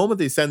Japan? But the moment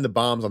they send the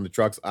bombs on the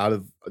trucks out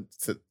of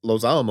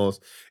Los Alamos,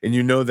 and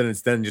that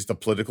it's then just a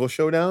political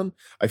showdown,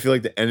 I feel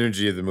like the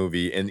energy of the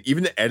movie and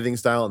even the editing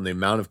style and the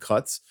amount of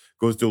cuts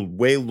goes to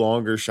way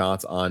longer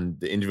shots on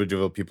the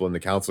individual people in the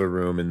counselor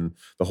room and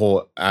the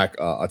whole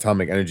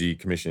Atomic Energy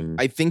Commission.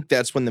 I think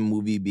that's when the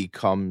movie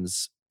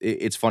becomes.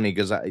 It's funny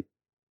because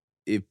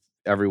if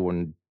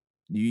everyone,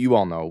 you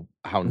all know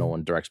how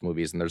Nolan directs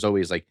movies, and there's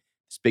always like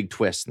this big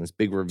twist and this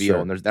big reveal,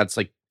 and that's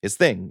like his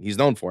thing. He's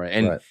known for it,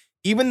 and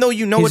even though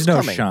he's it's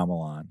coming,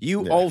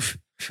 Shyamalan.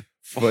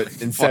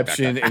 But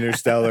Inception,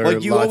 Interstellar,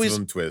 like you lots always, of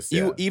them twists.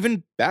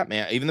 Even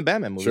the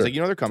Batman movies, like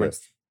they're coming,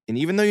 and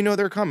even though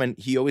they're coming,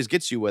 he always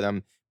gets you with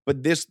them.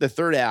 But the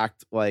third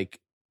act, like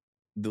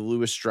the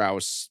Lewis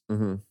Strauss,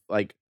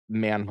 like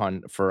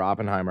manhunt for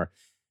Oppenheimer,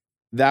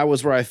 that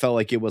was where I felt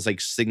like it was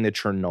like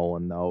signature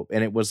Nolan though,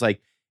 and it was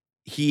like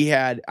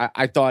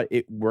I thought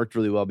it worked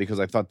really well because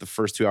I thought the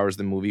first 2 hours of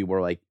the movie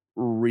were like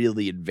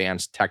really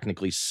advanced,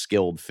 technically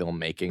skilled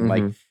filmmaking,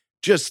 like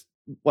just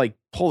like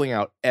pulling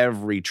out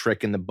every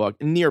trick in the book,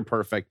 near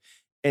perfect.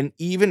 And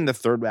even the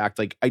third act,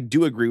 like I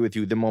do agree with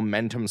you, the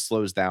momentum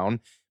slows down,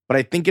 but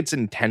I think it's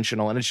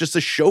intentional and it's just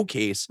a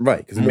showcase,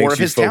 right? Because more of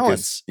his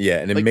talents. Yeah,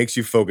 and it makes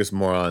you focus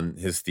more on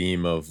his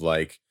theme of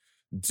like,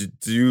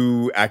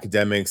 do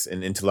academics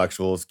and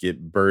intellectuals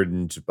get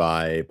burdened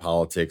by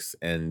politics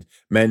and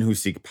men who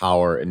seek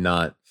power and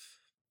not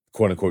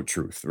quote unquote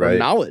truth, right? Or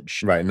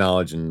knowledge, right?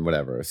 Knowledge and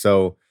whatever.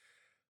 So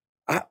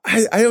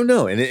I don't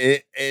know. And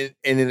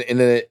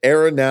in an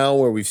era now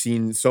where we've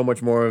seen so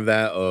much more of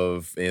that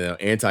of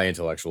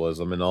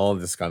anti-intellectualism and all of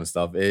this kind of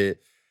stuff,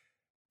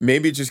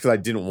 maybe it's just because I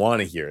didn't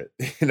want to hear it,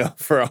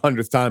 for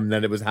 100th time, and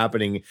that it was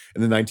happening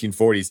in the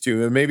 1940s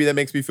too. And maybe that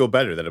makes me feel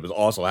better that it was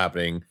also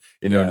happening,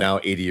 now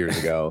 80 years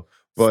ago.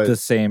 But it's the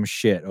same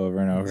shit over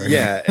and over.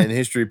 Yeah, and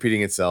history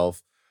repeating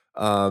itself.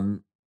 But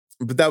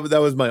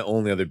that was my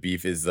only other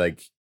beef is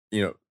like,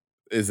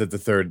 is that the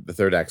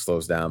third act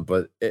slows down.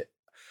 But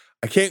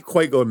I can't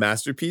quite go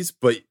masterpiece,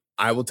 but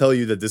I will tell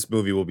you that this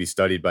movie will be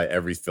studied by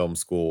every film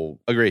school.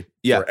 Agree.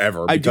 Yeah.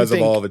 Forever because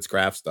of all of its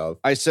craft stuff.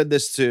 I said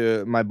this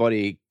to my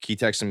buddy. He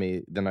texted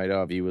me the night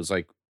of. He was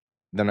like,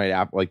 the night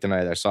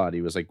I saw it,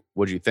 he was like,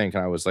 "What'd you think?"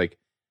 And I was like,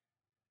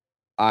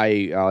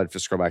 I'll have to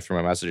scroll back through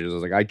my messages. I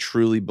was like, I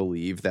truly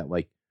believe that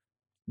like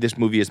this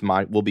movie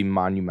will be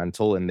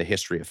monumental in the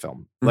history of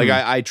film. Like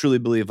I truly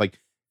believe like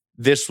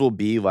this will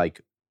be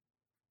like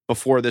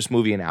before this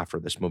movie and after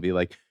this movie,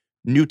 like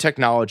new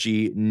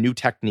technology, new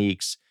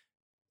techniques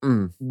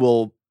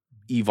will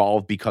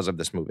evolve because of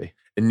this movie.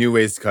 And new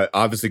ways to cut.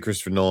 Obviously,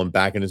 Christopher Nolan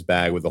back in his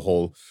bag with the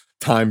whole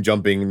time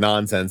jumping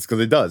nonsense because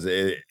it does.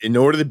 In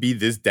order to be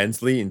this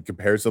densely and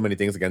compare so many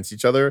things against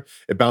each other,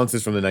 it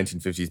bounces from the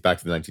 1950s back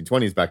to the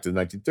 1920s, back to the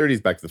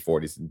 1930s, back to the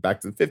 40s, and back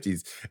to the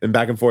 50s, and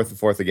back and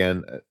forth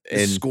again.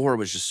 And the score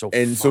was just so.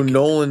 And so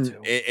Nolan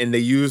and they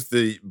used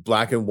the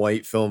black and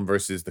white film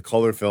versus the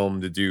color film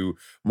to do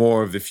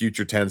more of the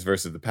future tense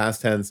versus the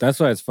past tense.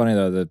 That's why it's funny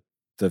though that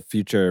the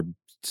future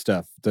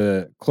stuff,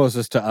 the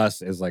closest to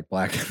us is like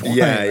black and white.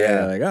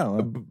 Yeah. Like, oh,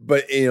 well.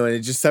 But and it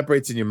just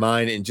separates in your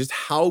mind, and just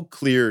how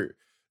clear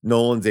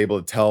Nolan's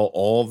able to tell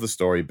all of the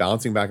story,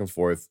 bouncing back and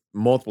forth,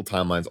 multiple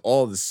timelines,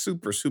 all of this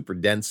super, super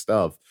dense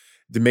stuff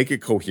to make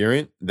it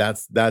coherent.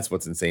 That's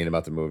what's insane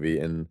about the movie.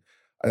 And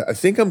I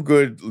think I'm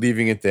good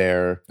leaving it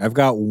there. I've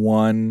got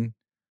one.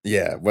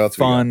 Yeah. Well,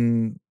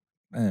 fun.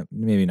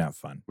 Maybe not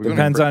fun.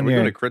 Depends on your. We're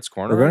going to Crit's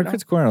Corner. We're going to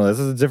Crit's Corner. This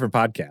is a different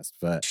podcast,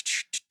 but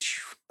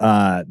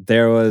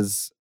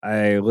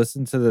I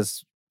listened to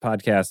this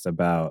podcast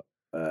about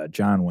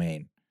John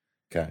Wayne.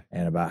 Okay.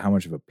 And about how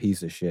much of a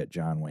piece of shit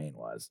John Wayne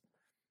was.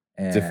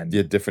 And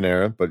different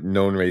era, but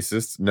known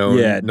racist, known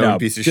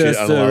piece of shit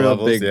on a lot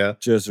of levels.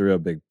 Just a real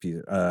big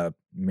piece.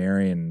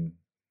 Marion,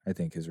 I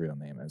think his real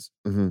name is.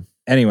 Mm-hmm.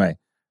 Anyway,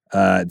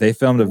 they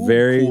filmed a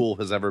very cool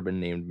has ever been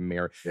named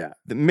Mary. Yeah,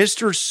 the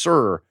Mr.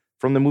 Sir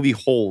from the movie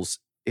Holes.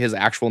 His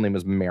actual name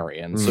is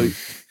Marion. So,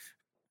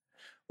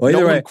 well,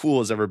 no one cool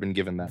has ever been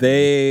given that.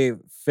 They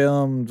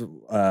filmed.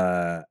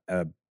 I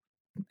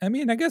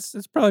mean, I guess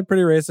it's probably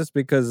pretty racist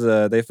because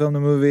they filmed a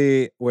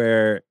movie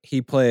where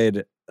he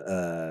played.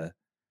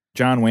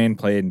 John Wayne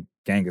played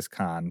Genghis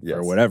Khan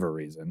for whatever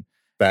reason.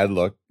 Bad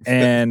look.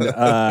 And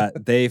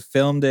they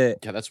filmed it.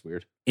 Yeah, that's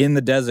weird. In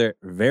the desert,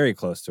 very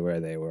close to where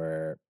they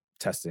were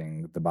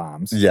testing the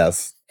bombs.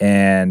 Yes.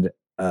 And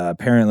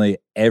apparently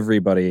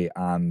everybody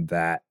on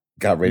that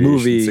got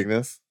radiation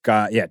sickness.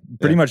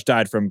 Pretty much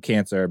died from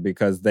cancer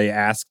because they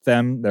asked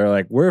them, they're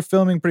like, "We're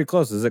filming pretty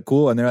close. Is it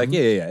cool?" And they're like,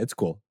 yeah, it's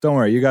cool. Don't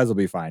worry, you guys will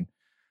be fine.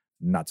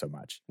 Not so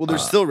much. Well,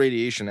 there's still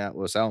radiation at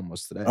Los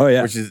Alamos today. Oh,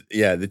 yeah. Which is,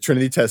 the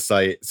Trinity test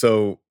site.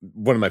 So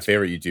one of my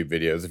favorite YouTube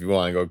videos, if you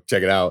want to go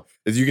check it out,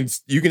 is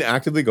you can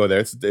actively go there.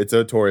 It's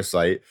a tourist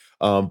site.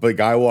 But a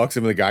guy walks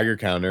in with a Geiger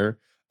counter.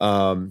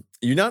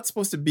 You're not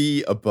supposed to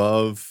be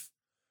above,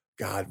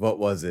 God, what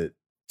was it?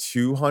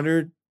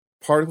 200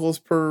 particles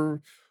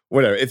per,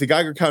 whatever. If the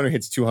Geiger counter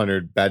hits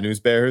 200, bad news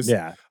bears.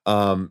 Yeah.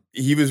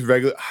 He was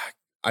regular.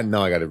 I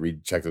know I got to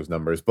recheck those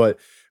numbers, but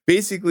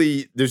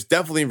basically, there's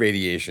definitely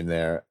radiation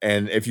there,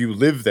 and if you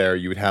live there,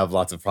 you would have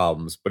lots of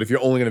problems. But if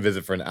you're only going to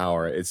visit for an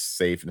hour, it's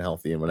safe and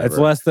healthy and whatever. It's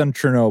less than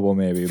Chernobyl,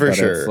 maybe, for but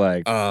sure. it's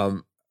like,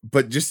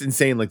 but just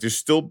insane. Like there's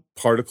still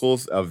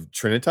particles of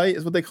trinitite,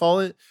 is what they call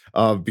it,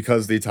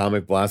 because the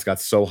atomic blast got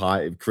so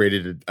hot, it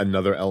created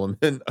another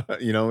element,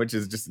 which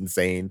is just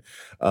insane.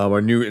 Or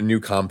a new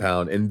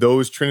compound, and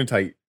those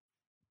trinitite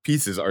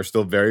pieces are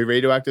still very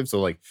radioactive. So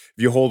like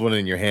if you hold one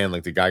in your hand,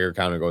 like the Geiger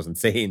counter goes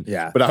insane.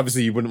 Yeah. But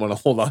obviously you wouldn't want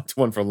to hold on to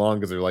one for long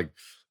because they're like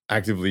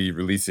actively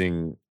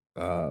releasing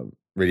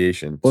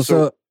radiation. Well,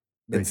 so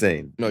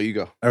insane. No, you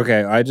go.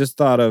 Okay, I just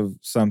thought of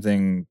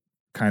something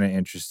kind of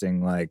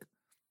interesting. Like,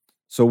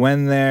 so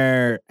when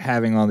they're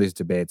having all these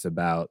debates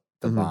about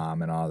the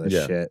bomb and all this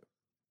shit,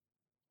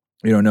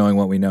 knowing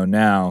what we know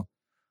now,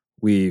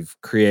 we've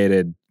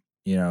created,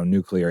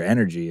 nuclear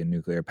energy and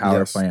nuclear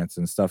power plants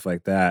and stuff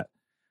like that,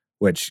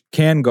 which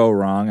can go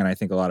wrong. And I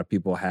think a lot of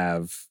people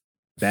have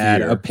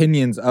bad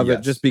opinions of it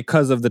just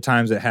because of the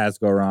times it has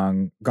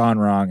gone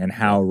wrong and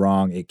how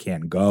wrong it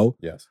can go.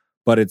 Yes.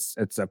 But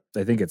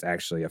I think it's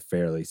actually a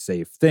fairly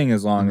safe thing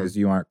as long as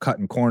you aren't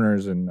cutting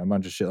corners and a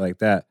bunch of shit like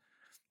that.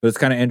 But it's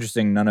kind of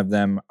interesting. None of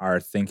them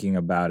are thinking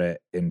about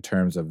it in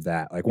terms of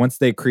that. Like once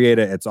they create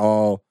it, it's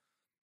all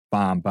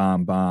bomb,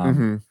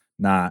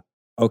 not,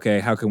 okay,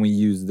 how can we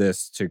use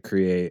this to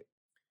create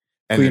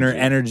cleaner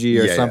energy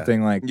or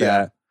something like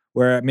that?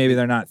 Where maybe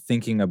they're not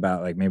thinking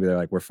about, like, maybe they're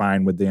like, we're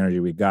fine with the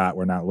energy we got.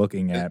 We're not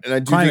looking at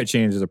climate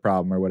change as a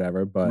problem or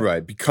whatever. But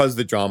right, because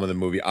the drama of the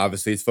movie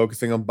obviously is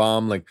focusing on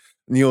bomb, like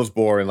Niels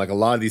Bohr and like a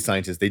lot of these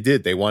scientists,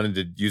 they wanted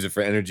to use it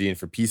for energy and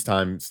for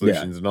peacetime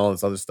solutions and all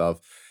this other stuff.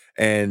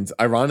 And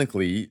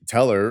ironically,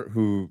 Teller,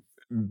 who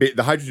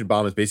the hydrogen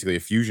bomb is basically a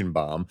fusion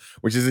bomb,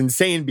 which is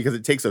insane because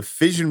it takes a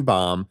fission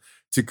bomb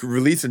to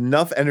release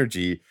enough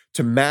energy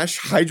to mash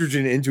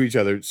hydrogen into each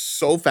other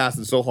so fast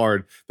and so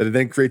hard that it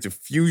then creates a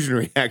fusion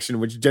reaction,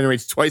 which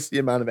generates twice the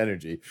amount of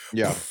energy.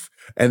 Yeah.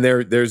 And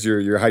there's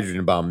your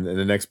hydrogen bomb and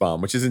the next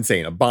bomb, which is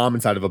insane. A bomb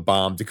inside of a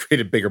bomb to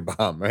create a bigger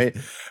bomb, right?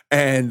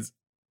 And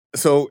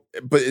so,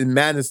 but in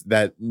madness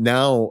that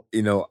now,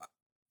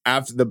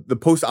 after the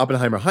post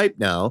Oppenheimer hype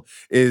now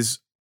is,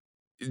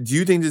 do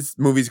you think this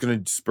movie is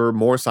going to spur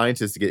more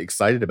scientists to get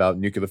excited about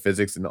nuclear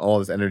physics and all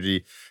this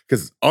energy?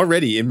 Because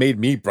already it made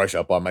me brush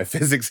up on my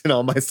physics and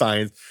all my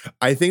science.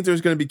 I think there's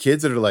going to be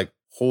kids that are like,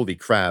 holy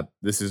crap,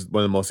 this is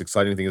one of the most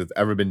exciting things that's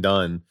ever been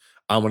done.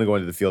 I want to go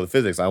into the field of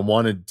physics. I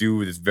want to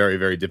do this very,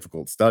 very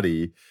difficult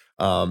study.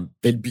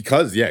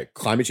 Because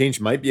climate change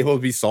might be able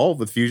to be solved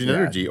with fusion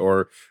energy,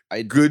 or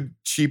good,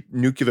 cheap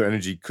nuclear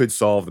energy could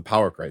solve the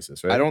power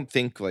crisis, right? I don't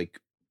think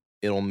like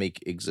it'll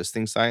make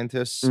existing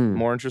scientists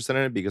more interested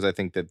in it, because I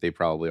think that they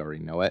probably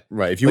already know it.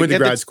 Right. If you went to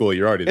grad school,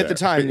 you're already there. At the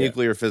time,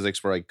 nuclear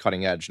physics were like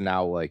cutting edge.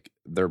 Now, like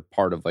they're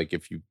part of like,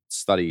 if you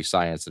study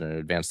science in an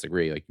advanced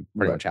degree, like you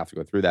pretty much have to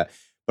go through that.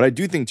 But I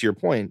do think, to your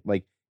point,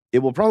 like it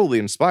will probably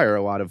inspire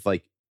a lot of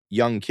like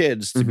young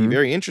kids to be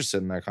very interested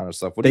in that kind of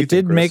stuff. What do you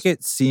think, Chris? Make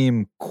it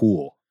seem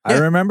cool. I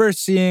remember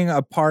seeing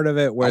a part of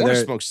it where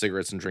they smoke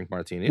cigarettes and drink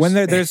martinis. When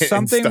there's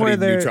something where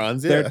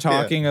they're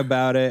talking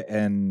about it,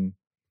 and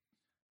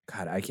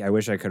God, I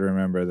wish I could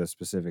remember the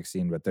specific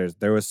scene, but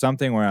there was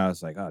something where I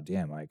was like, oh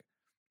damn, like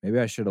maybe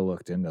I should have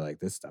looked into like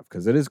this stuff,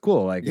 because it is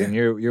cool. Like, and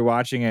you're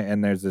watching it,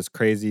 and there's this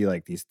crazy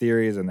like these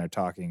theories, and they're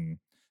talking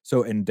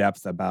so in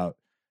depth about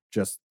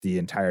just the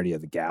entirety of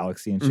the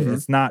galaxy and shit.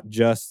 It's not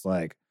just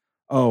like,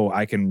 oh,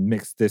 I can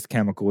mix this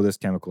chemical with this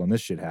chemical and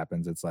this shit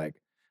happens. It's like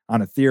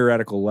on a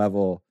theoretical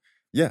level,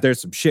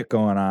 there's some shit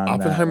going on.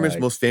 Oppenheimer's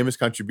most famous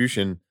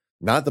contribution,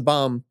 not the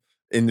bomb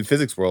in the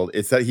physics world,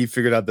 it's that he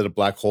figured out that a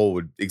black hole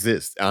would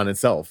exist on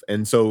itself.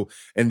 And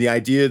the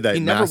idea that he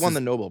never won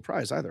the Nobel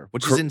Prize either,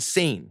 which is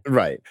insane.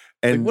 Right.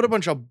 And like, what a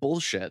bunch of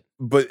bullshit.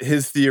 But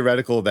his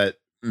theoretical that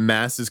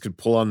masses could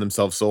pull on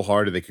themselves so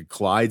hard, or they could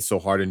collide so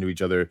hard into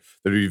each other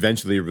that it would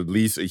eventually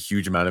release a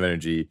huge amount of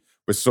energy,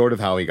 was sort of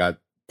how he got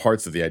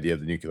parts of the idea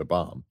of the nuclear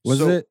bomb. Was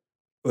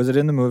it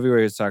in the movie where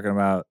he was talking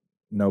about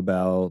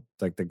Nobel,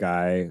 like the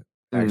guy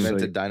actually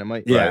invented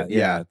dynamite?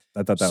 Yeah.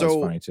 I thought that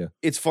was funny too.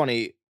 It's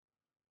funny.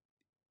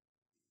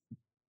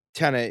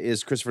 Tenet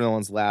is Christopher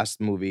Nolan's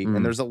last movie,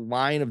 and there's a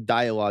line of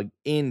dialogue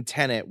in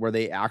Tenet where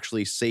they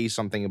actually say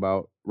something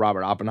about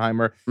Robert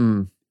Oppenheimer,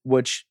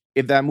 which,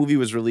 if that movie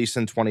was released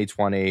in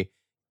 2020,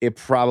 it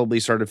probably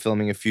started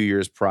filming a few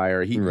years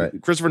prior.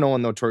 Christopher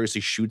Nolan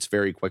notoriously shoots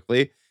very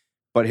quickly,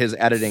 but his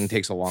editing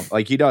takes a long,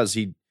 like he does.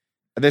 I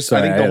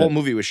think the whole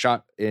movie was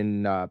shot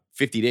in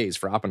 50 days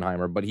for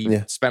Oppenheimer, but he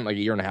spent like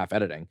a year and a half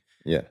editing.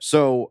 Yeah.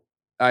 So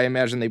I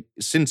imagine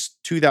since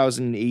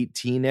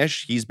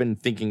 2018-ish, he's been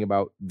thinking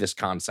about this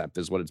concept,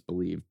 is what it's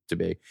believed to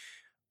be.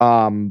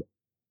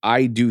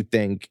 I do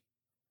think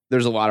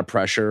there's a lot of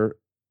pressure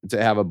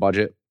to have a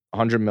budget.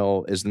 100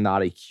 mil is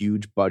not a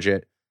huge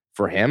budget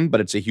for him,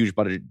 but it's a huge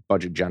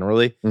budget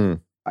generally.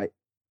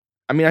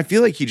 I mean, I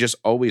feel like he just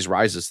always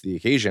rises to the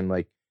occasion.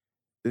 Like,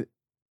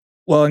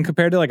 Well, and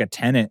compared to like a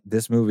Tenet,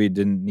 this movie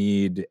didn't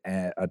need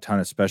a ton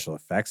of special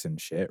effects and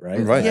shit, right?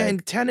 Right. Yeah,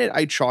 and Tenet,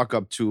 I chalk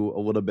up to a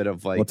little bit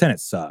of like. Well, Tenet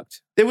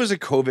sucked. There was a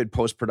COVID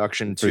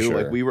post-production too.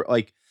 sure. Like we were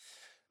like,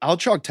 I'll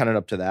chalk Tenet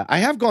up to that. I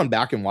have gone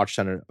back and watched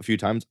Tenet a few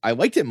times. I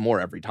liked it more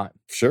every time.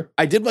 Sure.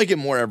 I did like it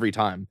more every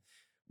time.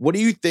 What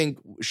do you think?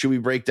 Should we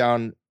break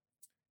down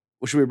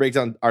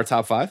our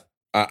top 5?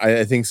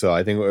 I think so.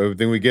 I think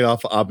we get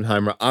off of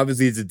Oppenheimer.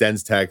 Obviously, it's a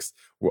dense text.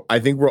 I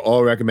think we're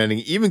all recommending,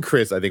 even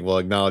Chris, I think will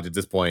acknowledge at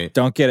this point.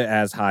 Don't get it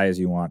as high as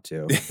you want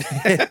to.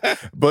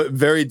 But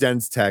very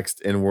dense text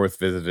and worth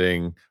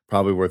visiting,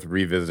 probably worth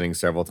revisiting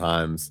several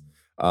times.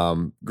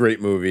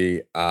 Great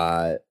movie.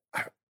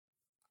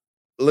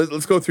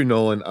 Let's go through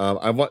Nolan.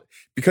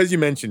 Because you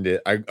mentioned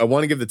it, I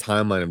want to give the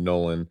timeline of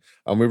Nolan.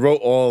 We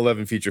wrote all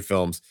 11 feature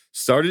films.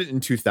 Started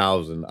in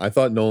 2000. I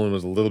thought Nolan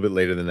was a little bit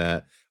later than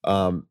that.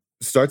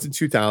 Starts in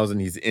 2000.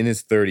 He's in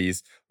his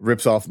 30s.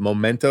 Rips off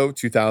Memento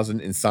 2000,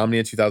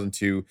 Insomnia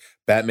 2002,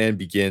 Batman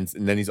Begins,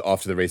 and then he's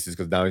off to the races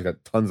because now he's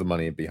got tons of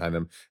money behind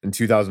him in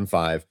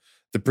 2005.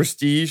 The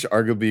Prestige,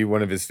 arguably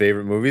one of his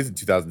favorite movies, in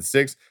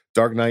 2006.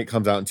 Dark Knight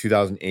comes out in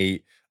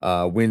 2008.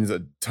 Wins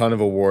a ton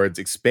of awards,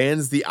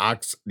 expands the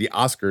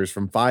Oscars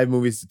from 5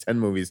 movies to 10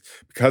 movies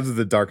because of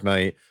The Dark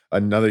Knight.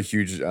 Another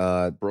huge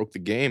Broke the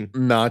game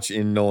notch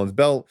in Nolan's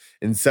belt.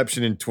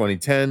 Inception in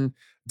 2010.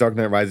 Dark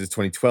Knight Rises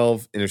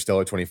 2012,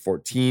 Interstellar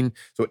 2014.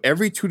 So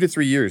every 2 to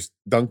 3 years,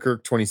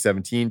 Dunkirk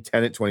 2017,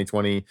 Tenet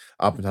 2020,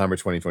 Oppenheimer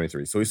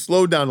 2023. So he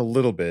slowed down a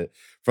little bit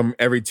from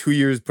every 2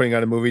 years putting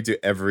out a movie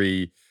to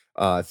every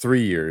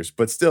 3 years,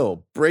 but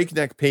still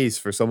breakneck pace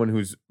for someone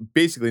who's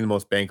basically the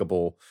most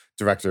bankable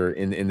director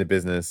in the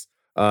business.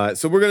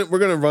 So we're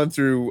gonna run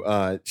through.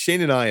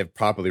 Shane and I have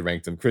properly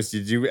ranked them. Chris,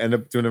 did you end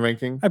up doing a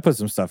ranking? I put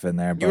some stuff in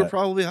there, but You were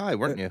probably high,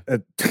 weren't you?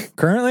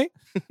 Currently,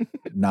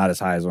 not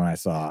as high as when I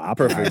saw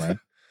Oppenheimer.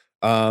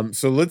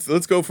 So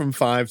let's go from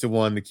 5 to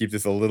 1 to keep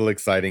this a little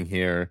exciting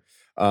here.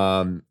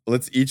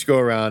 Let's each go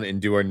around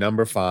and do our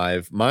number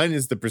 5. Mine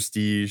is The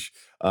Prestige.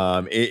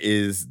 It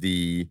is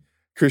the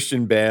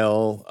Christian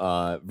Bale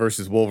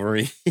versus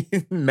Wolverine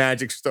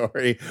magic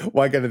story.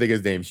 Why can't I think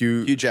of his name?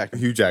 Hugh Jackman.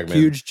 Hugh Jackman.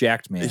 Huge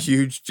jacked man. A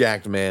huge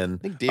jacked man.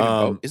 I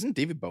think isn't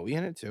David Bowie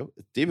in it too?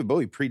 David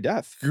Bowie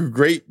pre-death.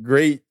 Great,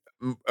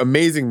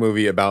 amazing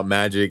movie about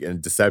magic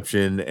and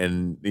deception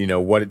and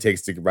what it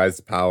takes to rise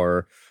to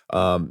power.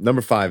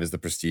 Number 5 is The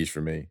Prestige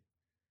for me.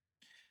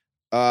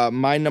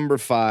 My number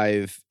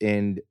 5,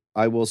 and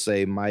I will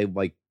say my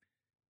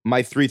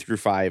 3 through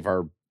 5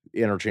 are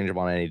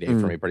interchangeable on any day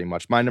for me, pretty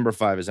much. My number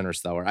 5 is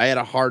Interstellar. I had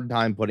a hard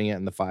time putting it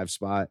in the 5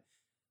 spot,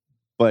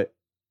 but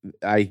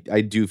I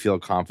do feel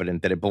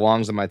confident that it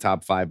belongs in my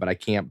top 5, but I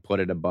can't put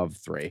it above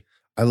 3.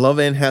 I love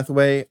Anne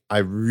Hathaway. I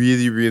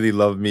really, really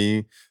love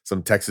me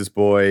some Texas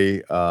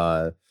boy,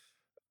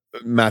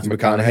 Matthew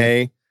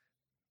McConaughey.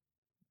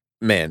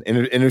 Man,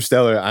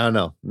 Interstellar, I don't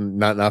know.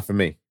 Not for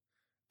me.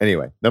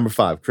 Anyway, number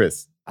 5,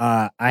 Chris.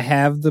 I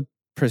have The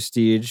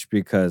Prestige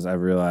because I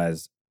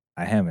realized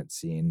I haven't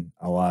seen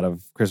a lot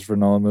of Christopher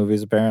Nolan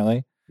movies,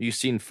 apparently. You've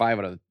seen 5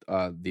 out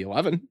of the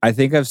 11? I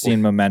think I've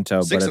seen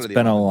Memento, but it's been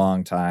 11. a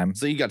long time.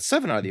 So you got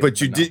 7 out of the 11.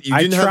 But you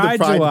didn't have the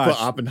pride to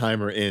put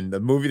Oppenheimer in. The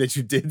movie that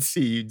you did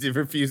see, you did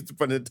refuse to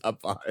put in the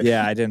top 5.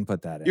 Yeah, I didn't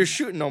put that in. You're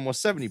shooting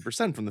almost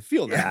 70% from the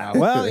field. Yeah,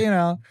 right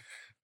now.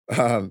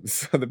 well,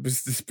 So the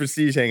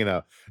Prestige hanging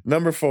out.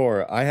 Number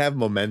 4, I have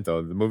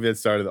Memento, the movie that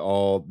started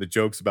all the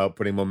jokes about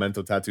putting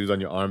memento tattoos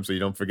on your arm so you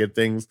don't forget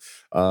things.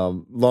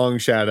 Long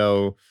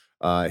Shadow,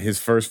 his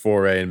first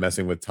foray in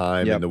messing with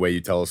time and the way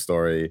you tell a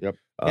story. Yep.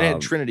 And it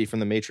had Trinity from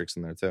The Matrix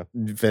in there too.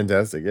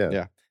 Fantastic, yeah.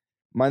 Yeah.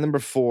 My number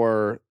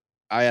 4,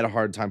 I had a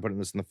hard time putting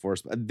this in the 4th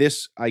spot.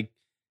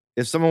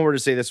 If someone were to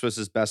say this was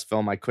his best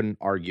film, I couldn't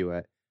argue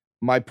it.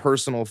 My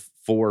personal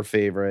 4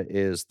 favorite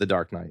is The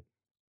Dark Knight.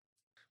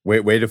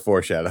 Way to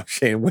foreshadow,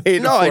 Shane.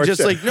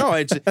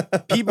 It's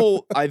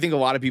people. I think a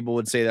lot of people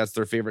would say that's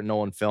their favorite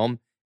Nolan film.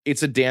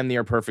 It's a damn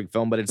near perfect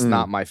film, but it's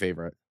not my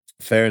favorite.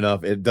 Fair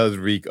enough. It does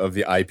reek of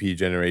the IP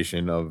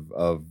generation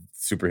of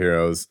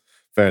superheroes.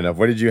 Fair enough.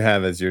 What did you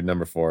have as your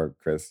number 4,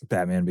 Chris?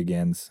 Batman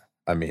Begins.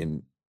 I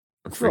mean,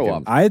 grow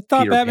up. I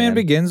thought Peter Batman Pan.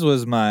 Begins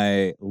was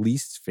my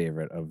least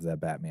favorite of the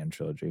Batman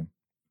trilogy.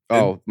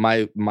 Oh,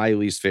 my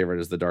least favorite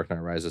is The Dark Knight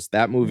Rises.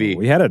 That movie.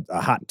 We had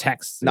a hot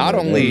text. Not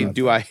only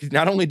do I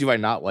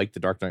not like The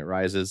Dark Knight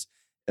Rises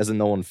as a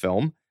Nolan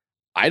film,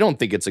 I don't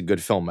think it's a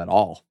good film at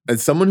all.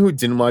 As someone who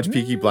didn't watch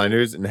Peaky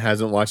Blinders and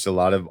hasn't watched a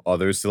lot of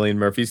other Cillian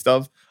Murphy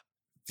stuff,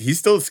 he's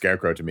still a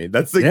Scarecrow to me.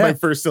 That's like my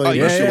first Cillian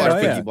You Murphy. should watch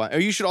Peaky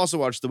Blinders. You should also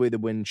watch The Way the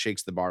Wind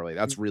Shakes the Barley.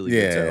 That's really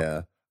good too.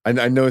 Yeah.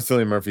 I know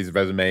Cillian Murphy's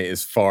resume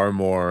is far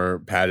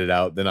more padded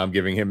out than I'm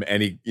giving him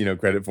any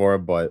credit for,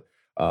 but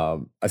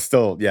I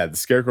still, the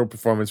Scarecrow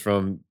performance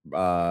from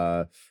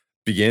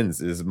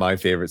Begins is my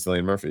favorite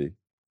Cillian Murphy.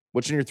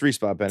 What's in your 3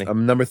 spot, Benny?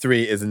 Number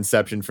 3 is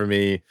Inception for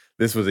me.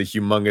 This was a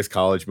humongous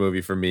college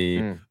movie for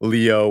me.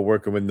 Leo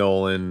working with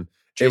Nolan.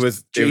 It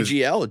was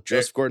JGL,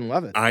 Joseph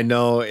Gordon-Levitt. I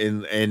know,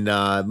 and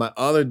my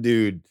other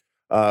dude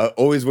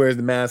always wears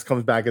the mask,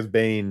 comes back as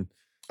Bane.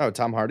 Oh,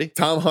 Tom Hardy.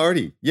 Tom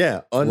Hardy,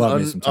 yeah,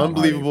 Love me some Tom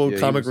unbelievable Hardy.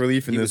 Yeah, comic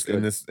relief he was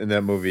good. in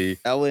that movie.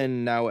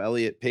 Ellen, now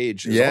Elliot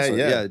Page. Is Yeah, also,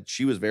 yeah.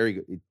 she was very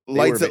good.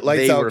 Lights out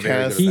very cast. good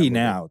at that He movie.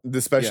 now.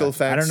 The special Yeah.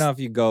 effects. I don't know if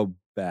you go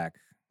back.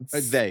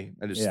 They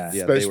were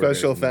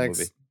Special very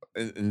good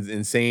in the effects,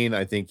 insane.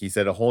 I think he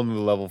set a whole new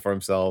level for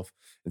himself.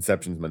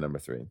 Inception's my number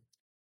 3.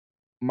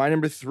 My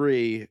number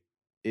 3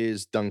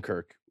 is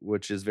Dunkirk,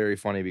 which is very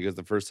funny because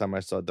the first time I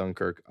saw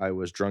Dunkirk, I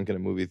was drunk in a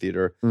movie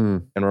theater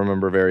and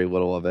remember very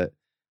little of it.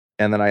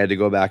 And then I had to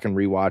go back and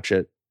rewatch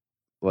it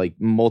like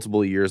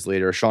multiple years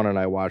later. Sean and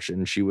I watched it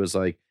and she was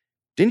like,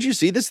 "Didn't you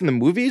see this in the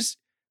movies?"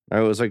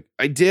 I was like,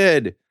 "I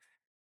did.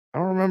 I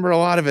don't remember a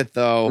lot of it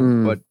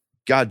though, but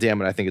God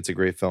damn it, I think it's a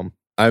great film."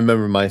 I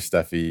remember my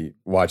Steffi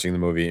watching the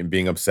movie and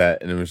being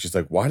upset, and it was just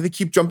like, "Why do they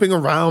keep jumping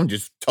around?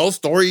 Just tell a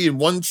story in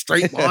one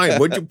straight line,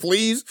 would you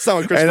please?" That's not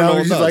what Christopher And I Nolan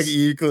was just does. like,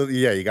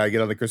 you got to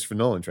get on the Christopher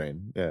Nolan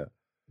train." Yeah.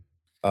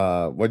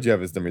 What'd you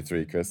have as number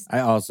 3, Chris?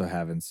 I also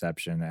have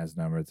Inception as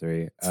number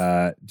 3.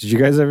 Did you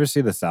guys ever see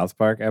the South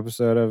Park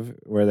episode of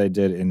where they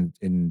did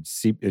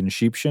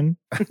Sheepshin?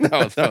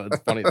 No, it's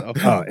funny though.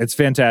 Oh, it's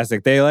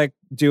fantastic. They like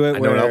do it. I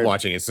know I'm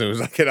watching as soon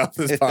as I get off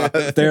this pod.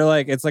 They're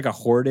like, it's like a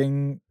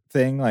hoarding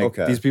thing. Like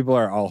Okay. these people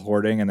are all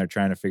hoarding and they're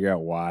trying to figure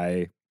out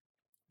why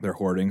they're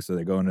hoarding. So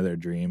they go into their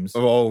dreams.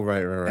 Oh,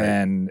 right.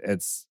 And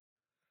it's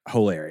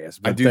hilarious.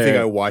 I do think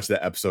I watched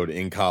that episode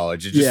in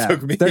college. It just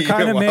took me. They're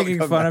kind of making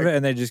fun back. of it,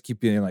 and they just keep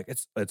being like,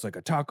 it's like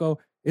a taco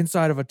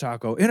inside of a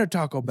taco in a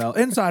Taco Bell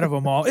inside of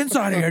a mall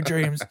inside of your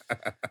dreams.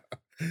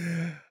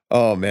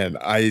 Oh man,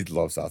 I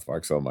love South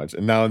Park so much,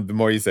 and now the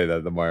more you say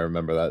that, the more I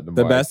remember that. The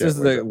more best is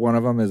that one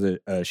of them is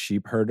a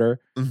sheep herder,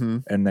 Mm-hmm.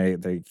 and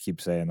they keep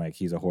saying like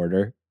he's a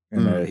hoarder,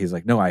 and he's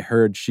like, "No, I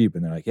herd sheep,"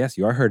 and they're like, "Yes,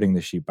 you are herding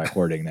the sheep by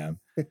hoarding them."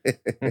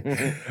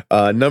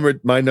 My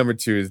number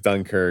 2 is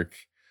Dunkirk.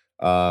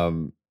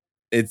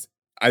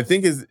 I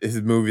think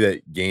his movie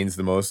that gains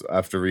the most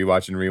after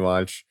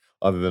rewatch,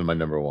 other than my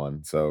number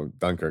 1. So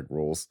Dunkirk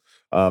rules.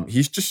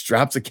 He's just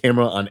straps a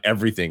camera on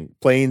everything: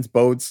 planes,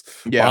 boats,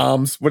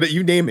 bombs,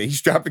 you name it. He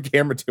strapped a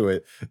camera to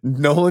it.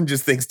 Nolan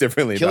just thinks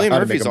differently. Cillian about how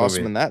Murphy's to make a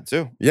awesome movie. in that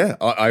too. Yeah,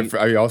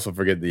 I also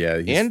forget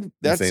and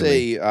that's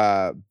insanely.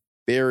 A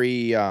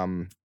Barry.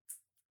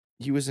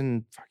 He was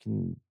in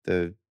fucking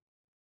the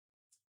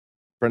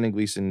Brendan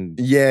Gleeson.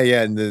 Yeah,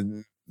 and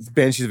the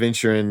Banshees of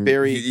Inisherin.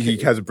 Barry, he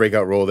has a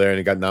breakout role there, and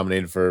he got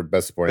nominated for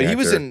Best Supporting Actor.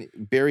 But he was in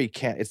Barry.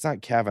 It's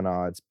not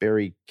Kavanaugh. It's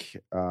Barry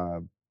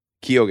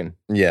Keoghan.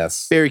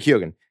 Yes, Barry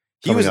Keoghan.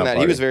 He was in that.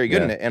 Party. He was very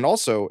good in it, and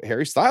also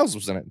Harry Styles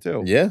was in it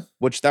too. Yeah,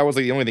 which that was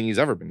like the only thing he's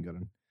ever been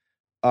good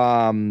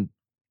in.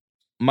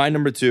 My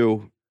number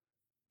 2,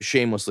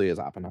 shamelessly, is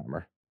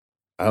Oppenheimer.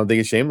 I don't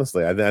think it's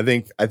shamelessly. I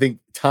think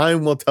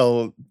time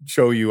will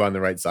show you on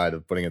the right side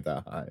of putting it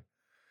that high.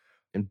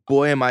 And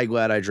boy, am I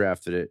glad I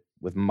drafted it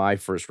with my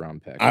first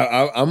round pick.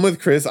 I'm with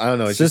Chris. I don't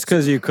know. It's just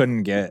because you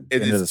couldn't get.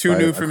 It's too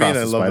new for me, and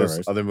I love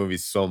those other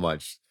movies so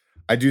much.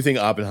 I do think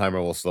Oppenheimer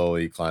will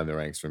slowly climb the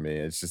ranks for me.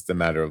 It's just a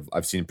matter of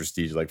I've seen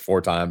Prestige like 4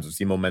 times. I've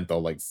seen Memento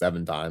like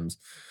 7 times.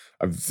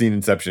 I've seen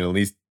Inception at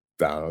least,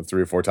 I don't know,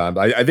 3 or 4 times.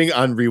 I think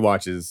on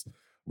rewatches,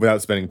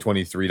 without spending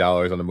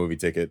 $23 on a movie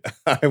ticket,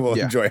 I will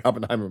enjoy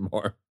Oppenheimer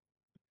more.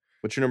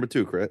 What's your number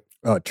 2, Crit?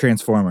 Oh,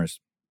 Transformers.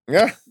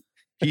 Yeah,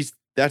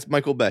 that's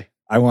Michael Bay.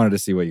 I wanted to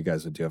see what you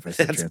guys would do if I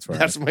said Transformers.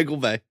 That's Michael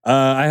Bay.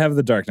 I have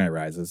The Dark Knight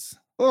Rises.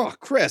 Oh,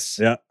 Chris.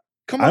 Yeah.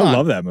 Come on. I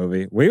love that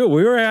movie. We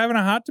were having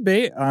a hot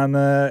debate in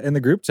the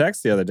group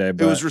text the other day.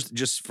 But it was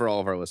just for all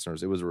of our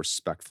listeners. It was a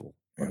respectful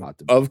hot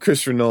debate. Of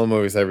Christopher Nolan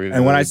movies,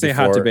 and when I say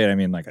hot debate, I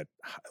mean like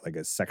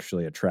a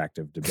sexually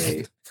attractive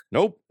debate.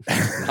 Nope,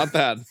 not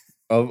bad.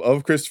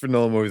 Of Christopher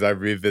Nolan movies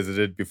I've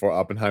revisited before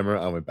Oppenheimer,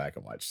 I went back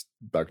and watched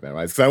Dark Knight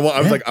Rises. I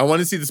was like, I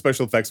want to see the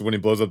special effects of when he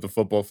blows up the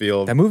football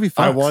field. That movie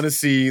fucks. I want to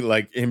see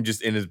like him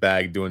just in his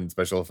bag doing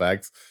special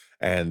effects,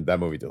 and that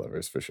movie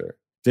delivers for sure.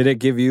 Did it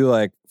give you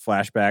like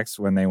flashbacks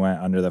when they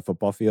went under the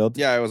football field?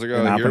 Yeah, I was like,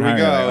 oh, here we go.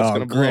 Like, it's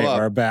gonna blow up.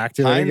 We're back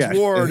to Hines it again.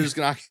 Ward is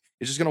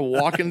just gonna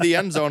walk into the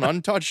end zone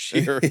untouched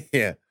here.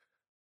 Yeah.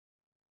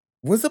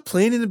 Was the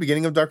plane in the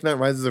beginning of Dark Knight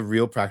Rises a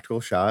real practical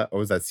shot, or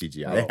was that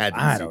CGI? Oh,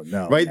 I don't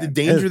know. Right, man. the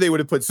danger they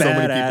would have put so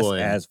many people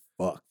in. As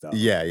fuck, though.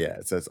 Yeah,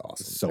 it's awesome.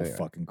 It's so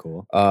fucking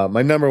cool.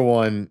 My number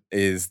 1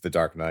 is The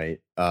Dark Knight.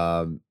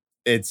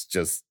 It's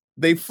just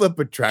they flip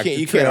a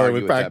tractor trailer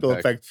with practical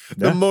effects.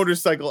 The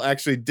motorcycle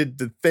actually did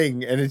the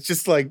thing, and it's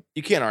just like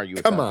you can't argue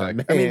with come that on,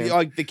 pick. man. I mean,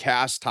 like the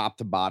cast top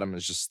to bottom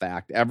is just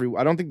stacked. I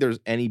don't think there's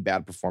any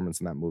bad performance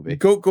in that movie.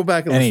 Go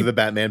back and listen to the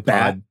Batman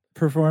pod.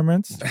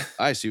 Performance.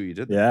 I see what you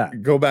did there. Yeah.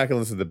 Go back and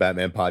listen to the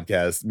Batman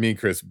podcast. Me and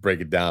Chris break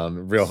it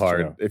down real hard.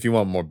 True. If you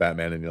want more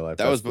Batman in your life,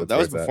 that was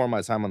before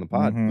my time on the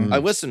pod. Mm-hmm. I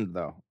listened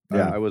though.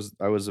 Yeah, I was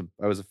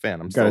a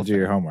fan. I'm got to still do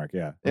your homework.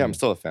 Yeah, I'm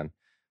still a fan.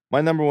 My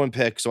number 1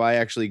 pick. So I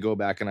actually go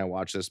back and I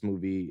watch this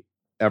movie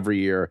every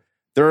year.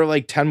 There are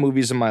like 10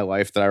 movies in my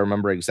life that I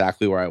remember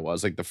exactly where I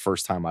was like the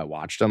first time I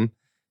watched them,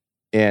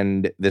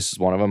 and this is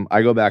one of them.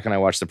 I go back and I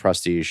watch The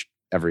Prestige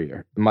every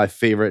year. My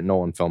favorite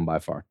Nolan film by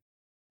far.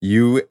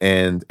 You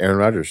and Aaron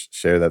Rodgers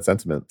share that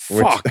sentiment.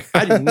 Fuck,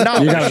 I did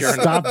not. You wanna gotta share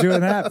stop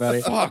doing that,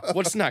 buddy. Fuck,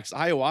 what's next?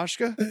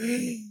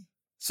 Ayahuasca?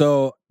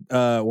 So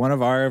one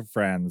of our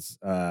friends,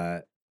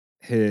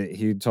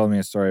 he told me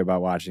a story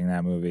about watching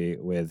that movie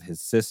with his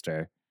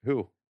sister.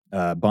 Who?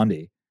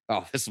 Bundy.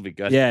 Oh, this will be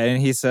good. Yeah,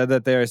 and he said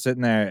that they were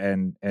sitting there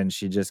and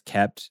she just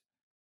kept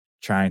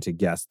trying to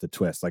guess the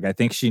twist. Like, I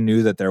think she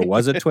knew that there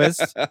was a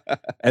twist.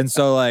 And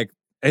so, like,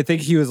 I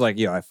think he was like,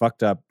 yo, I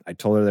fucked up. I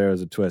told her there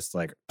was a twist,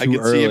 like, I too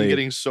could early. see him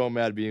getting so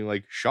mad, being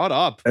like, shut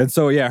up. And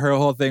so, yeah, her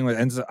whole thing was,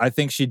 and so I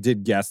think she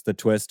did guess the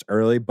twist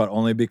early, but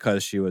only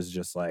because she was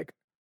just like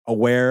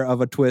aware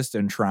of a twist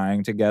and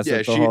trying to guess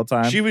it the whole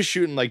time. She was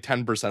shooting like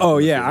 10%. Oh,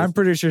 yeah, I'm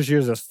pretty sure she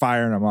was just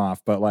firing them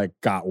off, but like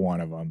got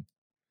one of them.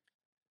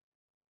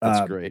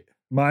 That's great.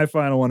 My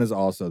final one is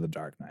also The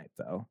Dark Knight,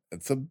 though.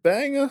 It's a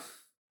banger.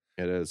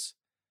 It is.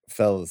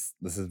 Fellas,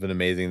 this has been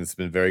amazing. This has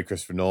been very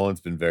Christopher Nolan.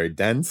 It's been very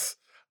dense.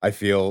 I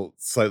feel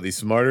slightly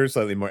smarter,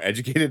 slightly more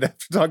educated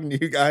after talking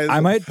to you guys. I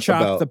might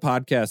chop the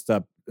podcast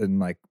up and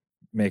like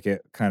make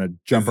it kind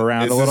of jump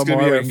around a little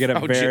more and get a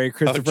very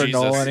Christopher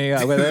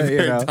Nolan-y with it,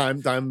 you know,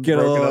 time get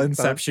a little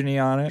Inception-y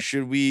on it.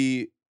 Should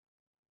we?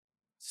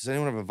 Does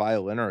anyone have a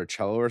violin or a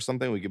cello or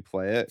something? We could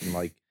play it and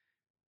like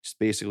just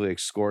basically like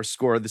score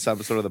this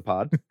episode of the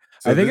pod.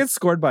 So I think it's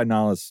scored by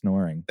Nala's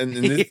snoring. And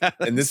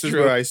this is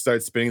where I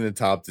start spinning the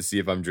top to see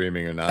if I'm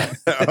dreaming or not.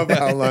 Of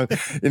how long,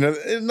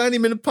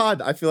 90-minute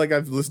pod. I feel like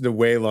I've listened to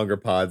way longer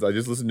pods. I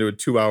just listened to a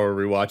 2-hour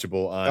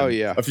rewatchable on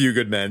A Few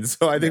Good Men.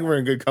 So I think we're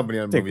in good company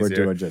on movies here.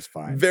 We're doing just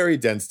fine. Very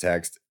dense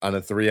text on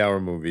a 3-hour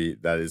movie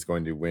that is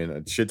going to win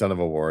a shit ton of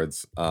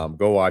awards.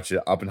 Go watch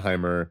it.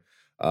 Oppenheimer.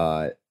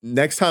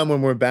 Next time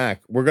when we're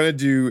back, we're going to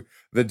do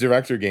the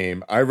director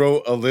game. I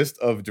wrote a list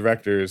of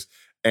directors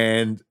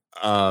and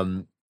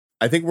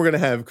I think we're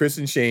going to have Chris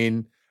and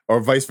Shane, or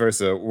vice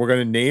versa. We're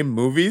going to name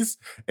movies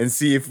and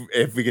see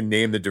if we can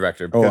name the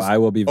director. I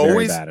will be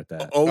very bad at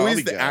that.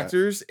 Always the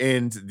actors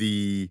and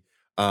the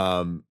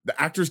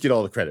actors get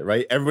all the credit,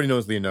 right? Everybody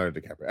knows Leonardo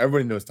DiCaprio.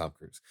 Everybody knows Tom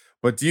Cruise.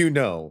 But do you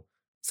know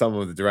some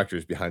of the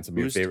directers behind some of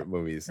your favorite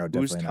movies?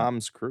 Who's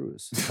Thomas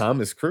Cruise?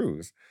 Thomas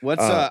Cruise.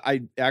 What's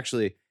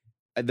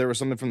there was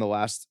something from the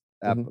last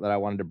app that I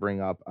wanted to bring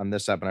up on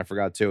this app, and I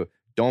forgot to.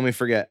 Don't let me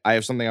forget. I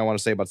have something I want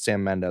to say about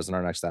Sam Mendes in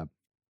our next app.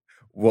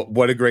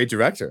 What a great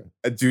director.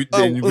 Do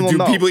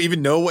people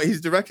even know what he's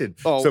directed?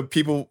 So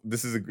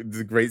this is a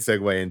great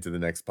segue into the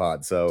next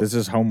pod. So this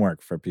is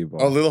homework for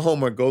people. A little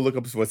homework. Go look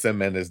up what Sam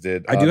Mendes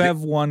did. I do have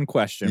one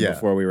question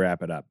before we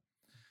wrap it up.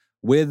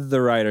 With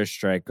the writer's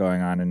strike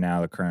going on and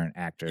now the current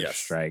actors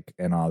strike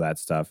and all that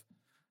stuff,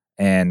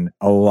 and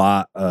a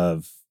lot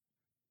of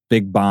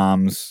big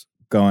bombs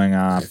going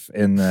off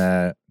in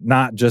the,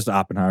 not just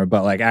Oppenheimer,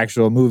 but like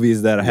actual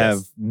movies that have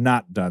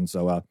not done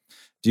so well.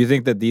 Do you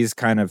think that these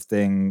kind of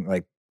thing,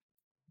 like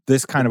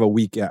this kind of a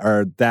weekend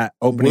or that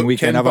opening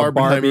weekend of a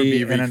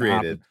Barbie and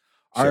an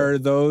are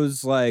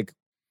those like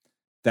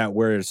that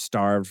we're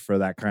starved for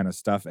that kind of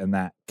stuff and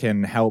that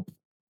can help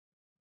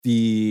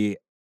the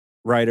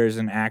writers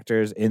and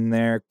actors in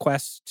their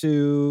quest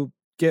to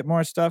get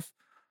more stuff?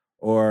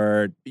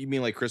 Or you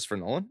mean like Christopher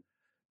Nolan?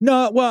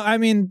 No, well, I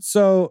mean,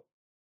 so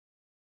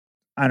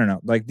I don't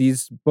know. Like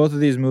both of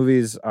these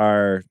movies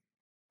are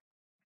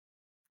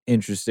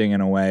interesting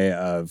in a way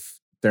of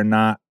they're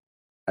not.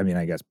 I mean,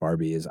 I guess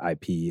Barbie is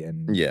IP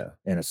and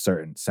in a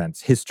certain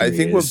sense, history. I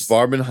think what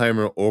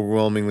Barbenheimer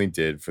overwhelmingly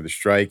did for the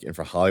strike and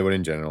for Hollywood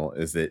in general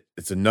is that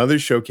it's another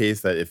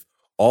showcase that if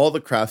all the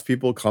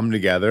craftspeople come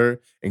together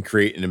and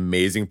create an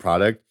amazing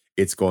product,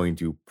 it's going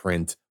to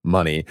print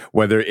money.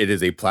 Whether it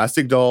is a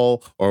plastic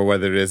doll or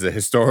whether it is a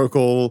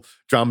historical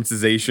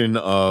dramatization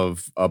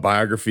of a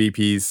biography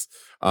piece.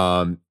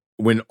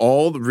 When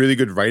all the really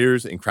good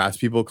writers and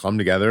craftspeople come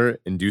together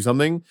and do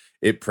something,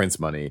 it prints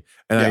money.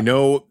 And I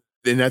know,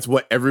 and that's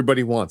what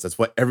everybody wants. That's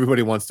what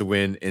everybody wants to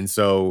win. And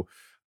so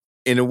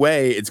in a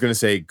way, it's going to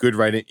say good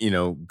writing,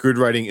 good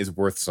writing is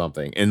worth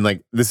something. And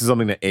like, this is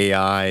something that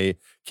AI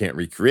can't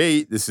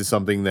recreate. This is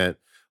something that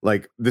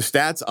like the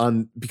stats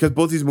on, because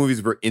both these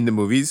movies were in the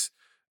movies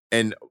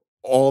and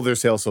all their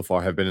sales so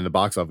far have been in the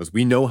box office.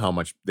 We know how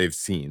much they've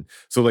seen.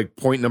 So like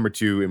point number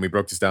 2, and we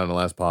broke this down in the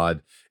last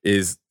pod,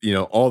 is,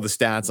 all the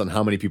stats on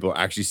how many people are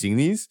actually seeing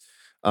these.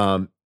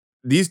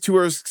 These two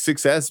are a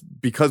success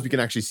because we can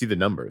actually see the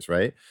numbers,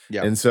 right?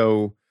 Yeah. And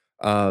so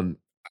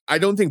I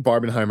don't think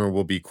Barbenheimer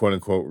will be quote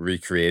unquote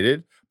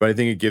recreated, but I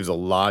think it gives a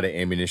lot of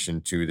ammunition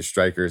to the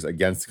strikers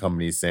against the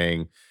companies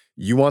saying,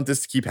 you want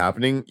this to keep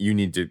happening, you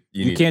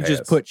can't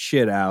just put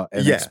shit out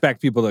and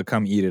expect people to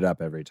come eat it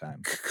up every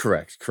time.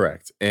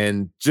 Correct.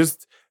 And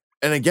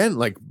again,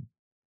 like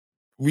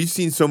we've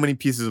seen so many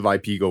pieces of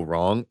IP go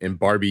wrong, and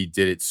Barbie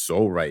did it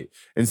so right.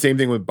 And same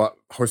thing with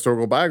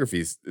historical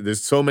biographies.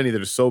 There's so many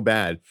that are so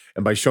bad,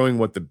 and by showing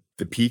what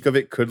the peak of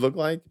it could look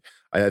like,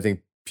 I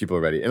think people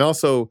are ready. And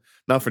also,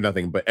 not for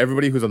nothing, but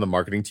everybody who's on the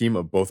marketing team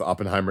of both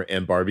Oppenheimer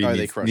and Barbie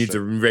needs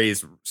to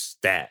raise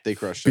stat. They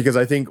crushed it. Because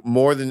I think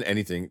more than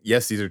anything,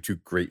 yes, these are two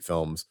great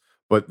films,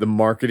 but the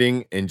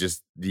marketing and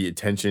just the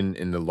attention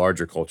in the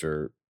larger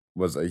culture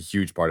was a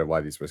huge part of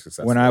why these were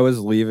successful. When I was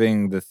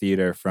leaving the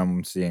theater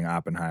from seeing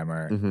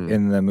Oppenheimer,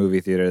 in the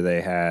movie theater,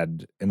 they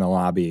had in the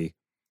lobby,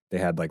 they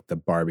had like the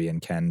Barbie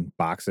and Ken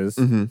boxes.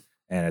 And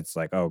it's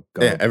like, oh,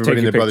 go everybody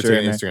and their brother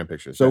taking Instagram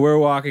pictures. So we're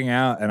walking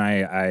out, and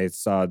I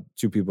saw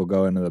two people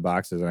go into the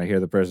boxes, and I hear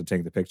the person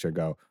taking the picture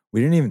go,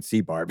 "We didn't even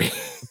see Barbie."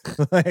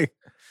 Like,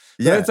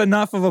 yeah, it's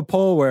enough of a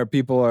poll where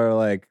people are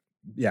like,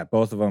 yeah,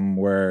 both of them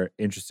were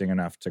interesting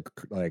enough to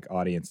like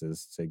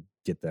audiences to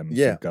get them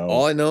to go.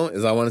 All I know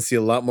is I want to see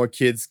a lot more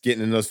kids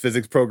getting in those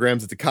physics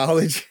programs at the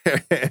college,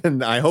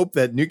 and I hope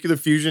that nuclear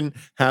fusion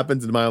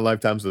happens in my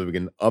lifetime so that we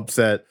can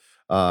upset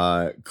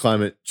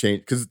climate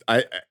change. Because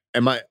I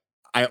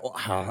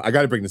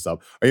got to bring this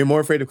up. Are you more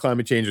afraid of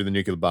climate change or the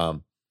nuclear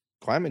bomb?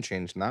 Climate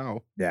change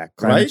now. Yeah,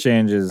 climate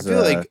change is. I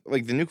feel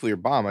like the nuclear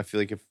bomb. I feel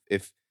like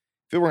if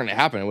it were going to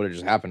happen, it would have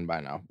just happened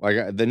by now.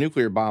 Like the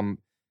nuclear bomb.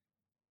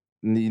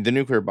 The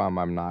nuclear bomb,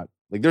 I'm not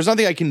like. There's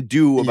nothing I can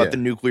do about the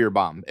nuclear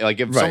bomb. Like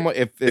if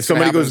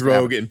somebody goes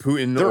rogue and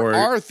Putin, there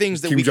are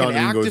things that Kim we can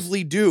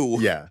actively do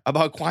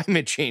about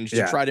climate change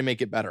to try to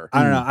make it better.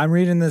 I don't know. I'm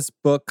reading this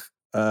book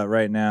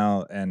right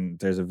now, and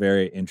there's a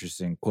very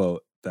interesting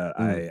quote that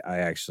I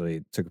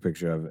actually took a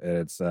picture of.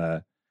 It's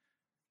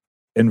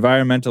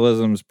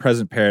environmentalism's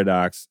present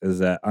paradox is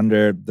that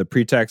under the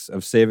pretext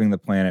of saving the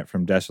planet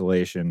from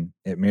desolation,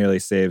 it merely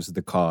saves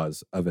the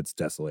cause of its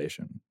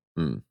desolation.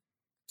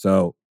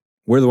 So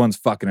we're the ones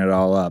fucking it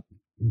all up,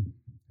 and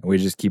we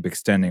just keep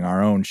extending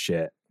our own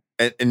shit.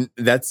 And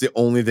that's the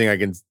only thing I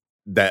can.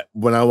 That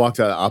when I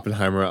walked out of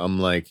Oppenheimer, I'm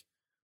like,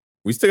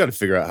 we still got to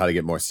figure out how to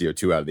get more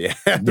CO2 out of the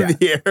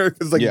air,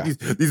 because like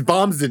these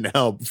bombs didn't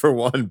help for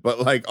one,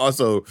 but like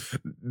also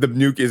the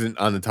nuke isn't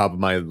on the top of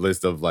my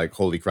list of like,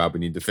 holy crap, we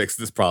need to fix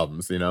this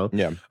problems, you know?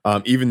 Yeah.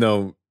 Even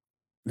though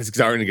it's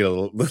starting to get a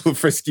little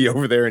frisky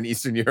over there in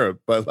Eastern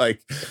Europe, but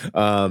like,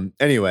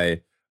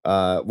 anyway,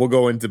 we'll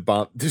go into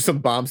there's some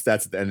bomb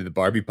stats at the end of the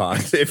Barbie pod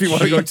if you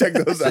want to go check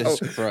those out.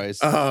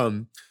 Christ.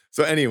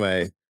 So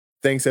anyway,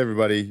 thanks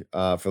everybody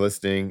for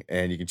listening,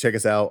 and you can check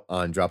us out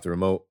on Drop the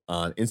Remote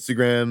on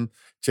Instagram.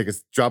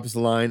 Drop us a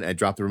line at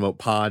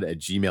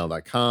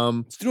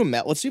droptheremotepod@gmail.com.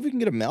 Let's see if we can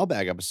get a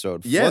mailbag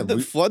episode.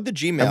 Flood the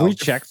Gmail. Have we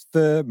checked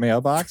the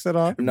mailbox at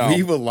all? No.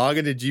 We will log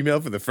into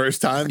Gmail for the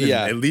first time in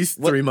at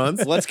least 3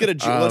 months. Let's get a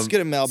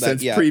mailbag.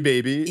 Since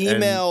pre-baby.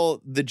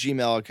 Email the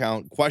Gmail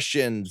account.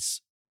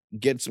 Questions.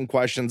 Get some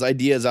questions,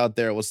 ideas out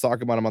there. Let's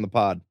talk about them on the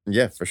pod.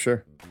 Yeah, for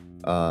sure.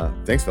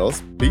 Thanks,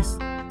 fellas. Peace.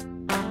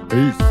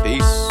 Peace.